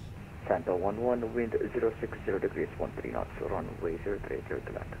 Tango 11, wind 060 degrees 13 knots, runway 030 to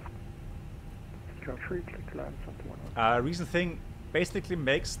land. 03, clear to land, something 11. Reason thing basically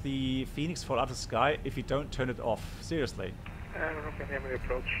makes the Phoenix fall out of the sky if you don't turn it off. Seriously. Rovaniemi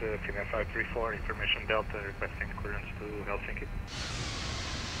approach, FENIX 534, information Delta requesting clearance to Helsinki.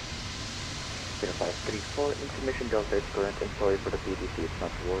 0534, information Delta is current and sorry for the PDC, it's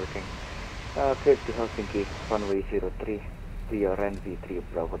not working. Clear to Helsinki, runway 03, VRN V3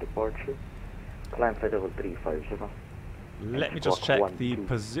 Bravo departure. Climb flight level 350. Let me just check the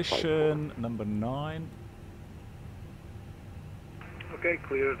position, number 9. Okay,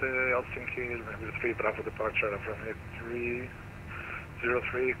 clear the Helsinki, runway 3 Bravo departure from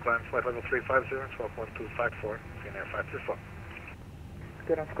 303, climb flight level 350, 12.254, FENIX 534.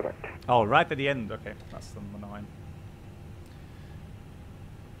 Okay, that's correct. Oh, right at the end. Okay, that's number 9.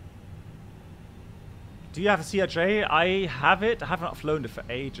 Do you have a CRJ? I have it. I have not flown it for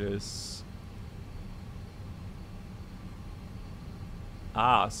ages.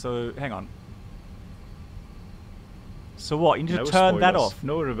 Ah, so hang on. So what? You need to turn that off.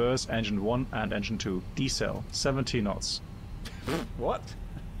 No reverse, engine 1 and engine 2. Decel, 70 knots. What?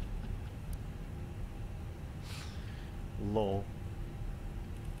 Lol.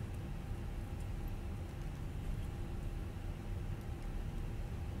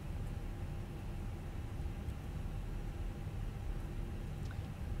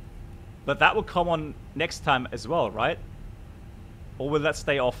 But that will come on next time as well, right? Or will that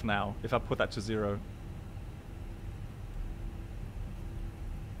stay off now if I put that to 0?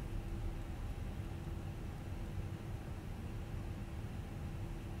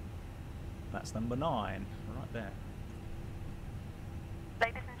 That's number 9, right there.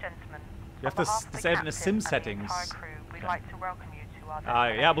 Ladies and gentlemen, you have to save in the sim settings. We'd like to welcome you to our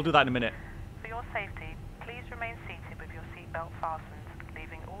destination. Yeah, we'll do that in a minute. For your safety, please remain seated with your seatbelt fastened,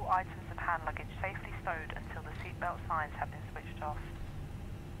 leaving all items of hand luggage safely stowed until the seatbelt signs have been switched off.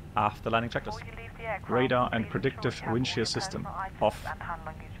 After landing checklist. Radar and predictive wind shear system off.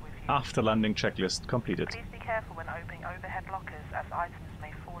 After landing checklist completed. Please be careful when opening overhead lockers as items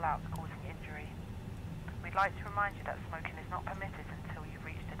may fall out causing injury. We'd like to remind you that smoking is not permitted until you've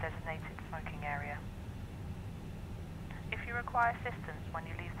reached a designated smoking area. If you require assistance when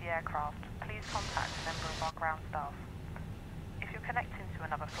you leave the aircraft, please contact a member of our ground staff. If you're connecting to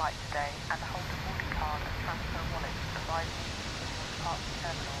another flight today and hold a boarding card and transfer wallet advising you to your departure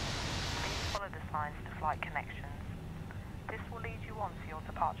terminal, please follow the signs to flight connections. This will lead you on to your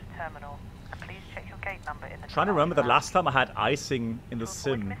departure terminal, and please check your gate number in the trying to remember the last time I had icing in the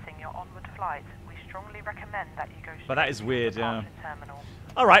sim. Missing your onward flight, we strongly recommend that you go but that is weird, yeah.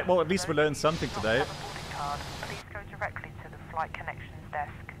 Alright, well at least we learned something today. Card, please go directly to the flight connections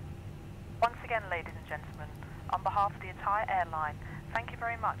desk. Once again, ladies and gentlemen, on behalf of the entire airline, thank you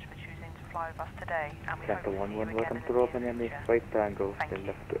very much for choosing to fly with us today, and we hope to see you again welcome in to the Rovaniemi, future. right triangle, then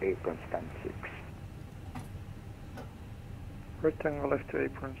left to apron stand 6. Right triangle left to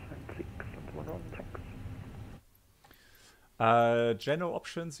apron stand 6, thanks. General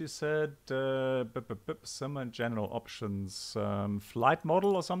options, you said? Some general options. Flight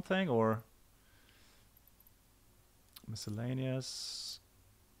model or something, or miscellaneous?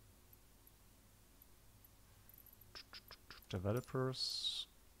 Developers.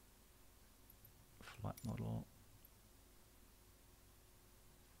 Flight model.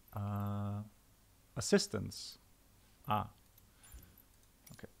 Assistance. Ah.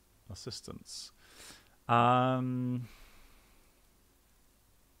 Okay. Assistance.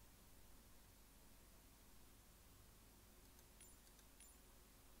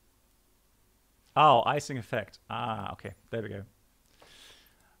 Oh, icing effect. Ah, okay. There we go.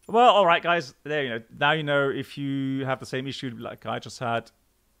 Well, all right, guys. There you know. Now you know if you have the same issue like I just had,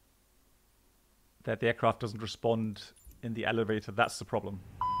 that the aircraft doesn't respond in the elevator. That's the problem.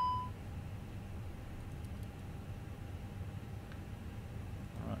 All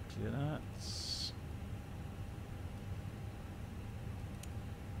right, clear that.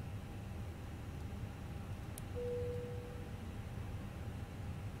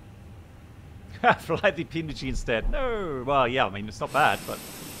 Fly the PNG instead. No. Well, yeah. I mean, it's not bad, but.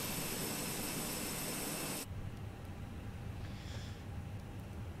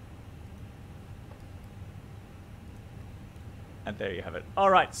 And there you have it.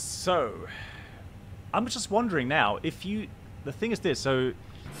 All right. So, I'm just wondering now if you. The thing is this. So,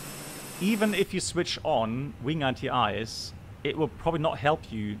 even if you switch on wing anti-ice, it will probably not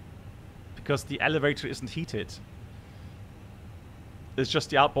help you because the elevator isn't heated. It's just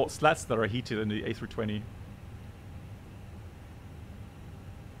the outboard slats that are heated in the A320.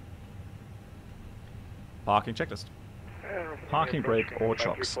 Parking checklist. Parking brake or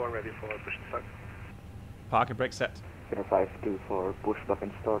chocks. Parking brake set. 0524, push back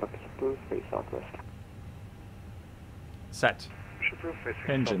and start up to face southwest. Set.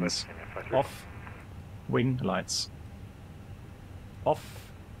 Engines. Off. Wing lights. Off.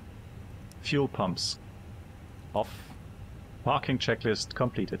 Fuel pumps. Off. Parking checklist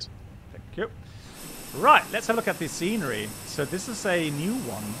completed. Thank you. Right, let's have a look at the scenery. So this is a new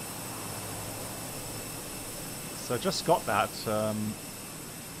one. So I just got that.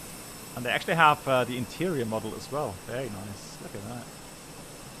 And they actually have the interior model as well. Very nice. Look at that.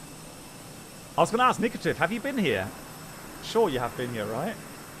 I was going to ask Nikotiv, have you been here? Sure you have been here, right?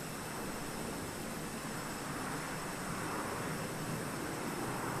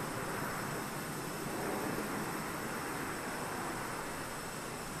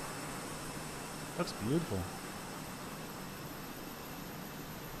 Looks beautiful.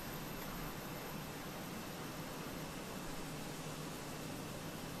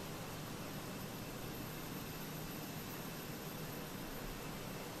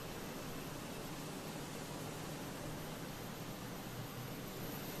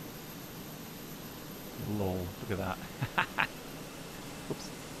 Lol, look at that. Oops.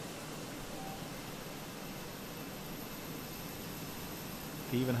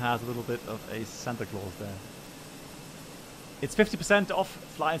 He even has a little bit of a Santa Claus there. It's 50% off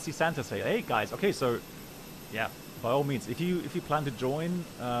Fly and See Santa sale. Hey guys, okay, so yeah, by all means, if you plan to join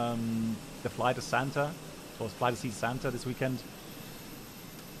the Fly to Santa or Fly to See Santa this weekend,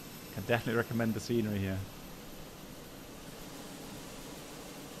 can definitely recommend the scenery here.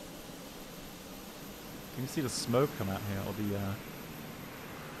 Can you see the smoke come out here, or the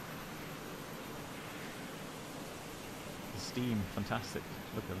steam? Fantastic.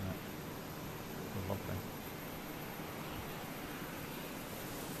 Look at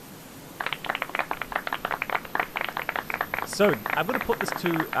that. So I'm going to put this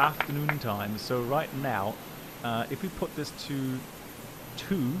to afternoon time. So right now, if we put this to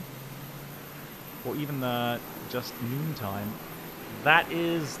 2, or even just noon time, that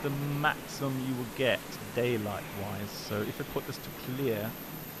is the maximum you will get daylight-wise. So if I put this to clear,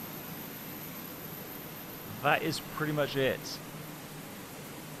 that is pretty much it.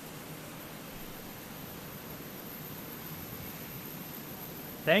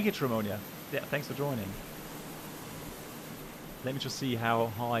 Thank you, Tremonia. Yeah, thanks for joining. Let me just see how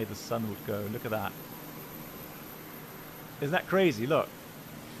high the sun would go. Look at that. Isn't that crazy? Look.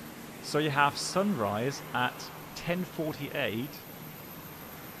 So you have sunrise at 10:48,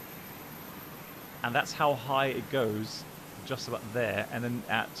 and that's how high it goes, just about there. And then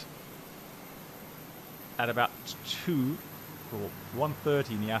at about 2 or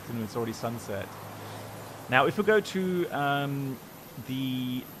 1:30 in the afternoon, it's already sunset. Now, if we go to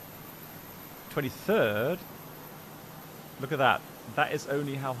the 23rd, look at that. That is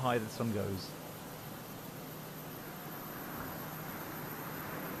only how high the sun goes.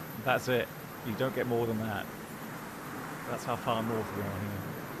 That's it. You don't get more than that. That's how far north we are here.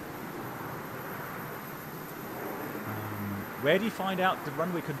 Where do you find out the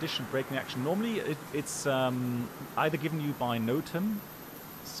runway condition braking action? Normally it's either given you by NOTAM,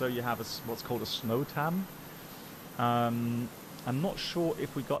 so you have what's called a SNOTAM. I'm not sure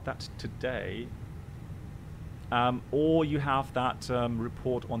if we got that today, or you have that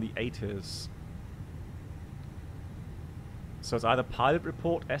report on the ATIS. So it's either pilot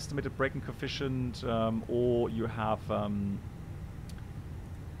report, estimated braking coefficient, or you have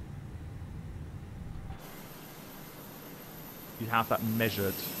that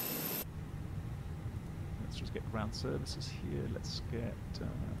measured. Let's just get ground services here. Let's get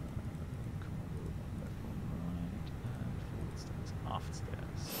forward stairs, aft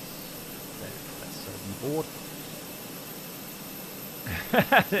stairs. There, let's be bored.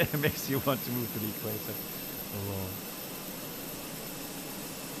 It makes you want to move to the equator. Oh.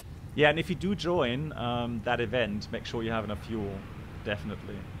 Yeah, and if you do join that event, make sure you have enough fuel,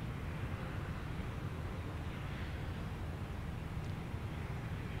 definitely.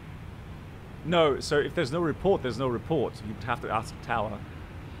 No, so if there's no report, there's no report. You would have to ask the tower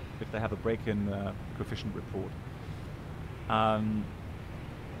if they have a break-in coefficient report.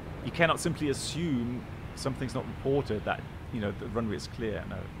 You cannot simply assume something's not reported that, you know, the runway is clear.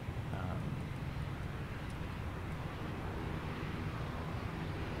 No.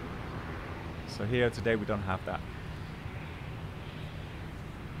 So here today we don't have that.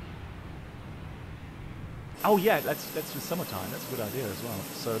 Oh yeah, let's do summertime. That's a good idea as well.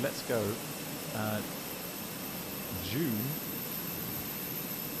 So let's go June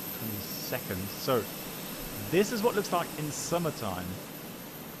 22nd. So this is what it looks like in summertime.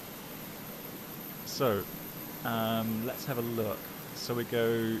 So let's have a look. So we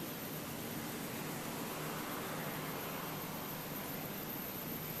go.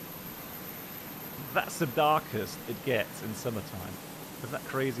 That's the darkest it gets in summertime. Isn't that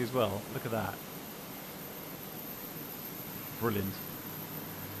crazy as well? Look at that. Brilliant.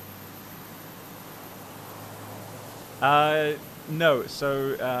 No.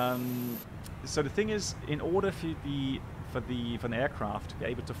 So so the thing is, in order for an aircraft to be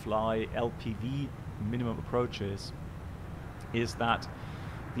able to fly LPV minimum approaches, is that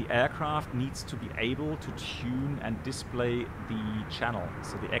the aircraft needs to be able to tune and display the channel,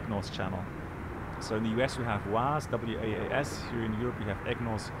 so the EGNOS channel. So in the US we have WAAS, WAAS. Here in Europe we have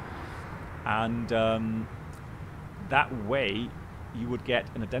EGNOS, and that way you would get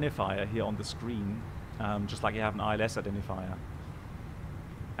an identifier here on the screen, just like you have an ILS identifier.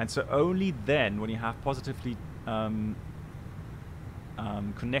 And so only then, when you have positively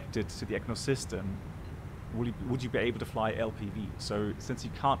connected to the EGNOS system, would you be able to fly LPV. So since you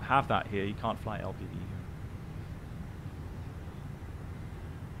can't have that here, you can't fly LPV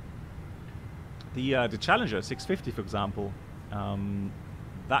here. The Challenger 650, for example,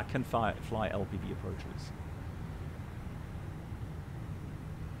 that can fly LPV approaches.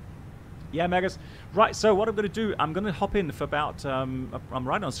 Yeah, Megas. Right, so what I'm going to do, I'm going to hop in for about, I'm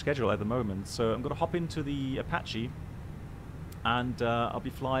right on schedule at the moment, so I'm going to hop into the Apache, and I'll be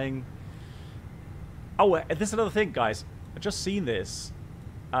flying. Oh, this is another thing, guys. I've just seen this.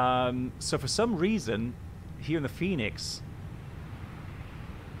 So for some reason, here in the FENIX,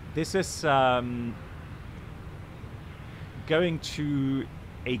 this is going to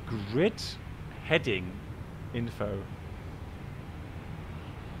a grid heading info.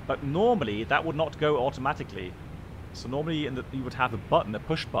 But normally that would not go automatically. So normally you would have a button, a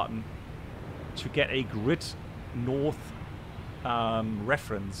push button, to get a grid north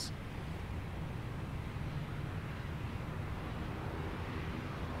reference.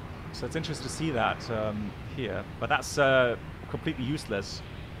 So it's interesting to see that here, but that's completely useless.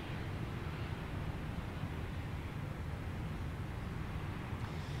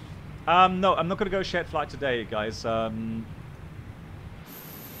 No, I'm not going to go shared flight today, guys.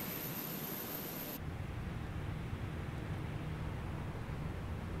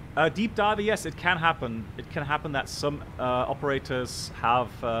 Deep diver, yes, it can happen. It can happen that some operators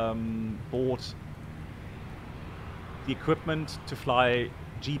have bought the equipment to fly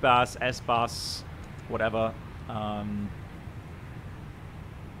G-Bus, S-Bus, whatever.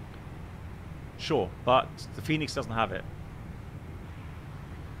 Sure, but the FENIX doesn't have it.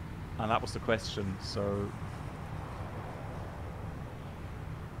 And that was the question, so...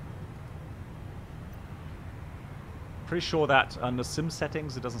 Pretty sure that under sim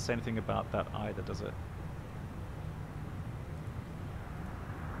settings it doesn't say anything about that either, does it?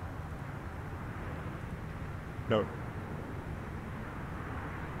 No.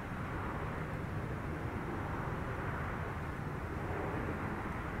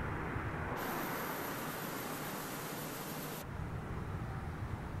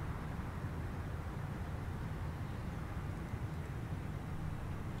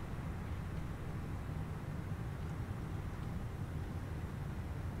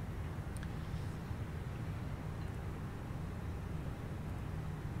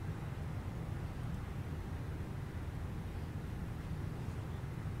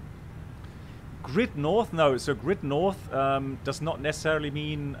 Grid north? No. So grid north does not necessarily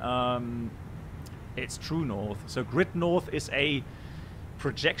mean it's true north. So grid north is a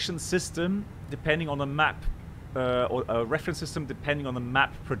projection system depending on the map, or a reference system depending on the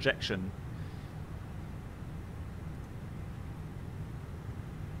map projection.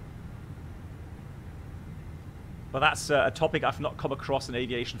 But that's a topic I've not come across in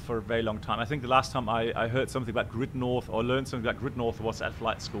aviation for a very long time. I think the last time I heard something about grid north or learned something about grid north was at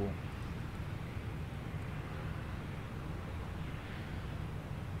flight school.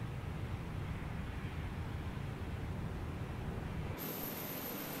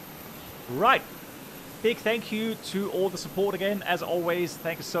 Right, big thank you to all the support again, as always.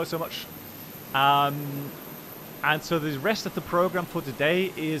 Thank you so much. And so the rest of the program for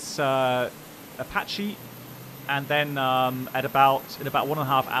today is Apache, and then in about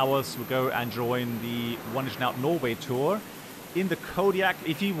 1.5 hours we'll go and join the One Nation Out Norway tour in the Kodiak.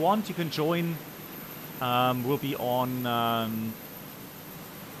 If you want, you can join. We'll be on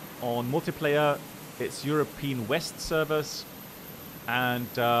multiplayer. It's European West servers. And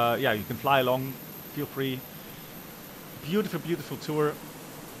yeah, you can fly along, feel free. Beautiful, beautiful tour.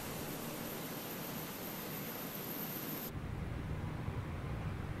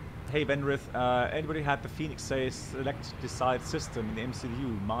 Hey Venrith, anybody had the FENIX say select decide system in the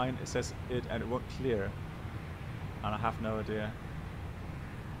MCU? Mine, it says it and it won't clear. And I have no idea.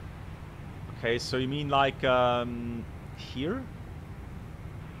 Okay, so you mean like here?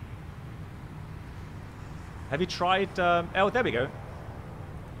 Have you tried, oh, there we go.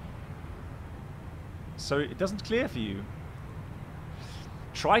 So it doesn't clear for you.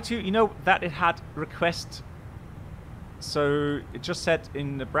 Try to, you know, that it had request. So it just said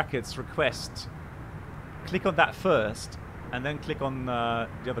in the brackets request. Click on that first, and then click on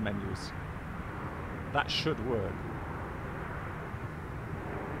the other menus. That should work.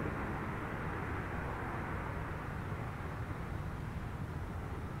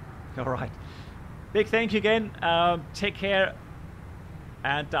 All right. Big thank you again. Take care.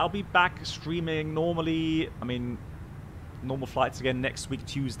 And I'll be back streaming normally, I mean, normal flights again next week,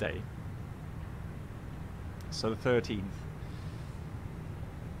 Tuesday. So the 13th.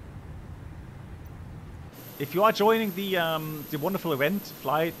 If you are joining the wonderful event,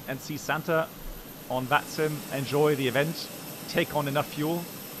 Fly and See Santa on VATSIM, enjoy the event. Take on enough fuel.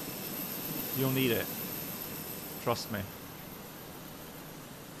 You'll need it. Trust me.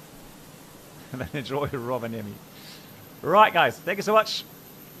 And then enjoy Rovaniemi. Right, guys. Thank you so much.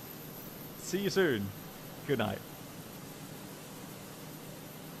 See you soon. Good night.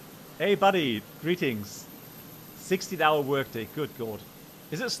 Hey, buddy. Greetings. 16-hour workday. Good God.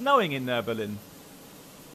 Is it snowing in Berlin?